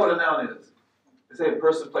still don't know what a noun is. They say a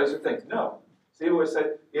person, place, or thing. No. Sibawayh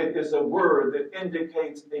said, it is a word that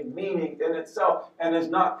indicates a meaning in itself and is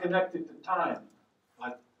not connected to time.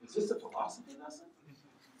 Like, is this a philosophy lesson?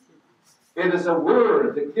 It is a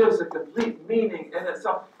word that gives a complete meaning in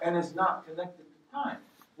itself and is not connected to time.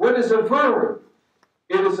 What is a verb?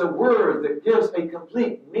 It is a word that gives a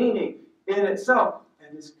complete meaning in itself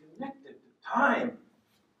and is connected to time.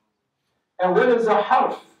 And what is a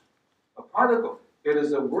harf? A particle. It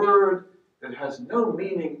is a word that has no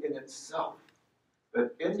meaning in itself,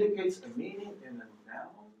 but indicates a meaning in a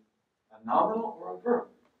noun, a nominal, or a verb.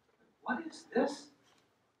 What is this?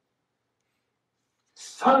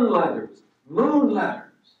 Sun letters, moon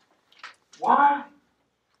letters. Why?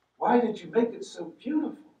 Why did you make it so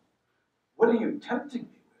beautiful? What are you tempting me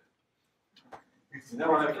with? You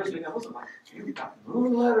know, when I first became Muslim, I'm like, you've got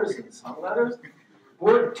moon letters and sun letters?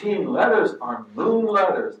 14 letters are moon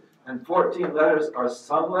letters, and 14 letters are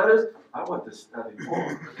sun letters. I want to study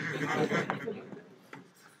more.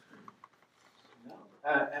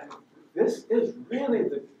 And this is really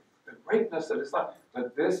the greatness of Islam.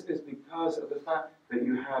 But this is because of the fact that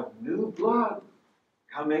you have new blood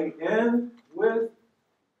coming in with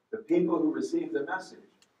the people who receive the message.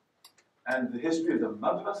 And the history of the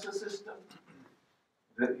madrasa system,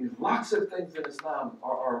 lots of things in Islam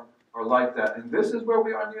are like that. And this is where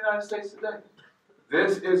we are in the United States today.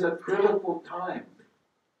 This is a critical time.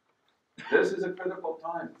 This is a critical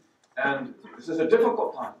time. And this is a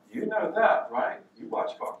difficult time. You know that, right? You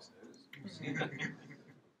watch Fox News.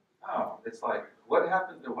 Oh, it's like, what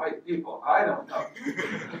happened to white people? I don't know.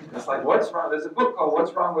 It's like, what's wrong? There's a book called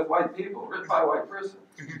What's Wrong with White People, written by a white person.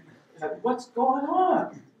 It's like, what's going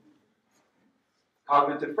on?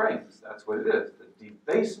 Cognitive frames, that's what it is. The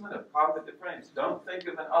debasement of cognitive frames. Don't think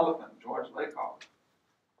of an elephant, George Lakoff.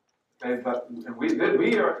 Okay, but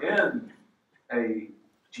we are in a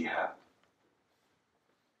jihad.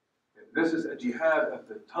 This is a jihad of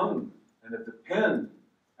the tongue and of the pen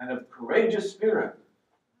and of courageous spirit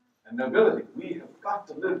and nobility. We have got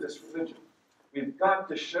to live this religion. We've got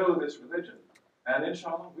to show this religion. And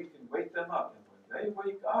inshallah, we can wake them up. And when they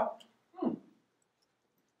wake up,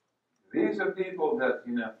 these are people that,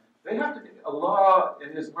 they have to, Allah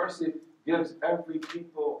in His mercy gives every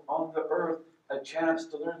people on the earth a chance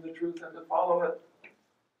to learn the truth and to follow it.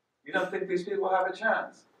 You don't think these people have a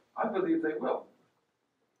chance? I believe they will.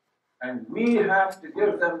 And we have to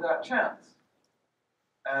give them that chance.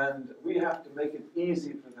 And we have to make it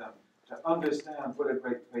easy for them to understand what a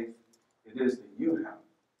great faith it is that you have,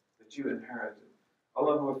 that you inherited.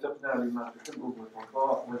 اللهم وفقنا لما تحبه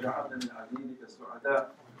وترضاه وجعلنا من عبيدك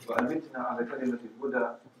السعداء وأمتنا على كلمة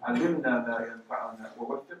الهدى علمنا ما ينفعنا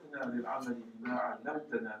ووفقنا للعمل بما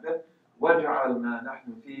علمتنا به واجعل ما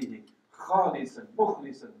نحن فيه خالصا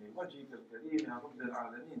مخلصا لوجهك الكريم يا رب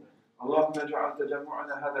العالمين. اللهم اجعل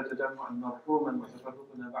تجمعنا هذا تجمعا مرحوما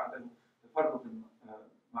وتفرقنا بعده تفرقا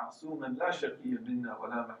معصوما لا شقيا منا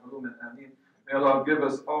ولا محروما آمين. May Allah give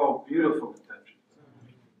us all beautiful intentions.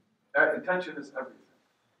 Intention is everything.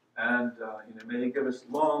 And may He give us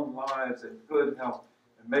long lives and good health.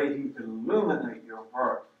 And may He illuminate your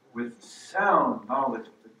heart with sound knowledge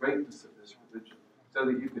of the greatness of this religion, so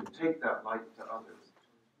that you can take that light to others.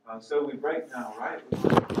 So we break now, right?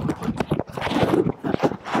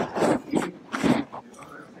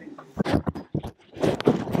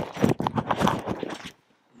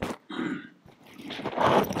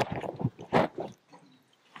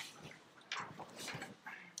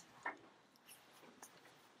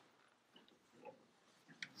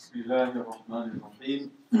 بسم الله الرحمن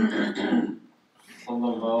الرحيم صلى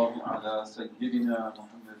الله على سيدنا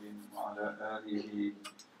محمد وعلى آله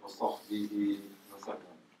وصحبه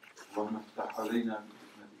وسلم. اللهم افتح علينا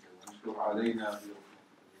بحكمتك وانشر علينا برحمتك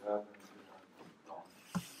يا ذا الجلال والإكرام.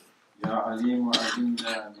 يا عليم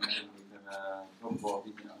علمنا من علمنا ترضى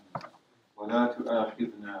به عنا ولا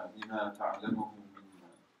تؤاخذنا بما تعلمه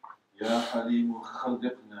منا. يا حليم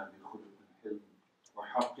خلقنا بخلق الحلم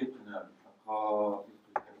وحققنا بحقائق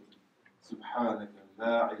سبحانك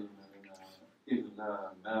لا علم لنا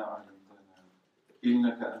إلا ما علمتنا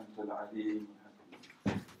إنك أنت العليم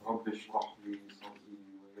الحكيم. رب اشرح لي صدري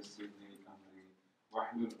ويسر لي أمري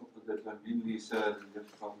واحلل عقدة من لساني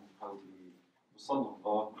يفقهوا قولي. وصلى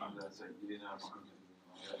الله على سيدنا محمد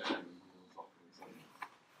وعلى آله وصحبه وسلم.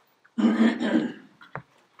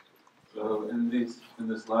 So in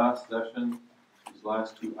this last session, these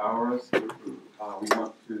last 2 hours, we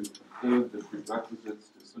want to conclude the prerequisites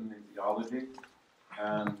to Sunni theology,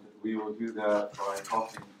 and we will do that by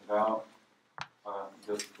talking about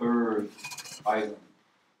the third item,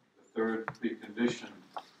 the third precondition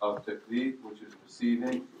of Taklif, which is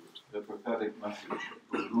receiving the prophetic message,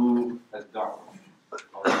 bulgh ad-da'wah,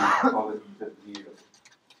 call it tabligh.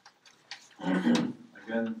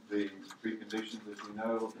 Again, the preconditions, as you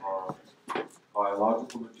know, are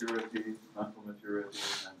biological maturity, mental maturity,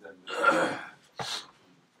 and then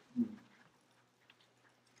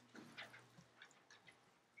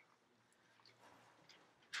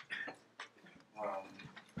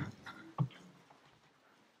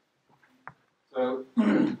so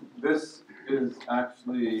this is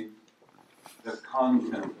actually the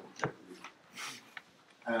content of Taklif.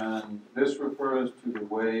 And this refers to the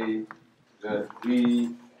way that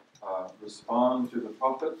we respond to the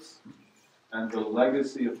prophets and the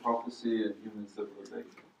legacy of prophecy in human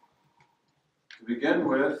civilization. To begin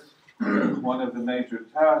with, one of the major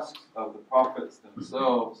tasks of the prophets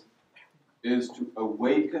themselves is to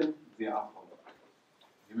awaken the aql.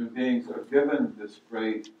 Human beings are given this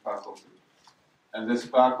great faculty. And this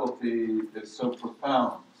faculty is so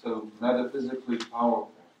profound, so metaphysically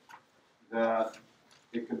powerful, that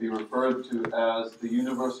it can be referred to as the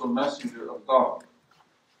universal messenger of God.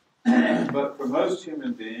 But for most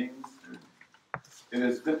human beings, it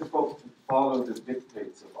is difficult to follow the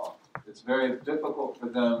dictates of Allah. It's very difficult for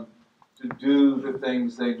them to do the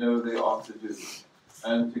things they know they ought to do,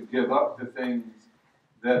 and to give up the things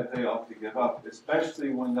that they ought to give up, especially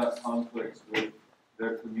when that conflicts with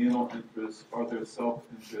their communal interests or their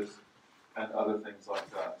self-interest and other things like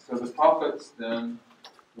that. So the prophets then,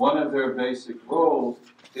 one of their basic roles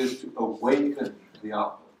is to awaken the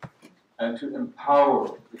aql and to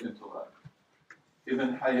empower the intellect.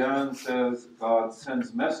 Ibn Hayyan says God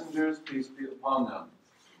sends messengers, peace be upon them,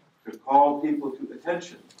 to call people to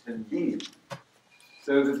attention and deed,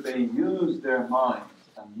 so that they use their minds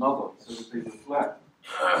and nazar, so that they reflect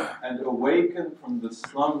and awaken from the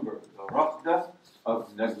slumber, the raqda,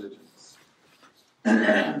 of negligence.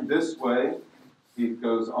 This way, he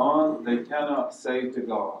goes on, they cannot say to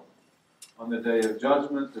God on the day of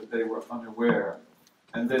judgment that they were unaware,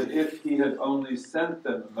 and that if he had only sent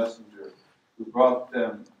them a messenger who brought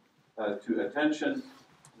them to attention,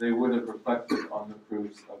 they would have reflected on the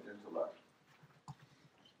proofs of intellect.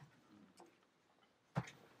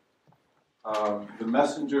 The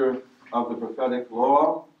messenger of the prophetic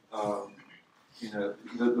law,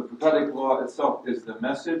 the prophetic law itself is the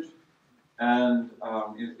message, and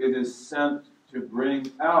it is sent to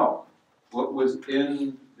bring out what was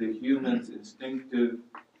in the human's instinctive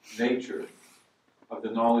nature of the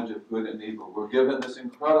knowledge of good and evil. We're given this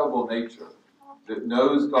incredible nature that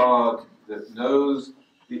knows God, that knows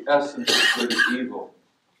the essence of good and evil.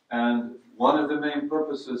 And one of the main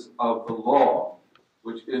purposes of the law,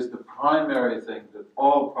 which is the primary thing that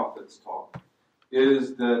all prophets taught,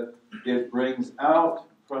 is that it brings out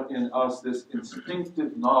in us this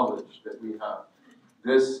instinctive knowledge that we have,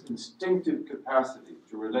 this instinctive capacity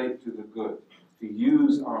to relate to the good, to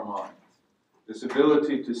use our minds, this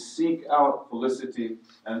ability to seek out felicity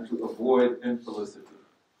and to avoid infelicity.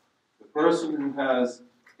 The person who has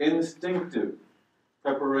instinctive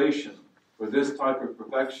preparation for this type of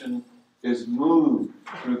perfection is moved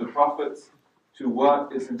through the prophets to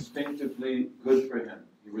what is instinctively good for him.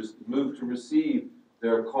 He was moved to receive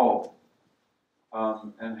their call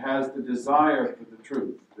and has the desire for the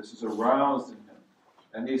truth. This is aroused in him.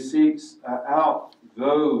 And he seeks out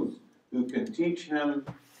those who can teach him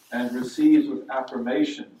and receives with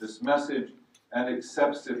affirmation this message and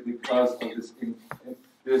accepts it because of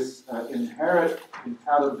this inherent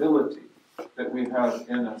compatibility that we have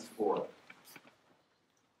in us for it.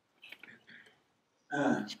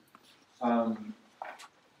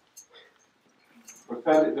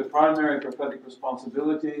 The primary prophetic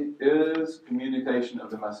responsibility is communication of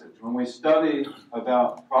the message. When we study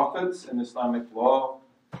about prophets in Islamic law,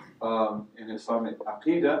 in Islamic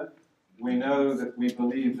Aqidah, we know that we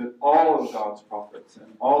believe that all of God's prophets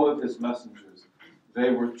and all of his messengers,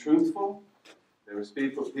 they were truthful, they were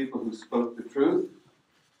people who spoke the truth,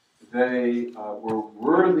 they were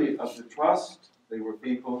worthy of the trust, they were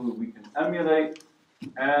people who we can emulate,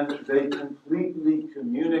 and they completely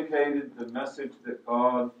communicated the message that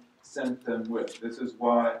God sent them with. This is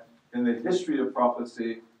why in the history of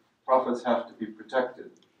prophecy, prophets have to be protected.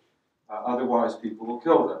 Otherwise, people will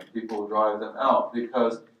kill them. People will drive them out.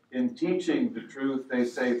 Because in teaching the truth, they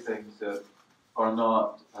say things that are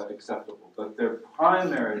not acceptable. But their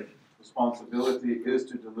primary responsibility is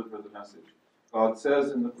to deliver the message. God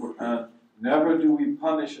says in the Quran, never do we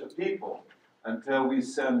punish a people until we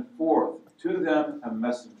send forth to them a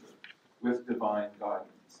messenger with divine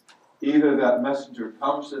guidance. Either that messenger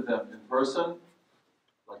comes to them in person,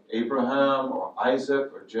 like Abraham or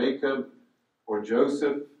Isaac or Jacob or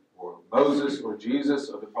Joseph or Moses or Jesus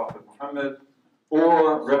or the Prophet Muhammad,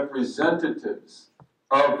 or representatives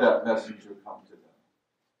of that messenger come to them.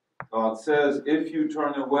 God says, if you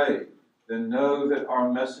turn away, then know that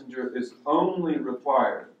our messenger is only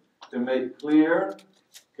required to make clear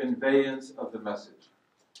conveyance of the message.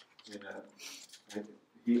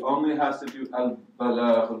 He only has to do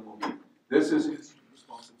al-balagh al-mubin. This is his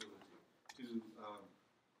responsibility.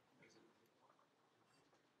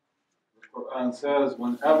 The Quran says,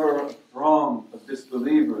 whenever a throng of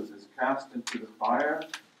disbelievers is cast into the fire,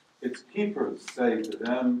 its keepers say to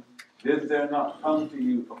them, did there not come to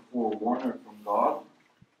you a forewarner from God?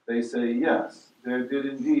 They say, yes, there did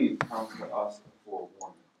indeed come to us a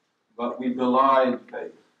forewarner. But we belied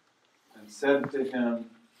faith and said to him,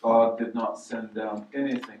 God did not send down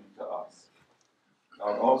anything to us.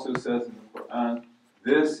 God also says in the Quran,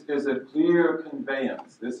 this is a clear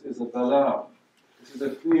conveyance. This is a balagh. This is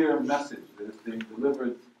a clear message that is being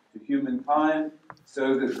delivered to humankind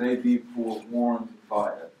so that they be forewarned by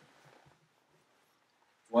it.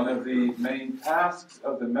 One of the main tasks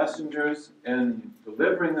of the messengers in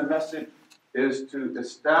delivering the message is to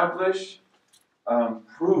establish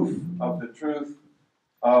proof of the truth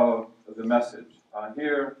of the message.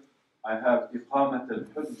 Here I have iqamat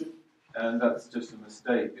al-hujjah, and that's just a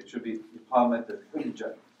mistake. It should be iqamat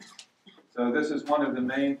al-hujjah. So this is one of the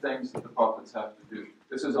main things that the prophets have to do.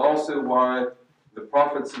 This is also why the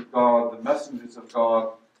prophets of God, the messengers of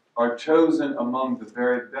God, are chosen among the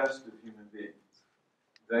very best of human beings.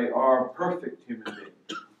 They are perfect human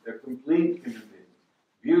beings. They're complete human beings,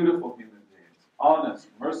 beautiful human beings, honest,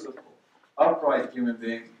 merciful, upright human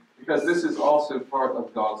beings, because this is also part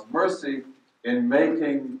of God's mercy in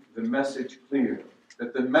making the message clear,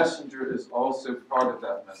 that the messenger is also part of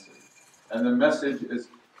that message. And the message is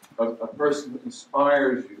a person who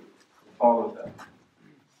inspires you to follow them.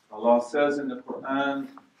 Allah says in the Quran,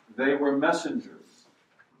 they were messengers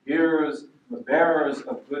bearers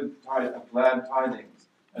of glad tidings,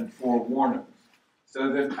 and forewarners,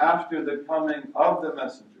 so that after the coming of the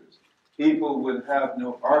messengers, people would have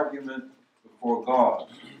no argument before God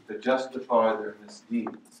to justify their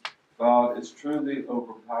misdeeds. God is truly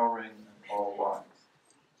overpowering and all-wise.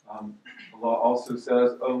 Allah also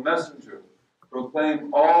says, O messenger,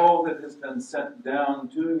 proclaim all that has been sent down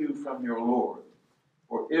to you from your Lord.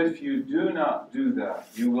 For if you do not do that,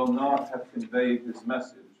 you will not have conveyed his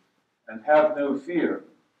message. And have no fear,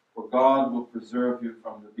 for God will preserve you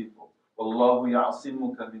from the people. Wallahu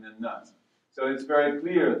ya'asimuka minan nas. So it's very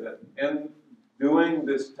clear that in doing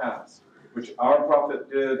this task, which our prophet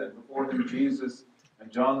did, and before him Jesus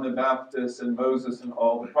and John the Baptist and Moses and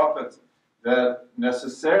all the prophets, that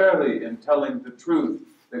necessarily in telling the truth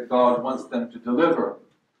that God wants them to deliver,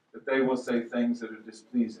 that they will say things that are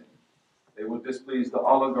displeasing. They will displease the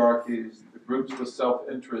oligarchies, the groups with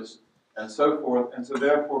self-interest, and so forth. And so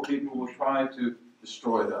therefore people will try to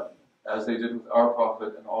destroy them, as they did with our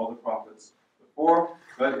prophet and all the prophets before.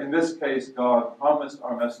 But in this case, God promised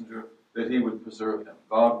our messenger that he would preserve him.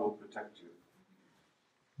 God will protect you.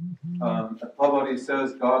 Al-Tabari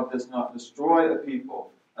says God does not destroy a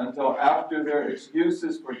people until after their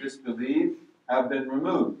excuses for disbelief have been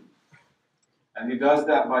removed. And he does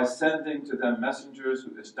that by sending to them messengers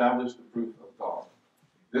who establish the proof of God.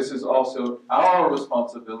 This is also our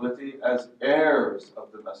responsibility as heirs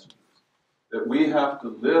of the messengers, that we have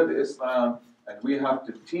to live Islam and we have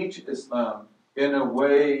to teach Islam in a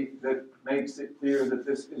way that makes it clear that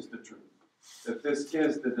this is the truth, that this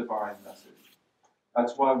is the divine message.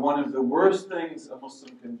 That's why one of the worst things a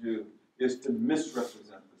Muslim can do is to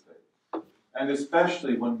misrepresent the faith. And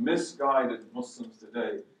especially when misguided Muslims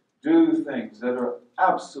today do things that are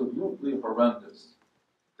absolutely horrendous,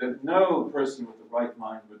 that no person with the right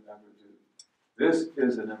mind would ever do. This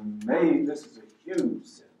is a huge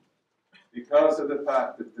sin, because of the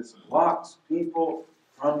fact that this blocks people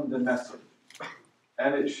from the message.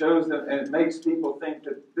 And it shows them, and it makes people think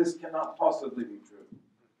that this cannot possibly be true.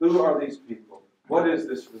 Who are these people? What is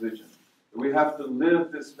this religion? We have to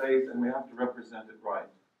live this faith and we have to represent it right.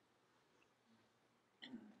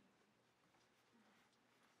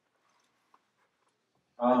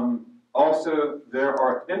 Also, there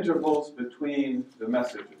are intervals between the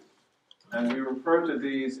messages. And we refer to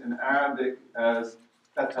these in Arabic as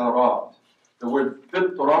fatarat. The word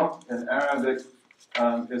fitra in Arabic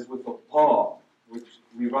is with a ta, which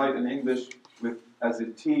we write in English as a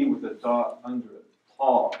T with a dot under it.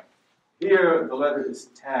 Ta. Here, the letter is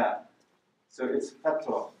ta. So it's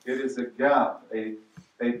fatra. It is a gap, a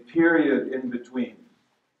period in between.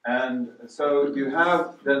 And so you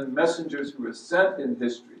have then messengers who are sent in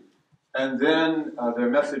history, and then their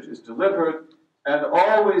message is delivered. And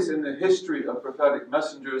always in the history of prophetic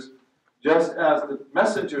messengers, just as the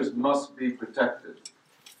messengers must be protected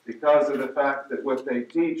because of the fact that what they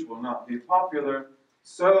teach will not be popular,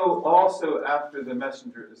 so also after the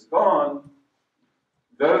messenger is gone,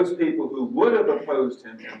 those people who would have opposed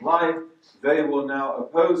him in life, they will now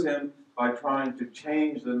oppose him by trying to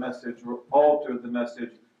change the message or alter the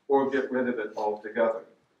message or get rid of it altogether.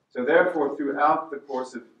 So therefore, throughout the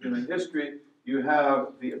course of human history, you have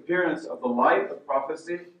the appearance of the light of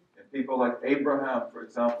prophecy in people like Abraham, for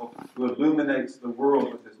example, who illuminates the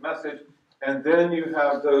world with his message. And then you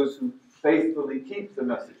have those who faithfully keep the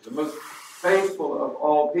message. The most faithful of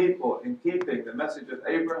all people in keeping the message of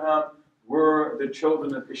Abraham were the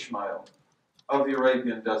children of Ishmael, of the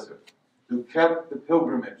Arabian desert, who kept the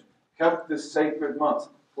pilgrimage, kept the sacred months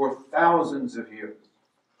for thousands of years.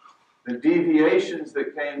 The deviations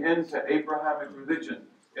that came into Abrahamic religion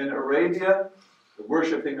in Arabia, the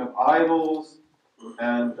worshipping of idols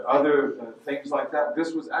and other things like that,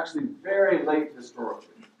 this was actually very late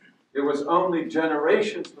historically. It was only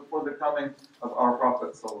generations before the coming of our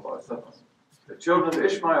Prophet ﷺ. The children of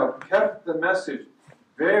Ishmael kept the message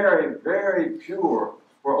very, very pure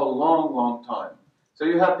for a long, long time. So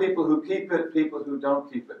you have people who keep it, people who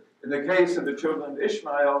don't keep it. In the case of the children of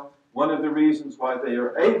Ishmael, one of the reasons why they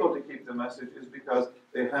are able to keep the message is because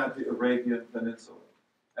they have the Arabian Peninsula.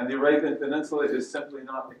 And the Arabian Peninsula is simply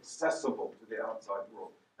not accessible to the outside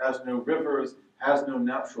world. It has no rivers, has no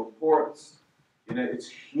natural ports. You know, it's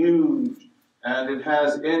huge, and it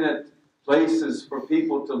has in it places for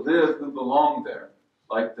people to live who belong there,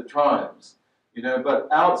 like the tribes. You know, but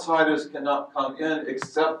outsiders cannot come in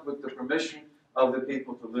except with the permission of the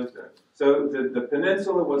people to live there. So the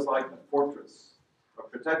peninsula was like a fortress of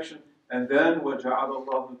protection. And then وَجَعَلَ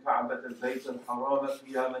اللَّهُ الْكَعْبَةَ الْبَيْتَ الْحَرَامَ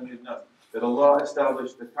قِيَامًا لِلنَّاسِ, that Allah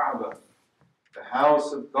established the Kaaba, the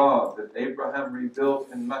house of God that Abraham rebuilt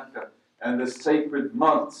in Mecca, and the sacred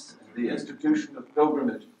months, and the institution of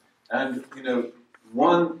pilgrimage And,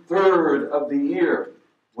 1/3 of the year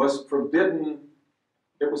was forbidden.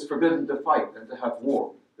 It was forbidden to fight and to have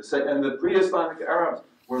war. And the pre-Islamic Arabs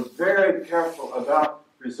were very careful about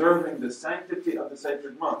preserving the sanctity of the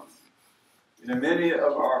sacred months. Many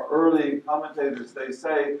of our early commentators, they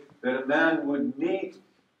say that a man would meet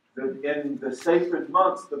in the sacred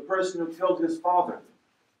months the person who killed his father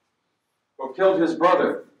or killed his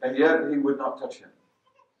brother, and yet he would not touch him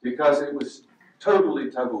because it was totally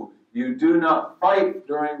taboo. You do not fight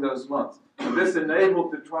during those months. And this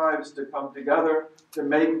enabled the tribes to come together, to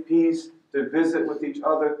make peace, to visit with each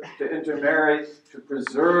other, to intermarry, to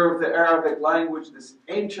preserve the Arabic language, this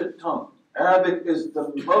ancient tongue. Arabic is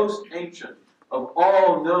the most ancient of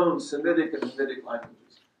all known Semitic and Hamitic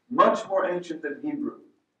languages. Much more ancient than Hebrew,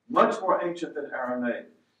 much more ancient than Aramaic.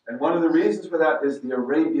 And one of the reasons for that is the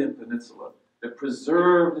Arabian Peninsula that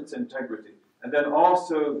preserved its integrity. And then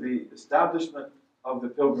also the establishment of the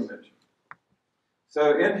pilgrimage.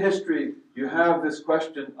 So in history, you have this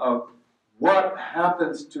question of what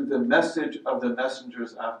happens to the message of the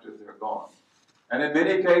messengers after they're gone. And in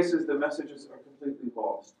many cases, the messages are completely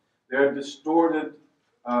lost. They're distorted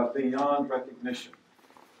beyond recognition.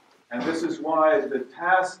 And this is why the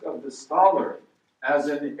task of the scholar, as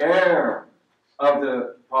an heir of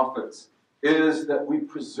the prophets, is that we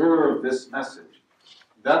preserve this message.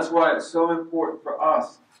 That's why it's so important for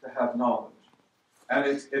us to have knowledge. And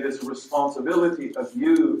it is a responsibility of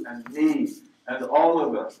you and me and all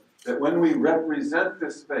of us that when we represent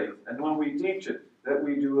this faith and when we teach it, that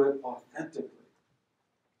we do it authentically.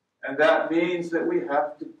 And that means that we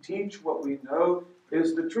have to teach what we know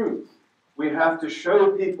is the truth. We have to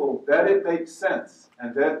show people that it makes sense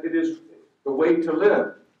and that it is the way to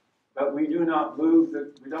live. But we do not move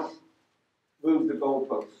we don't move the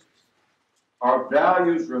goalposts. Our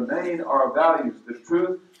values remain our values. The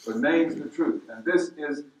truth remains the truth. And this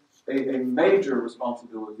is a major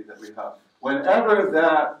responsibility that we have. Whenever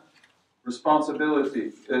that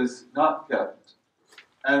responsibility is not kept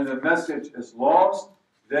and the message is lost,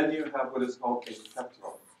 then you have what is called a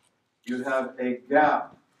petrol. You have a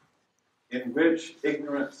gap in which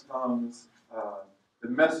ignorance comes, the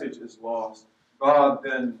message is lost. God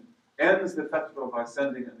then ends the petrol by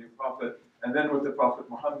sending a new prophet, and then with the Prophet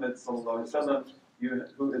Muhammad ﷺ,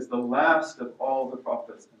 who is the last of all the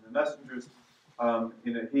prophets and the messengers,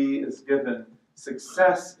 he is given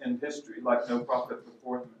success in history like no prophet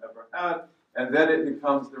before him ever had, and then it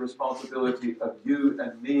becomes the responsibility of you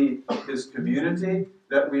and me, his community,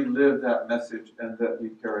 that we live that message and that we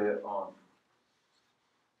carry it on.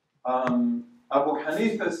 Abu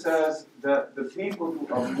Hanifa says that the people who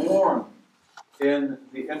are born in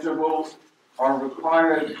the intervals are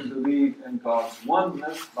required to believe in God's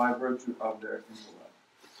oneness by virtue of their intellect.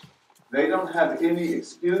 They don't have any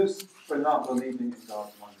excuse for not believing in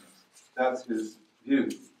God's oneness. That's his view.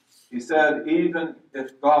 He said, even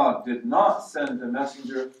if God did not send a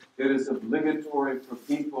messenger, it is obligatory for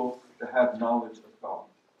people to have knowledge of God.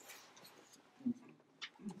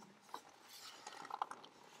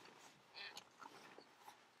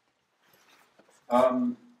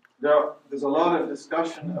 There's a lot of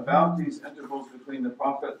discussion about these intervals between the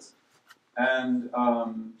prophets, and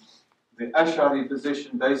the Ash'ari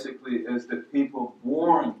position basically is that people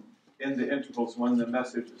born in the intervals when the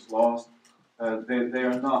message is lost, they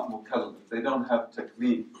are not mukallaf, they don't have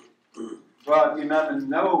taklif. But Imam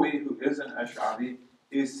Nawawi, who is an Ash'ari,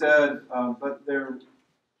 he said, but there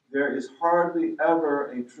is hardly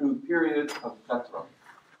ever a true period of fatra.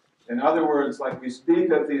 In other words, like we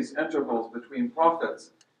speak of these intervals between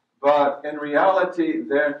prophets, but in reality,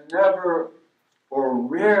 they're never or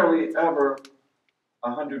rarely ever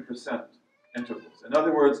 100% intervals. In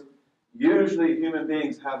other words, usually human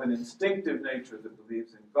beings have an instinctive nature that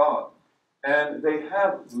believes in God, and they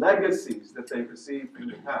have legacies that they received from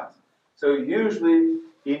the past. So usually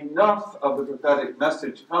enough of the prophetic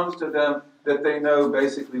message comes to them that they know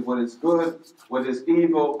basically what is good, what is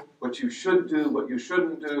evil, what you should do, what you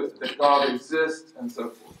shouldn't do, that God exists, and so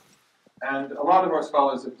forth. And a lot of our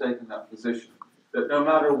scholars have taken that position, that no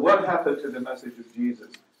matter what happened to the message of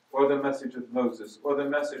Jesus, or the message of Moses, or the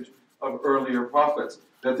message of earlier prophets,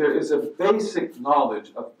 that there is a basic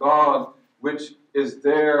knowledge of God which is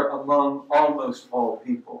there among almost all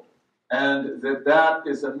people. And that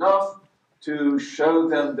is enough to show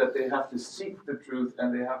them that they have to seek the truth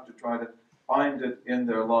and they have to try to find it in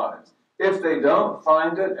their lives. If they don't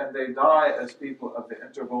find it and they die as people of the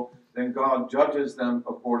interval, then God judges them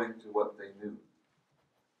according to what they knew.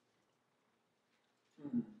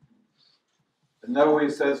 And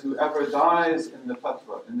Nawawi says, whoever dies in the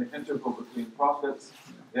fatra, in the interval between prophets,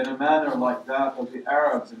 in a manner like that of the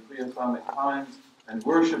Arabs in pre-Islamic times, and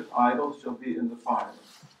worship idols shall be in the fire.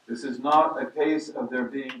 This is not a case of their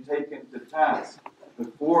being taken to task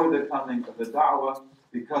before the coming of the da'wah,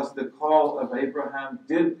 because the call of Abraham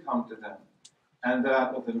did come to them, and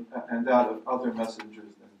that of other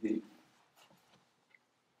messengers than he.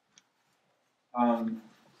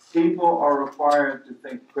 People are required to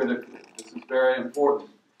think critically. This is very important.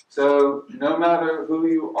 So no matter who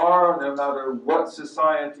you are, no matter what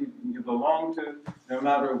society you belong to, no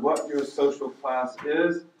matter what your social class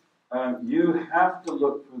is, you have to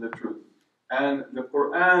look for the truth. And the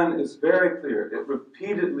Quran is very clear. It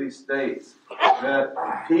repeatedly states that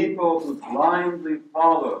people who blindly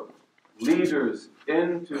follow leaders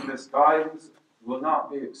into misguidance will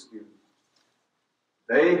not be excused.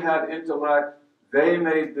 They had intellect. They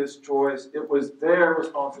made this choice. It was their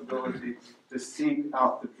responsibility to seek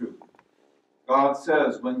out the truth. God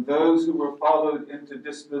says, when those who were followed into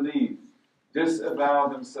disbelief disavow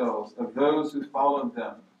themselves of those who followed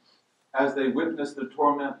them, as they witness the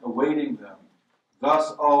torment awaiting them,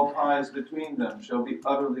 thus all ties between them shall be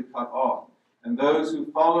utterly cut off. And those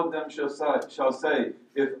who followed them shall say,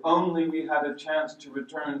 if only we had a chance to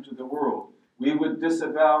return to the world, we would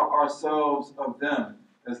disavow ourselves of them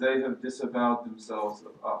as they have disavowed themselves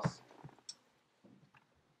of us.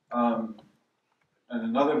 And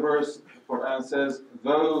another verse, the Quran says,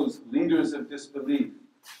 those leaders of disbelief,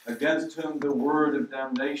 against whom the word of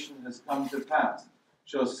damnation has come to pass,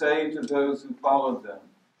 shall say to those who followed them,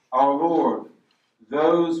 our Lord,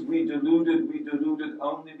 those we deluded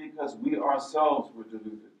only because we ourselves were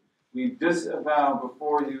deluded. We disavow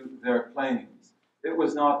before you their claims. It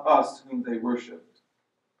was not us whom they worshipped.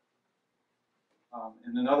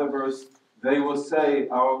 In another verse, they will say,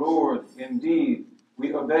 our Lord, indeed,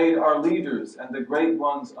 we obeyed our leaders and the great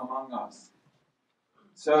ones among us.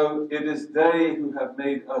 So it is they who have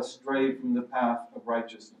made us stray from the path of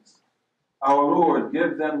righteousness. Our Lord,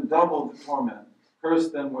 give them double the torment, curse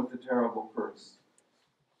them with the terrible curse.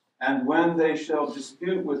 And when they shall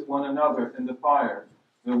dispute with one another in the fire,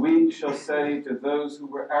 the weak shall say to those who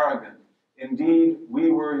were arrogant, indeed,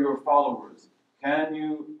 we were your followers. Can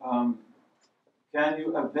you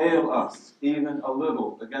avail us even a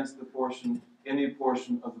little against any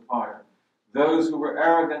portion of the fire? Those who were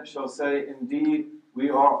arrogant shall say, indeed, we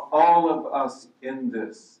are all of us in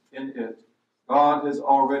it. God has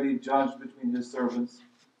already judged between his servants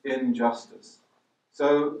in justice.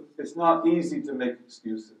 So it's not easy to make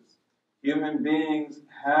excuses. Human beings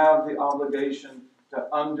have the obligation to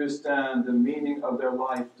understand the meaning of their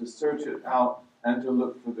life, to search it out, and to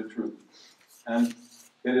look for the truth. And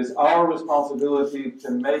it is our responsibility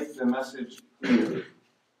to make the message clear.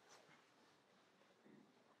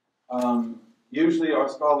 Usually our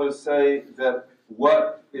scholars say that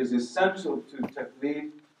what is essential to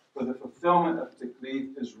taklif, for the fulfillment of taklif,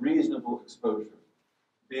 is reasonable exposure.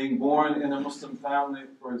 Being born in a Muslim family,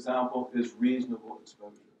 for example, is reasonable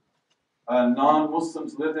exposure.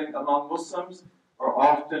 Non-Muslims living among Muslims are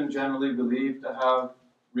often generally believed to have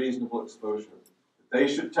reasonable exposure. They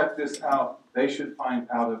should check this out. They should find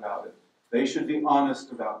out about it. They should be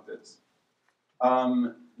honest about this.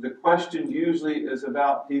 The question usually is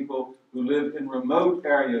about people who live in remote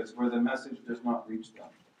areas where the message does not reach them.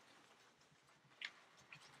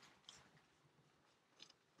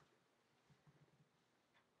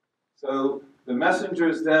 So the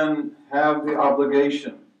messengers then have the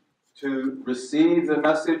obligation to receive the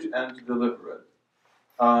message and to deliver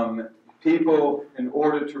it. People, in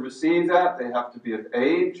order to receive that, they have to be of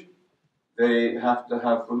age, they have to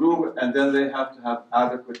have bulugh, and then they have to have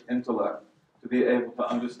adequate intellect to be able to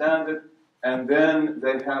understand it, and then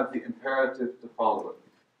they have the imperative to follow it.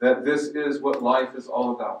 That this is what life is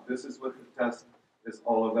all about. This is what the test is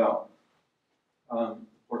all about.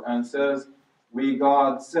 Quran says, we,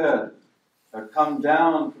 God, said, come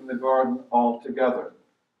down from the garden altogether.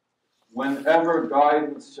 Whenever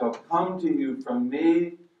guidance shall come to you from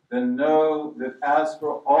me, then know that as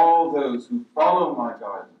for all those who follow my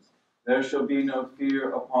guidance, there shall be no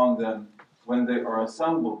fear upon them when they are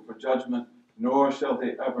assembled for judgment, nor shall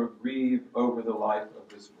they ever grieve over the life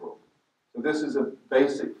of this world. So this is a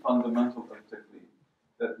basic fundamental of taklif,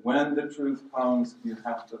 that when the truth comes, you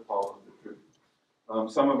have to follow the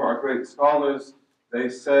truth. Some of our great scholars, they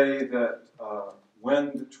say that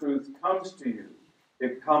when the truth comes to you,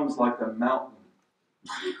 it comes like a mountain.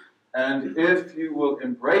 And if you will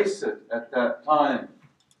embrace it at that time,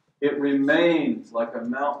 it remains like a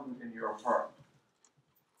mountain in your heart.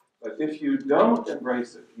 But if you don't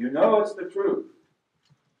embrace it, you know it's the truth,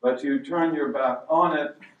 but you turn your back on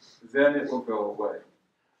it, then it will go away.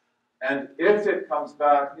 And if it comes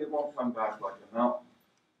back, it won't come back like a mountain.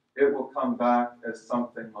 It will come back as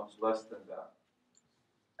something much less than that.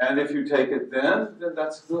 And if you take it then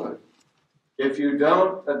that's good. If you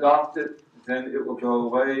don't adopt it, then it will go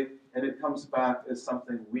away, and it comes back as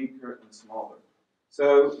something weaker and smaller.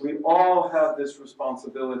 So we all have this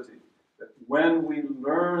responsibility that when we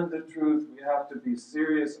learn the truth, we have to be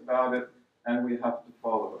serious about it, and we have to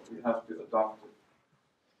follow it. We have to adopt it.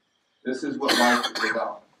 This is what life is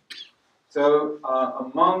about. So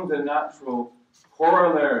among the natural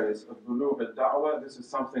corollaries of bulugh al-da'wah, this is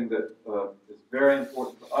something that is very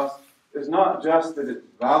important for us, is not just that it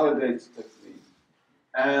validates taklif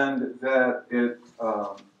and that it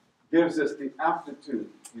gives us the aptitude,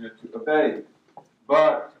 to obey,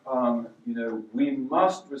 but we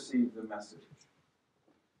must receive the message.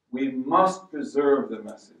 We must preserve the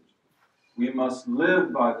message. We must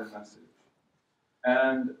live by the message.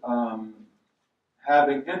 And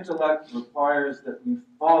having intellect requires that we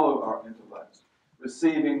follow our intellect.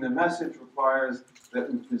 Receiving the message requires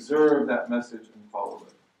that we preserve that message and follow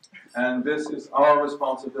it. And this is our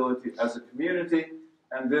responsibility as a community,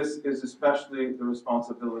 and this is especially the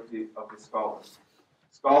responsibility of the scholars.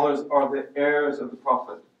 Scholars are the heirs of the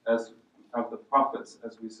prophet, as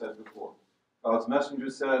we said before. God's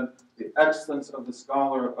messenger said, the excellence of the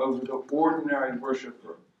scholar over the ordinary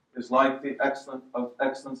worshiper is like the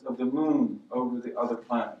excellence of the moon over the other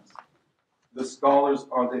planets. The scholars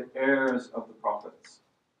are the heirs of the prophets.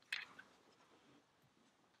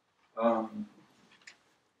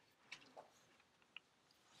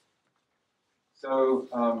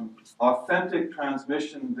 Authentic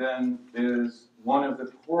transmission then is one of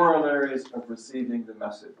the corollaries of receiving the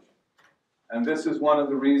message. And this is one of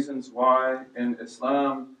the reasons why in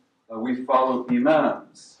Islam we follow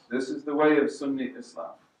imams. This is the way of Sunni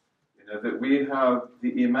Islam. That we have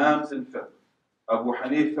the imams in fiqh. Abu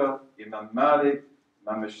Hanifa, Imam Malik,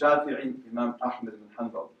 Imam Shafi'i, Imam Ahmad bin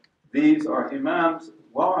Hanbal. These are imams.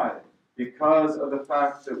 Why? Because of the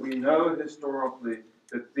fact that we know historically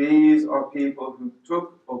that these are people who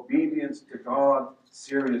took obedience to God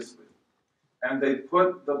seriously. And they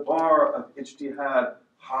put the bar of ijtihad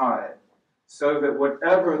high, so that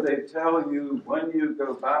whatever they tell you when you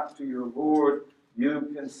go back to your Lord,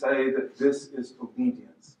 you can say that this is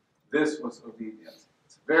obedience. This was obedience.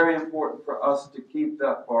 It's very important for us to keep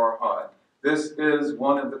that bar high. This is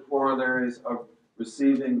one of the corollaries of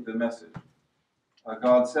receiving the message.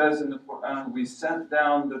 God says in the Quran, we sent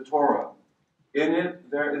down the Torah. In it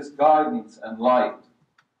there is guidance and light.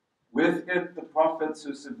 With it the prophets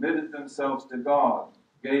who submitted themselves to God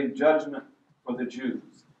gave judgment for the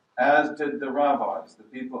Jews, as did the rabbis, the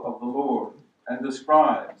people of the Lord, and the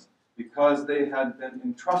scribes, because they had been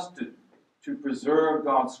entrusted to preserve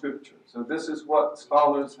God's scripture. So this is what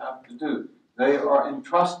scholars have to do. They are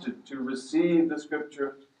entrusted to receive the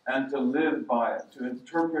scripture and to live by it, to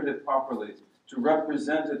interpret it properly, to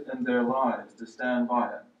represent it in their lives, to stand by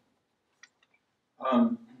it.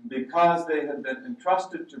 Because they had been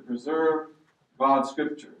entrusted to preserve God's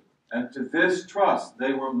scripture. And to this trust,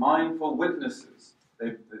 they were mindful witnesses.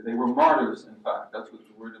 They were martyrs, in fact. That's what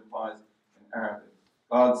the word implies in Arabic.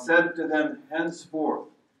 God said to them, henceforth,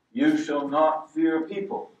 you shall not fear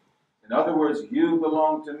people. In other words, you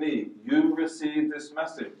belong to me. You receive this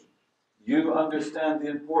message. You understand the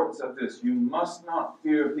importance of this. You must not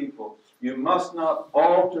fear people. You must not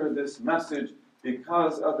alter this message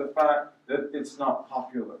because of the fact that it's not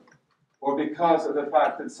popular, or because of the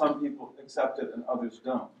fact that some people accept it and others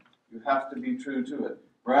don't. You have to be true to it.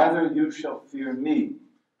 Rather, you shall fear me,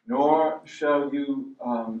 nor shall you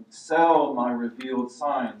sell my revealed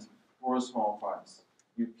signs for a small price.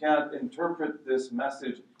 You can't interpret this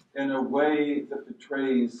message in a way that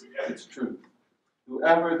betrays its truth.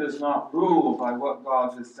 Whoever does not rule by what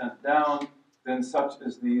God has sent down, then such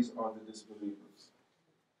as these are the disbelievers.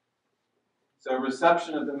 So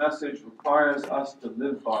reception of the message requires us to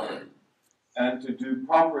live by it and to do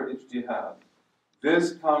proper ijtihad.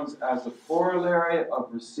 This comes as a corollary of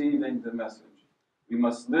receiving the message. We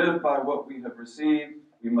must live by what we have received.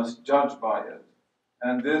 We must judge by it.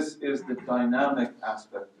 And this is the dynamic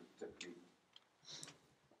aspect of taklif.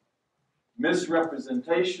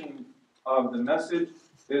 Misrepresentation of the message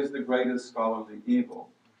is the greatest scholarly evil.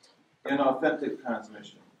 Inauthentic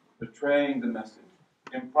transmission, betraying the message,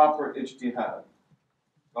 improper ijtihad.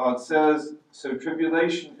 God says, so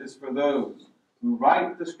tribulation is for those who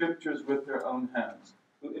write the scriptures with their own hands,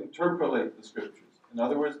 who interpolate the scriptures. In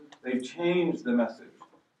other words, they change the message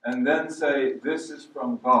and then say, this is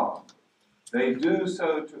from God. They do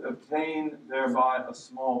so to obtain thereby a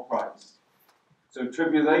small price. So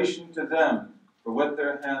tribulation to them for what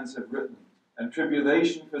their hands have written, and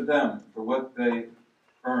tribulation for them for what they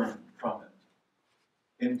earn from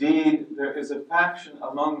it. Indeed, there is a faction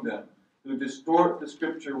among them who distort the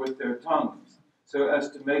scripture with their tongues, so as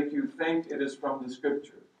to make you think it is from the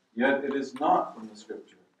scripture, yet it is not from the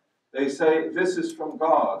scripture. They say, this is from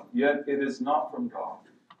God, yet it is not from God.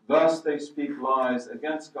 Thus they speak lies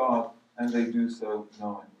against God, and they do so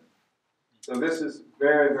knowingly. So this is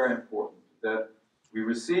very, very important, that we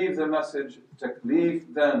receive the message,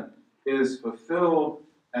 taklif then is fulfilled,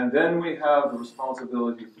 and then we have the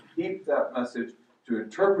responsibility to keep that message, to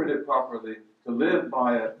interpret it properly, to live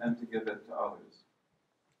by it, and to give it to others.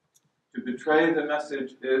 To betray the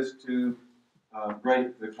message is to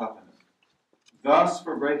break the covenant. Thus,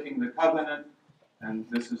 for breaking the covenant, and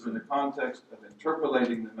this is in the context of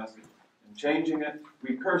interpolating the message and changing it,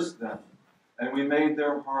 we cursed them, and we made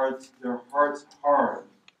their hearts hard,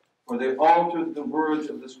 for they altered the words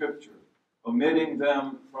of the scripture, omitting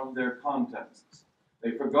them from their contexts.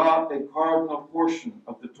 They forgot a cardinal portion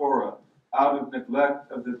of the Torah out of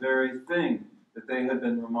neglect of the very thing that they had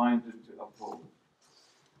been reminded to uphold.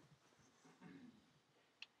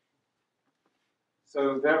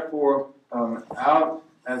 So therefore, out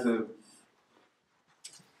as a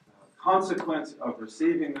consequence of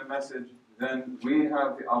receiving the message, then we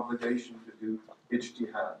have the obligation to do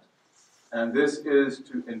ijtihad. And this is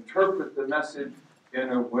to interpret the message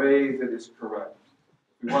in a way that is correct.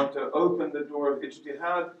 If we want to open the door of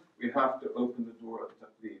ijtihad, we have to open the door of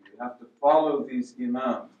taklif. We have to follow these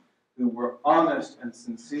imams who were honest and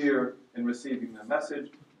sincere in receiving the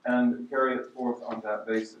message and carry it forth on that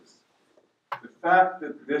basis. The fact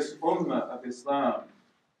that this ummah of Islam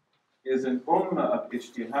is an ummah of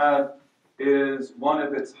ijtihad is one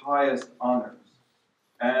of its highest honors.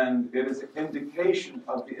 And it is an indication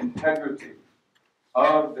of the integrity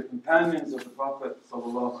of the companions of the Prophet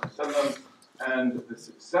ﷺ and the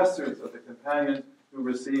successors of the companions who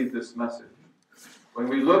received this message. When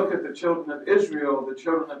we look at the children of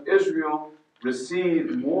Israel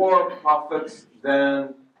received more prophets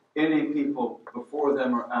than any people before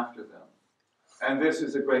them or after them. And this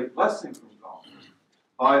is a great blessing from God.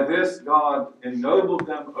 By this, God ennobled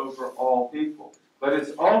them over all people. But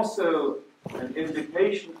it's also an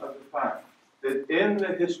indication of the fact that in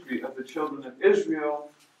the history of the children of Israel,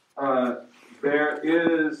 there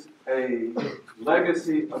is a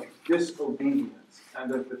legacy of disobedience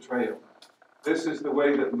and of betrayal. This is the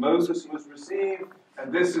way that Moses was received,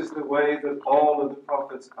 and this is the way that all of the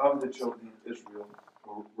prophets of the children of Israel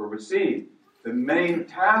were received. The main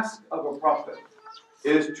task of a prophet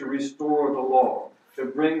is to restore the law, to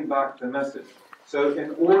bring back the message. So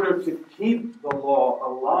in order to keep the law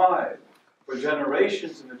alive for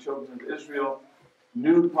generations in the children of Israel,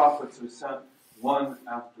 new prophets are sent one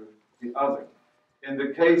after the other. In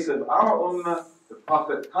the case of our ummah, the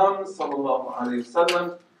prophet comes, sallallahu alaihi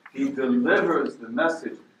wasallam, he delivers the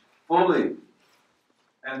message fully,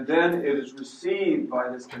 and then it is received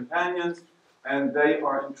by his companions, and they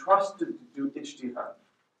are entrusted to do ijtihad.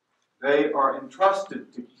 They are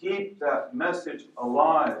entrusted to keep that message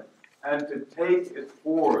alive and to take it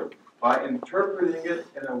forward by interpreting it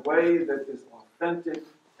in a way that is authentic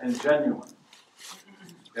and genuine.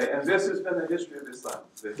 Okay? And this has been the history of Islam,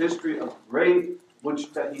 the history of great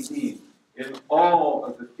mujtahideen in all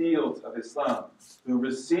of the fields of Islam, who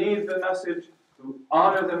receive the message, who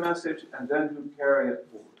honor the message, and then who carry it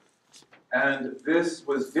forward. And this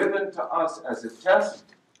was given to us as a test,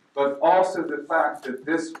 but also the fact that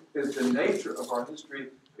this is the nature of our history.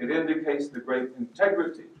 It indicates the great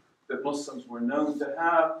integrity that Muslims were known to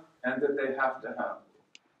have and that they have to have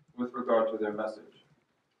with regard to their message.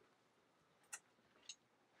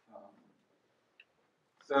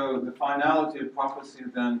 So the finality of prophecy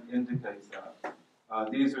then indicates that.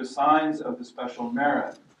 These are signs of the special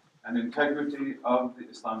merit and integrity of the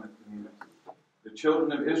Islamic community. The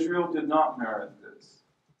children of Israel did not merit this.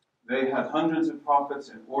 They had hundreds of prophets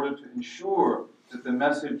in order to ensure that the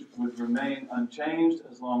message would remain unchanged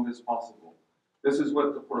as long as possible. This is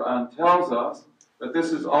what the Quran tells us, but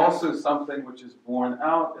this is also something which is borne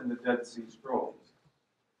out in the Dead Sea Scrolls.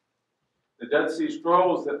 The Dead Sea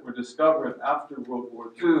Scrolls that were discovered after World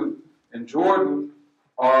War II in Jordan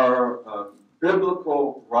are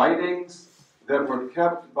biblical writings that were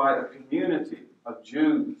kept by a community of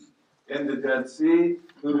Jews in the Dead Sea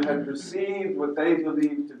who had received what they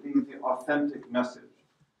believed to be the authentic message,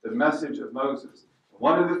 the message of Moses.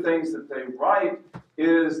 One of the things that they write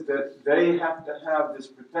is that they have to have this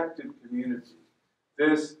protected community,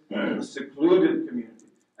 this secluded community,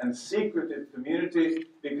 and secretive community,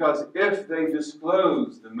 because if they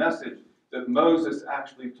disclose the message that Moses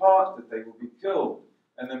actually taught, that they will be killed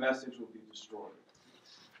and the message will be destroyed.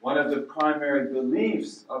 One of the primary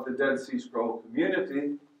beliefs of the Dead Sea Scroll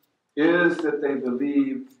community is that they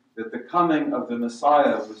believe that the coming of the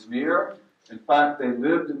Messiah was near. In fact, they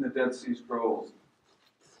lived in the Dead Sea Scrolls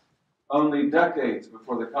only decades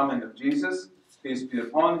before the coming of Jesus, peace be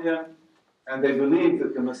upon him, and they believed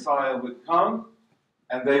that the Messiah would come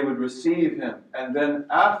and they would receive him. And then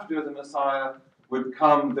after the Messiah would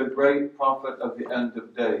come the great prophet of the end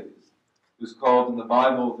of days, who's called in the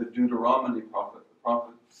Bible the Deuteronomy prophet, the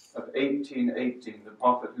prophet of 1818, the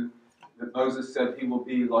prophet that Moses said, he will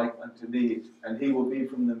be like unto me, and he will be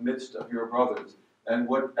from the midst of your brothers. And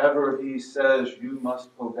whatever he says, you must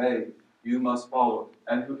obey, you must follow.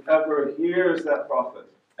 And whoever hears that prophet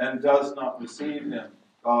and does not receive him,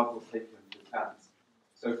 God will take him to task.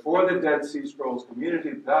 So for the Dead Sea Scrolls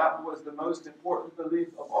community, that was the most important belief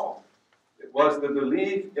of all. It was the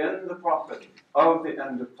belief in the prophet of the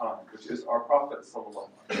end of time, which is our prophet, sallallahu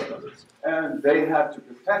alaihi wasallam. And they had to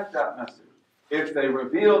protect that message. If they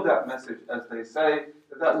revealed that message, as they say,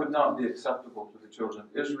 that would not be acceptable to the children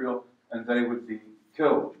of Israel, and they would be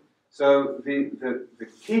killed. So the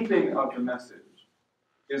keeping of the message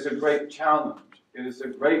is a great challenge. It is a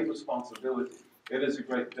great responsibility. It is a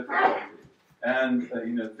great difficulty. And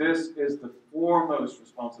this is the foremost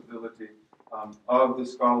responsibility of the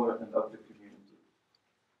scholar and of the community.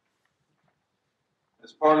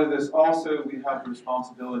 As part of this also, we have the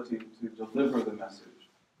responsibility to deliver the message.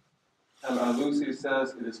 Al-Alusi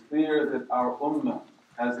says, it is clear that our ummah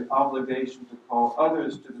has the obligation to call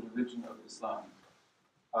others to the religion of Islam.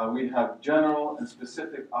 We have general and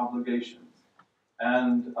specific obligations,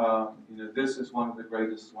 and this is one of the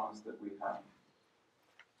greatest ones that we have.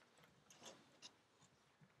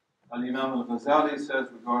 Al-Imam al-Ghazali says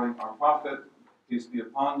regarding our prophet, peace be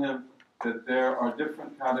upon him, that there are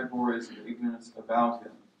different categories of ignorance about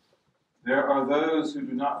him. There are those who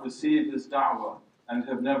do not receive his da'wah and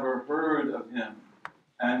have never heard of him.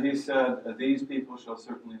 And he said, these people shall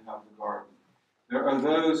certainly have the garden. There are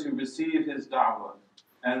those who receive his da'wah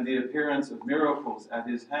and the appearance of miracles at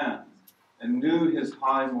his hands, and knew his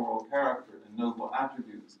high moral character and noble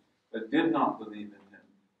attributes, but did not believe in him.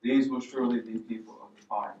 These will surely be people of the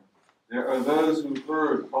fire. There are those who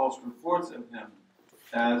heard false reports of him,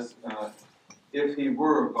 as if he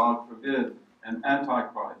were, God forbid, an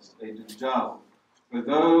antichrist, a Dajjal. For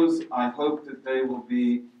those, I hope that they will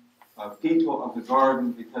be people of the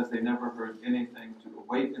garden, because they never heard anything to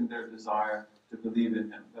awaken their desire to believe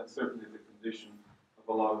in him. That's certainly the condition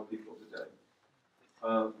of a lot of people today.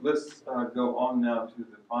 Let's go on now to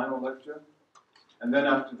the final lecture, and then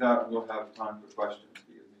after that we'll have time for questions.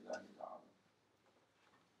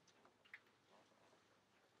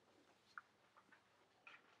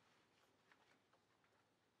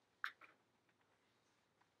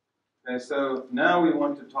 Okay, so now we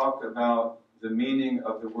want to talk about the meaning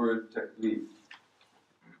of the word taklif,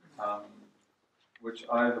 which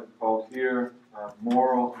I have called here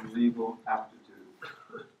moral and legal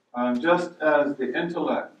aptitude. Just as the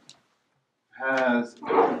intellect has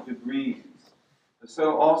different degrees,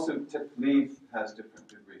 so also taklif has different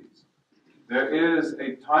degrees. There is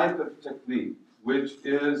a type of taklif which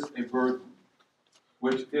is a burden,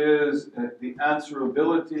 which is the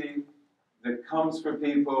answerability that comes for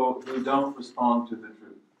people who don't respond to the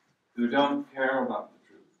truth, who don't care about the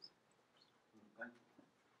truth.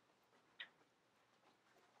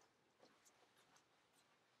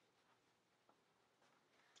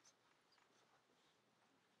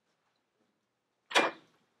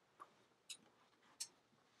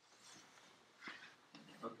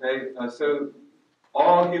 Okay, so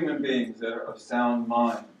all human beings that are of sound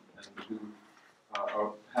mind and who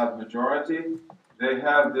have majority, they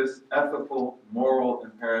have this ethical, moral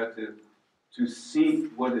imperative to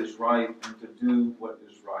seek what is right and to do what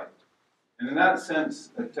is right. And in that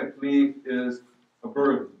sense, a taklif is a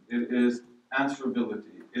burden. It is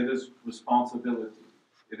answerability. It is responsibility.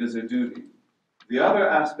 It is a duty. The other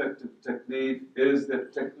aspect of taklif is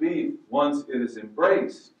that taklif, once it is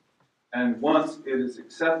embraced and once it is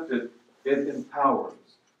accepted, it empowers.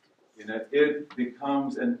 It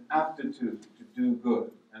becomes an aptitude to do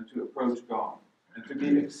good and to approach God, and to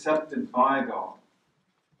be accepted by God.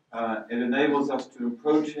 It enables us to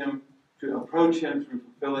approach Him through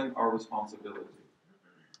fulfilling our responsibility.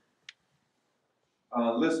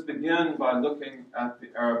 Let's begin by looking at the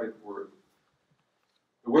Arabic word.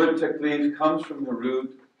 The word taklif comes from the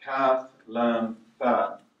root kaf, lam,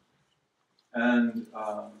 fa. And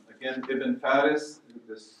again, Ibn Faris,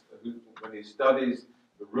 when he studies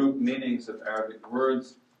the root meanings of Arabic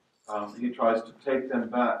words, he tries to take them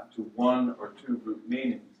back to one or two root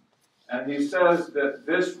meanings. And he says that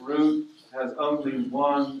this root has only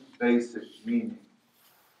one basic meaning.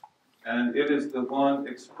 And it is the one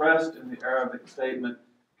expressed in the Arabic statement,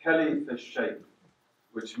 kalif al-shaykh.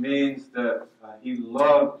 which means that he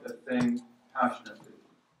loved a thing passionately.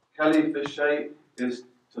 Kalif al-shay is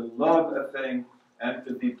to love a thing and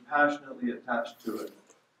to be passionately attached to it.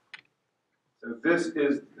 So this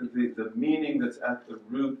is the meaning that's at the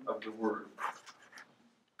root of the word.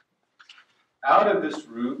 Out of this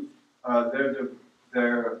root,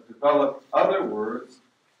 there develop other words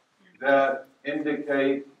that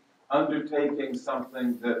indicate undertaking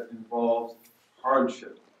something that involves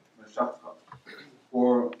hardship, mashaqqa,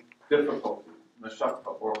 or difficulty,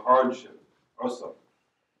 mashaqqa, or hardship, usr.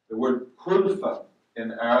 The word kulfa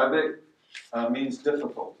in Arabic means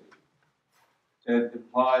difficulty. It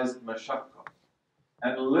implies mashaqqa.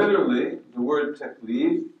 And literally, the word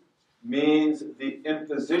taklif means the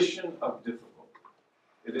imposition of difficulty.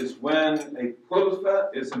 It is when a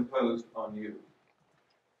kulfa is imposed on you.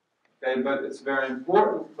 Okay, but it's very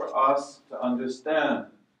important for us to understand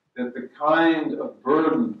that the kind of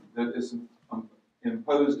burden that is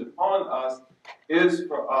imposed upon us is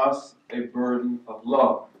for us a burden of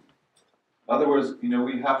love. In other words,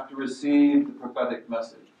 we have to receive the prophetic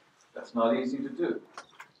message. That's not easy to do.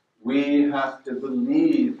 We have to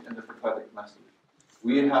believe in the prophetic message.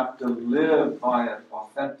 We have to live by it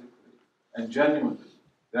authentically and genuinely.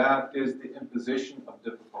 That is the imposition of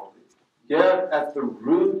difficulty. Yet at the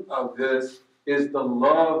root of this is the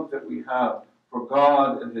love that we have for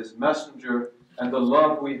God and His messenger and the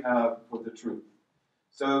love we have for the truth.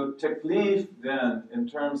 So taklif then, in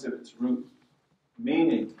terms of its root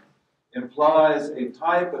meaning, implies a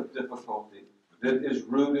type of difficulty that is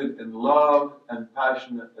rooted in love and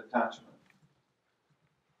passionate attachment.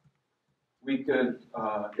 We could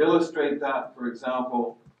illustrate that, for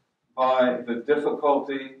example, by the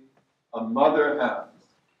difficulty a mother has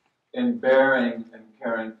in bearing and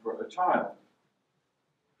caring for a child.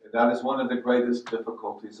 That is one of the greatest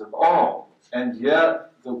difficulties of all. And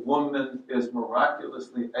yet, the woman is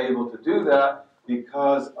miraculously able to do that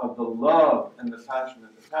because of the love and the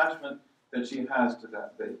passionate attachment that she has to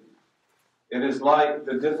that baby. It is like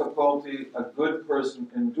the difficulty a good person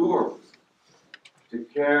endures to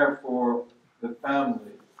care for the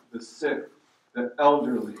family, the sick, the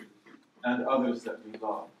elderly, and others that we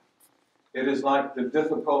love. It is like the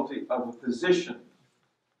difficulty of a physician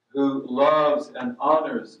who loves and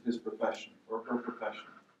honors his profession or her profession,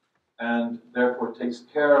 and therefore takes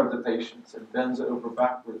care of the patients and bends over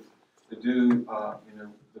backwards to do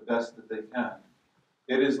the best that they can.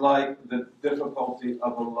 It is like the difficulty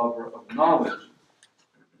of a lover of knowledge,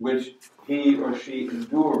 which he or she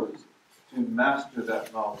endures to master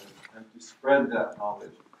that knowledge and to spread that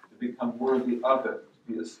knowledge, to become worthy of it,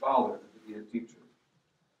 to be a scholar, to be a teacher.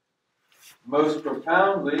 Most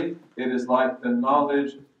profoundly, it is like the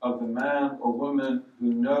knowledge of the man or woman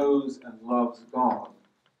who knows and loves God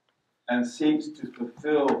and seeks to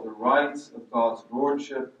fulfill the rights of God's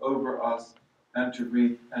lordship over us and to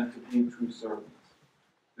be true servants.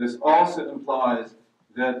 This also implies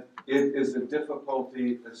that it is a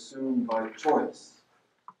difficulty assumed by choice.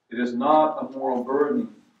 It is not a moral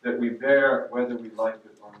burden that we bear whether we like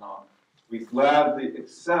it or not. We gladly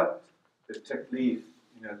accept the taklif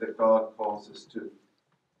that God calls us to.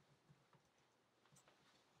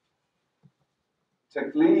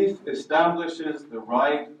 Taklif establishes the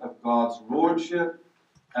right of God's lordship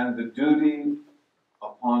and the duty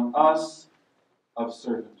upon us of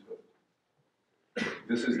servanthood.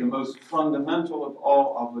 This is the most fundamental of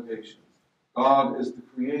all obligations. God is the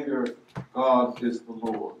creator, God is the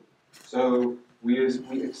Lord. So we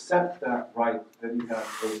accept that right that He has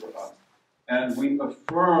over us. And we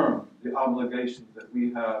affirm the obligation that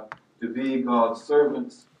we have to be God's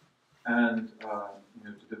servants and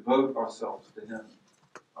to devote ourselves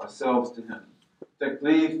to Him.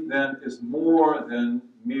 Taklif then is more than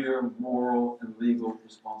mere moral and legal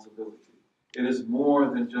responsibility. It is more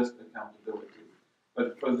than just accountability.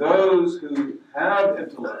 But for those who have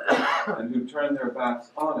intellect and who turn their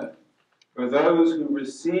backs on it, for those who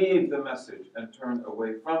receive the message and turn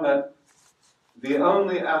away from it, the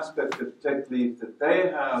only aspect of taklif that they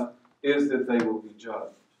have is that they will be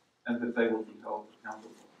judged and that they will be held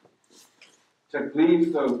accountable.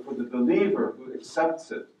 Taklif, though, for the believer who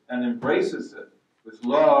accepts it and embraces it with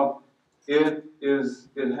love, it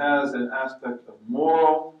has an aspect of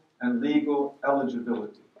moral and legal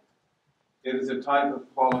eligibility. It is a type of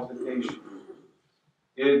qualification.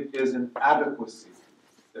 It is an adequacy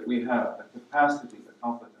that we have, a capacity, a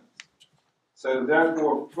competence. So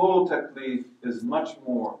therefore, full taklif is much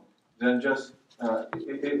more than just,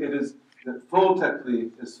 full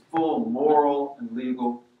taklif is full moral and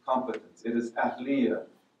legal competence. It is ahliya,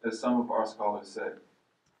 as some of our scholars say.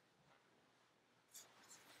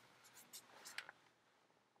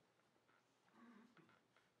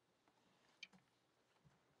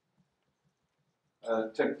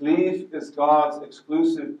 Taklif is God's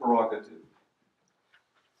exclusive prerogative.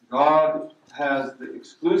 God has the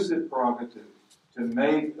exclusive prerogative to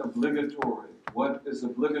make obligatory what is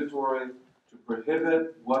obligatory, to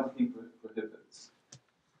prohibit what he prohibits.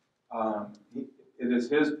 It is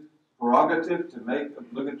his prerogative to make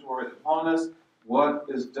obligatory upon us what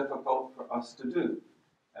is difficult for us to do.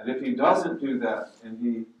 And if he doesn't do that, and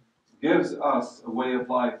he gives us a way of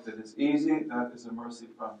life that is easy, that is a mercy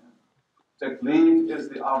from him. Taklif is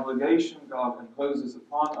the obligation God imposes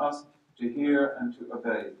upon us to hear and to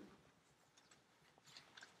obey.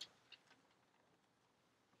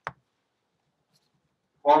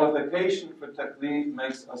 Qualification for taklif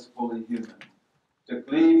makes us fully human.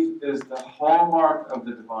 Taklif is the hallmark of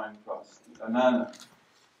the divine trust, the amana,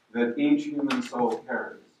 that each human soul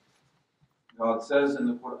carries. God says in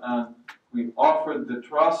the Quran, "We offered the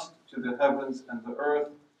trust to the heavens and the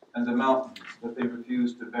earth and the mountains, but they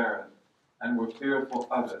refused to bear it, and were fearful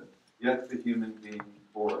of it, yet the human being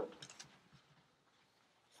bore it."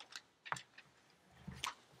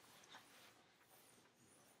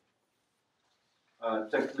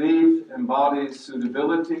 Taklif embodies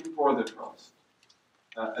suitability for the trust.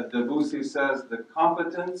 Ad-Dabusi says the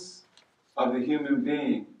competence of the human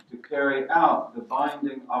being to carry out the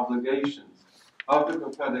binding obligations of the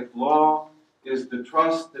prophetic law is the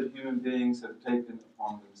trust that human beings have taken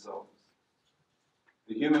upon themselves.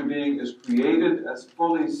 The human being is created as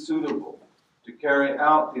fully suitable to carry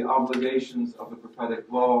out the obligations of the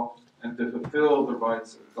prophetic law and to fulfill the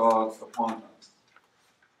rights of God upon us.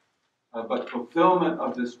 But fulfillment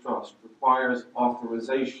of this trust requires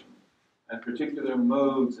authorization and particular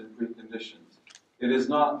modes and preconditions. It is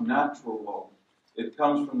not natural law. It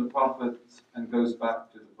comes from the prophets and goes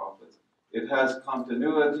back to the prophets. It has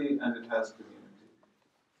continuity and it has community.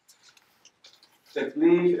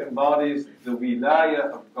 Taklif embodies the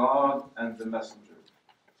wilaya of God and the messenger.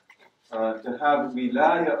 To have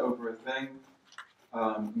wilaya over a thing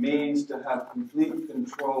means to have complete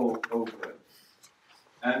control over it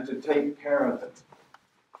and to take care of it.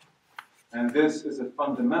 And this is a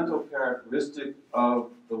fundamental characteristic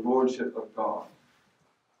of the lordship of God.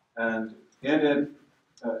 And in it,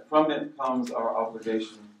 from it comes our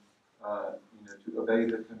obligation to obey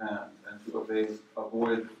the command and to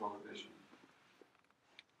avoid the prohibition.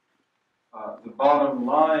 The bottom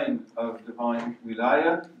line of divine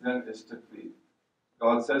wilaya then is taklif.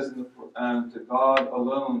 God says in the Quran, "To God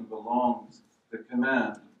alone belongs the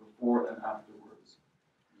command before and afterwards.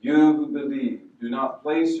 You who believe, do not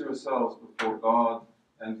place yourselves before God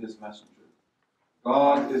and his messenger.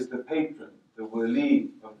 God is the patron, the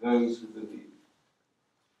wali of those who believe."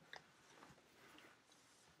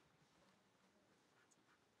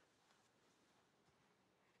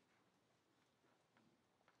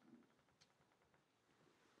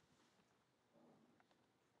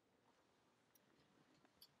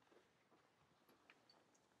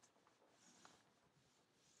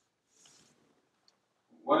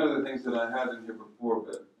 One of the things that I had in here before,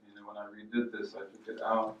 but when I redid this, I took it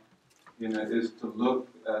out, is to look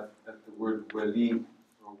at the word wali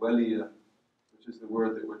or waliya, which is the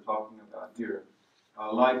word that we're talking about here.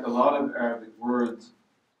 Like a lot of Arabic words,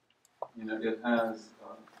 it has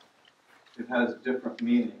different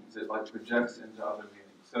meanings. It projects into other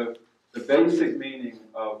meanings. So the basic meaning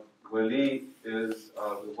of wali is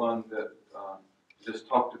the one that just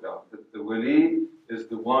talked about. The wali is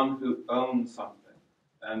the one who owns something.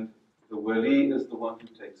 And the wali is the one who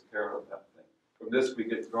takes care of that thing. From this we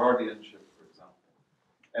get guardianship, for example.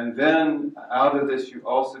 And then out of this you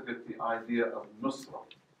also get the idea of nusra,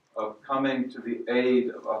 of coming to the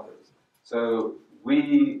aid of others. So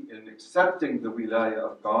we, in accepting the wilaya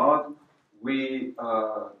of God, we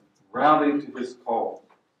rally to his call.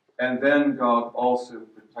 And then God also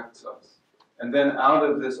protects us. And then out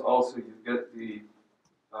of this also you get the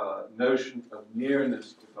notion of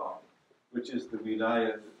nearness to God, which is the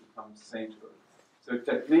wilaya that becomes sainthood. So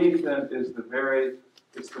taklif then is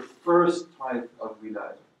it's the first type of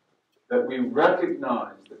wilaya, that we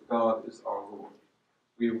recognize that God is our Lord.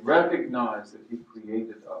 We recognize that he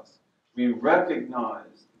created us. We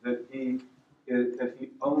recognize that he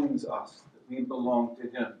owns us, that we belong to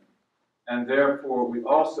him. And therefore we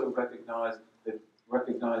also recognize that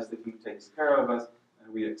he takes care of us,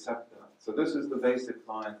 and we accept that. So this is the basic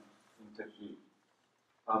line in taklif.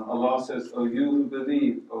 Allah says, "O you who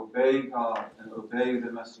believe, obey God and obey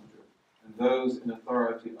the messenger and those in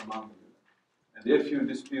authority among you. And if you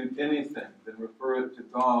dispute anything, then refer it to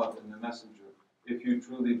God and the messenger, if you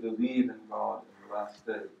truly believe in God in the last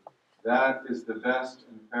day. That is the best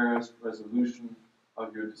and fairest resolution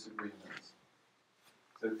of your disagreements."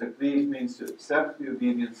 So taklif means to accept the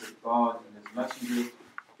obedience of God and His messengers,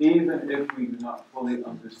 even if we do not fully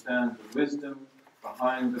understand the wisdom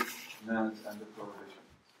behind the commands and the prohibitions.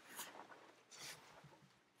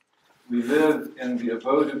 We live in the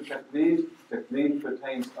abode of taklif. Taklif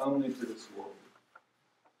pertains only to this world.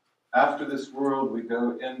 After this world, we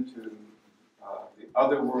go into the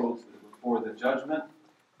other worlds that are before the judgment,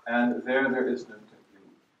 and there is no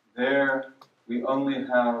taklif. There, we only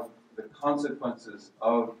have the consequences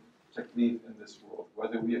of taklif in this world,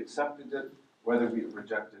 whether we accepted it, whether we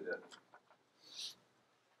rejected it.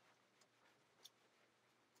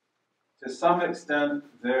 To some extent,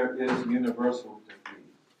 there is universal taklif.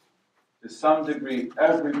 To some degree,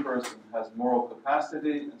 every person has moral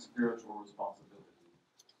capacity and spiritual responsibility.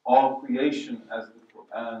 All creation, as the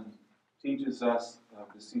Quran teaches us,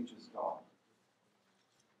 beseeches God.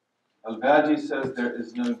 Al-Baji says there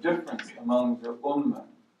is no difference among the ummah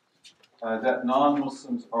that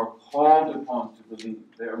non-Muslims are called upon to believe.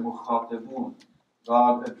 They are mukhatabun.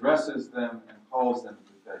 God addresses them and calls them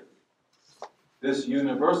to faith. This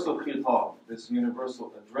universal khitab, this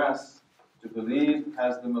universal address to believe,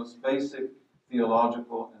 has the most basic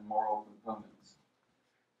theological and moral components.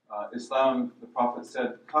 Islam, the Prophet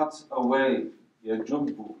said, cuts away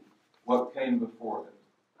yajubbu, what came before it.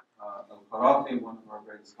 Al-Qarafi, one of our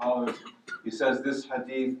great scholars, he says this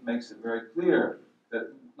hadith makes it very clear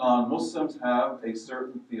that non-Muslims have a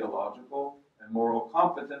certain theological and moral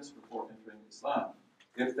competence before entering Islam.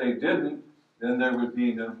 If they didn't, then there would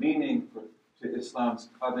be no meaning to Islam's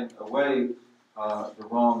cutting away the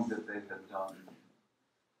wrong that they had done.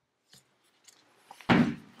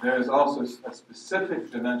 There is also a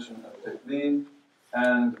specific dimension of taklif,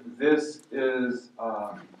 and this is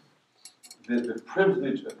the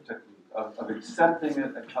privilege of taklif, of accepting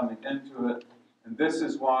it and coming into it. And this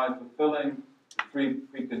is why fulfilling the three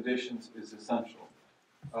preconditions is essential.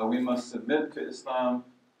 We must submit to Islam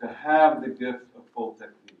to have the gift of full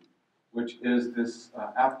taklif, which is this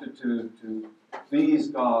aptitude to please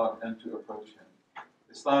God and to approach Him.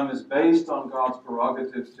 Islam is based on God's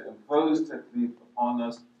prerogative to impose taklif upon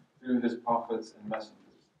us through His prophets and messengers.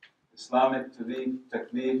 Islamic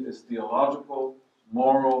taklif is theological,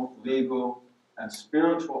 moral, legal, and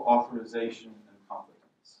spiritual authorization and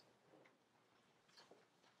competence.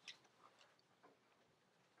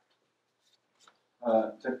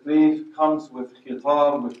 Taklif comes with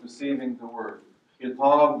khitab, with receiving the word.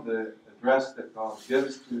 Khitab, the address that God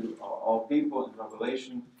gives to all people in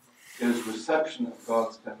Revelation, is reception of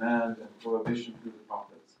God's command and prohibition through the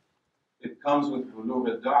prophets. It comes with bulugh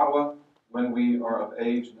al-da'wah, when we are of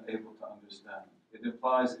age and able to understand. It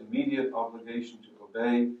implies immediate obligation to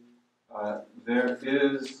obey. There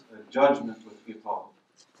is a judgment with khitab.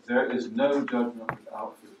 There is no judgment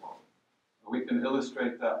without khitab. We can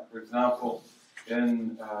illustrate that, for example,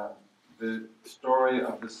 in the story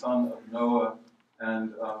of the son of Noah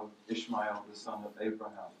and of Ishmael, the son of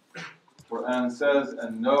Abraham. The Quran says,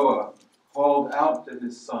 and Noah called out to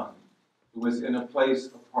his son, who was in a place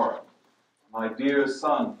apart, my dear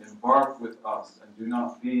son, embark with us and do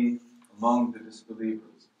not be among the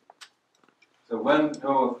disbelievers. So when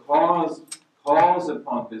Noah calls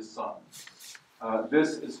upon his son,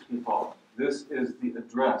 this is khitab. This is the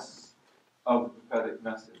address of the prophetic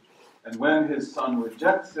message. And when his son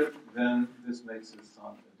rejects it, then this makes his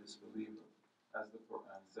son a disbeliever, as the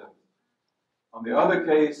Quran says. On the other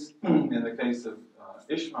case, in the case of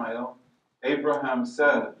Ishmael, Abraham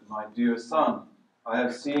said, my dear son, I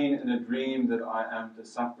have seen in a dream that I am to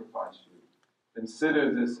sacrifice you.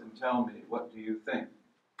 Consider this and tell me, what do you think?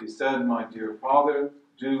 He said, my dear father,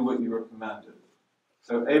 do what you are commanded.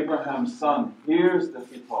 So Abraham's son hears the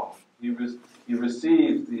khitab. He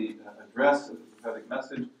receives the address of the prophetic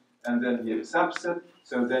message, and then he accepts it.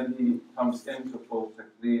 So then he comes into full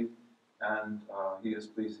taklif, and he is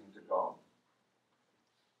pleasing to God.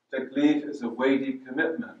 Taklif is a weighty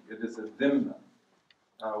commitment. It is a dhimma.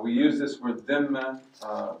 We use this word dhimma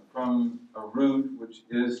from a root which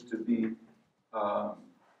is to be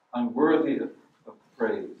unworthy of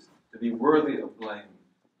praise, to be worthy of blame.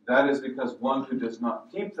 That is because one who does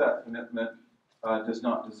not keep that commitment does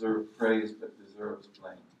not deserve praise, but deserves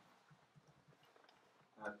blame.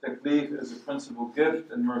 Taklif is a principal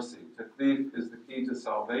gift and mercy. Taklif is the key to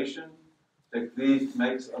salvation. Taklif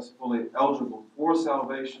makes us fully eligible for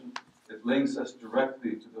salvation. It links us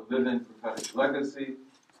directly to the living prophetic legacy.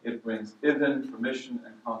 It brings idhn, permission,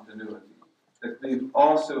 and continuity. Taklif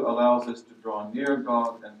also allows us to draw near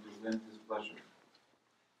God and to win His pleasure.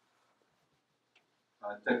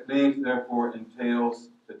 Taklif, therefore, entails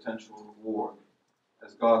potential reward.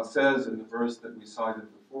 As God says in the verse that we cited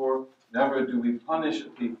before, never do we punish a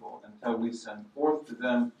people until we send forth forth to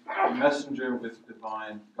them a messenger with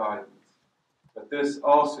divine guidance. But this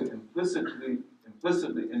also implicitly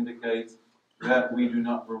indicates that we do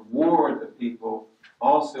not reward a people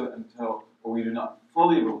also until, or we do not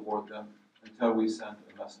fully reward them until we send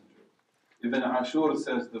a messenger. Ibn Ashur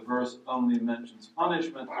says the verse only mentions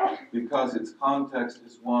punishment because its context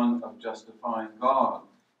is one of justifying God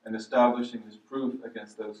and establishing his proof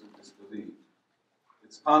against those who disbelieve.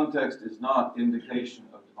 Its context is not indication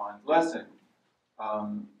of divine blessing,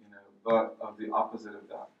 but of the opposite of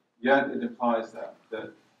that. Yet it implies that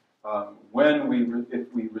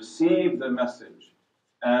if we receive the message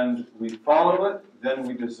and we follow it, then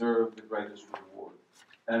we deserve the greatest reward.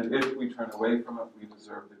 And if we turn away from it, we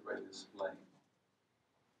deserve the greatest blame.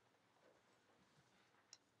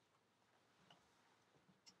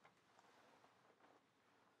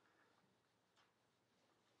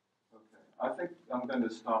 Okay, I think I'm going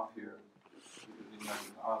to stop here.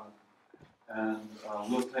 And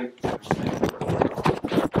we'll take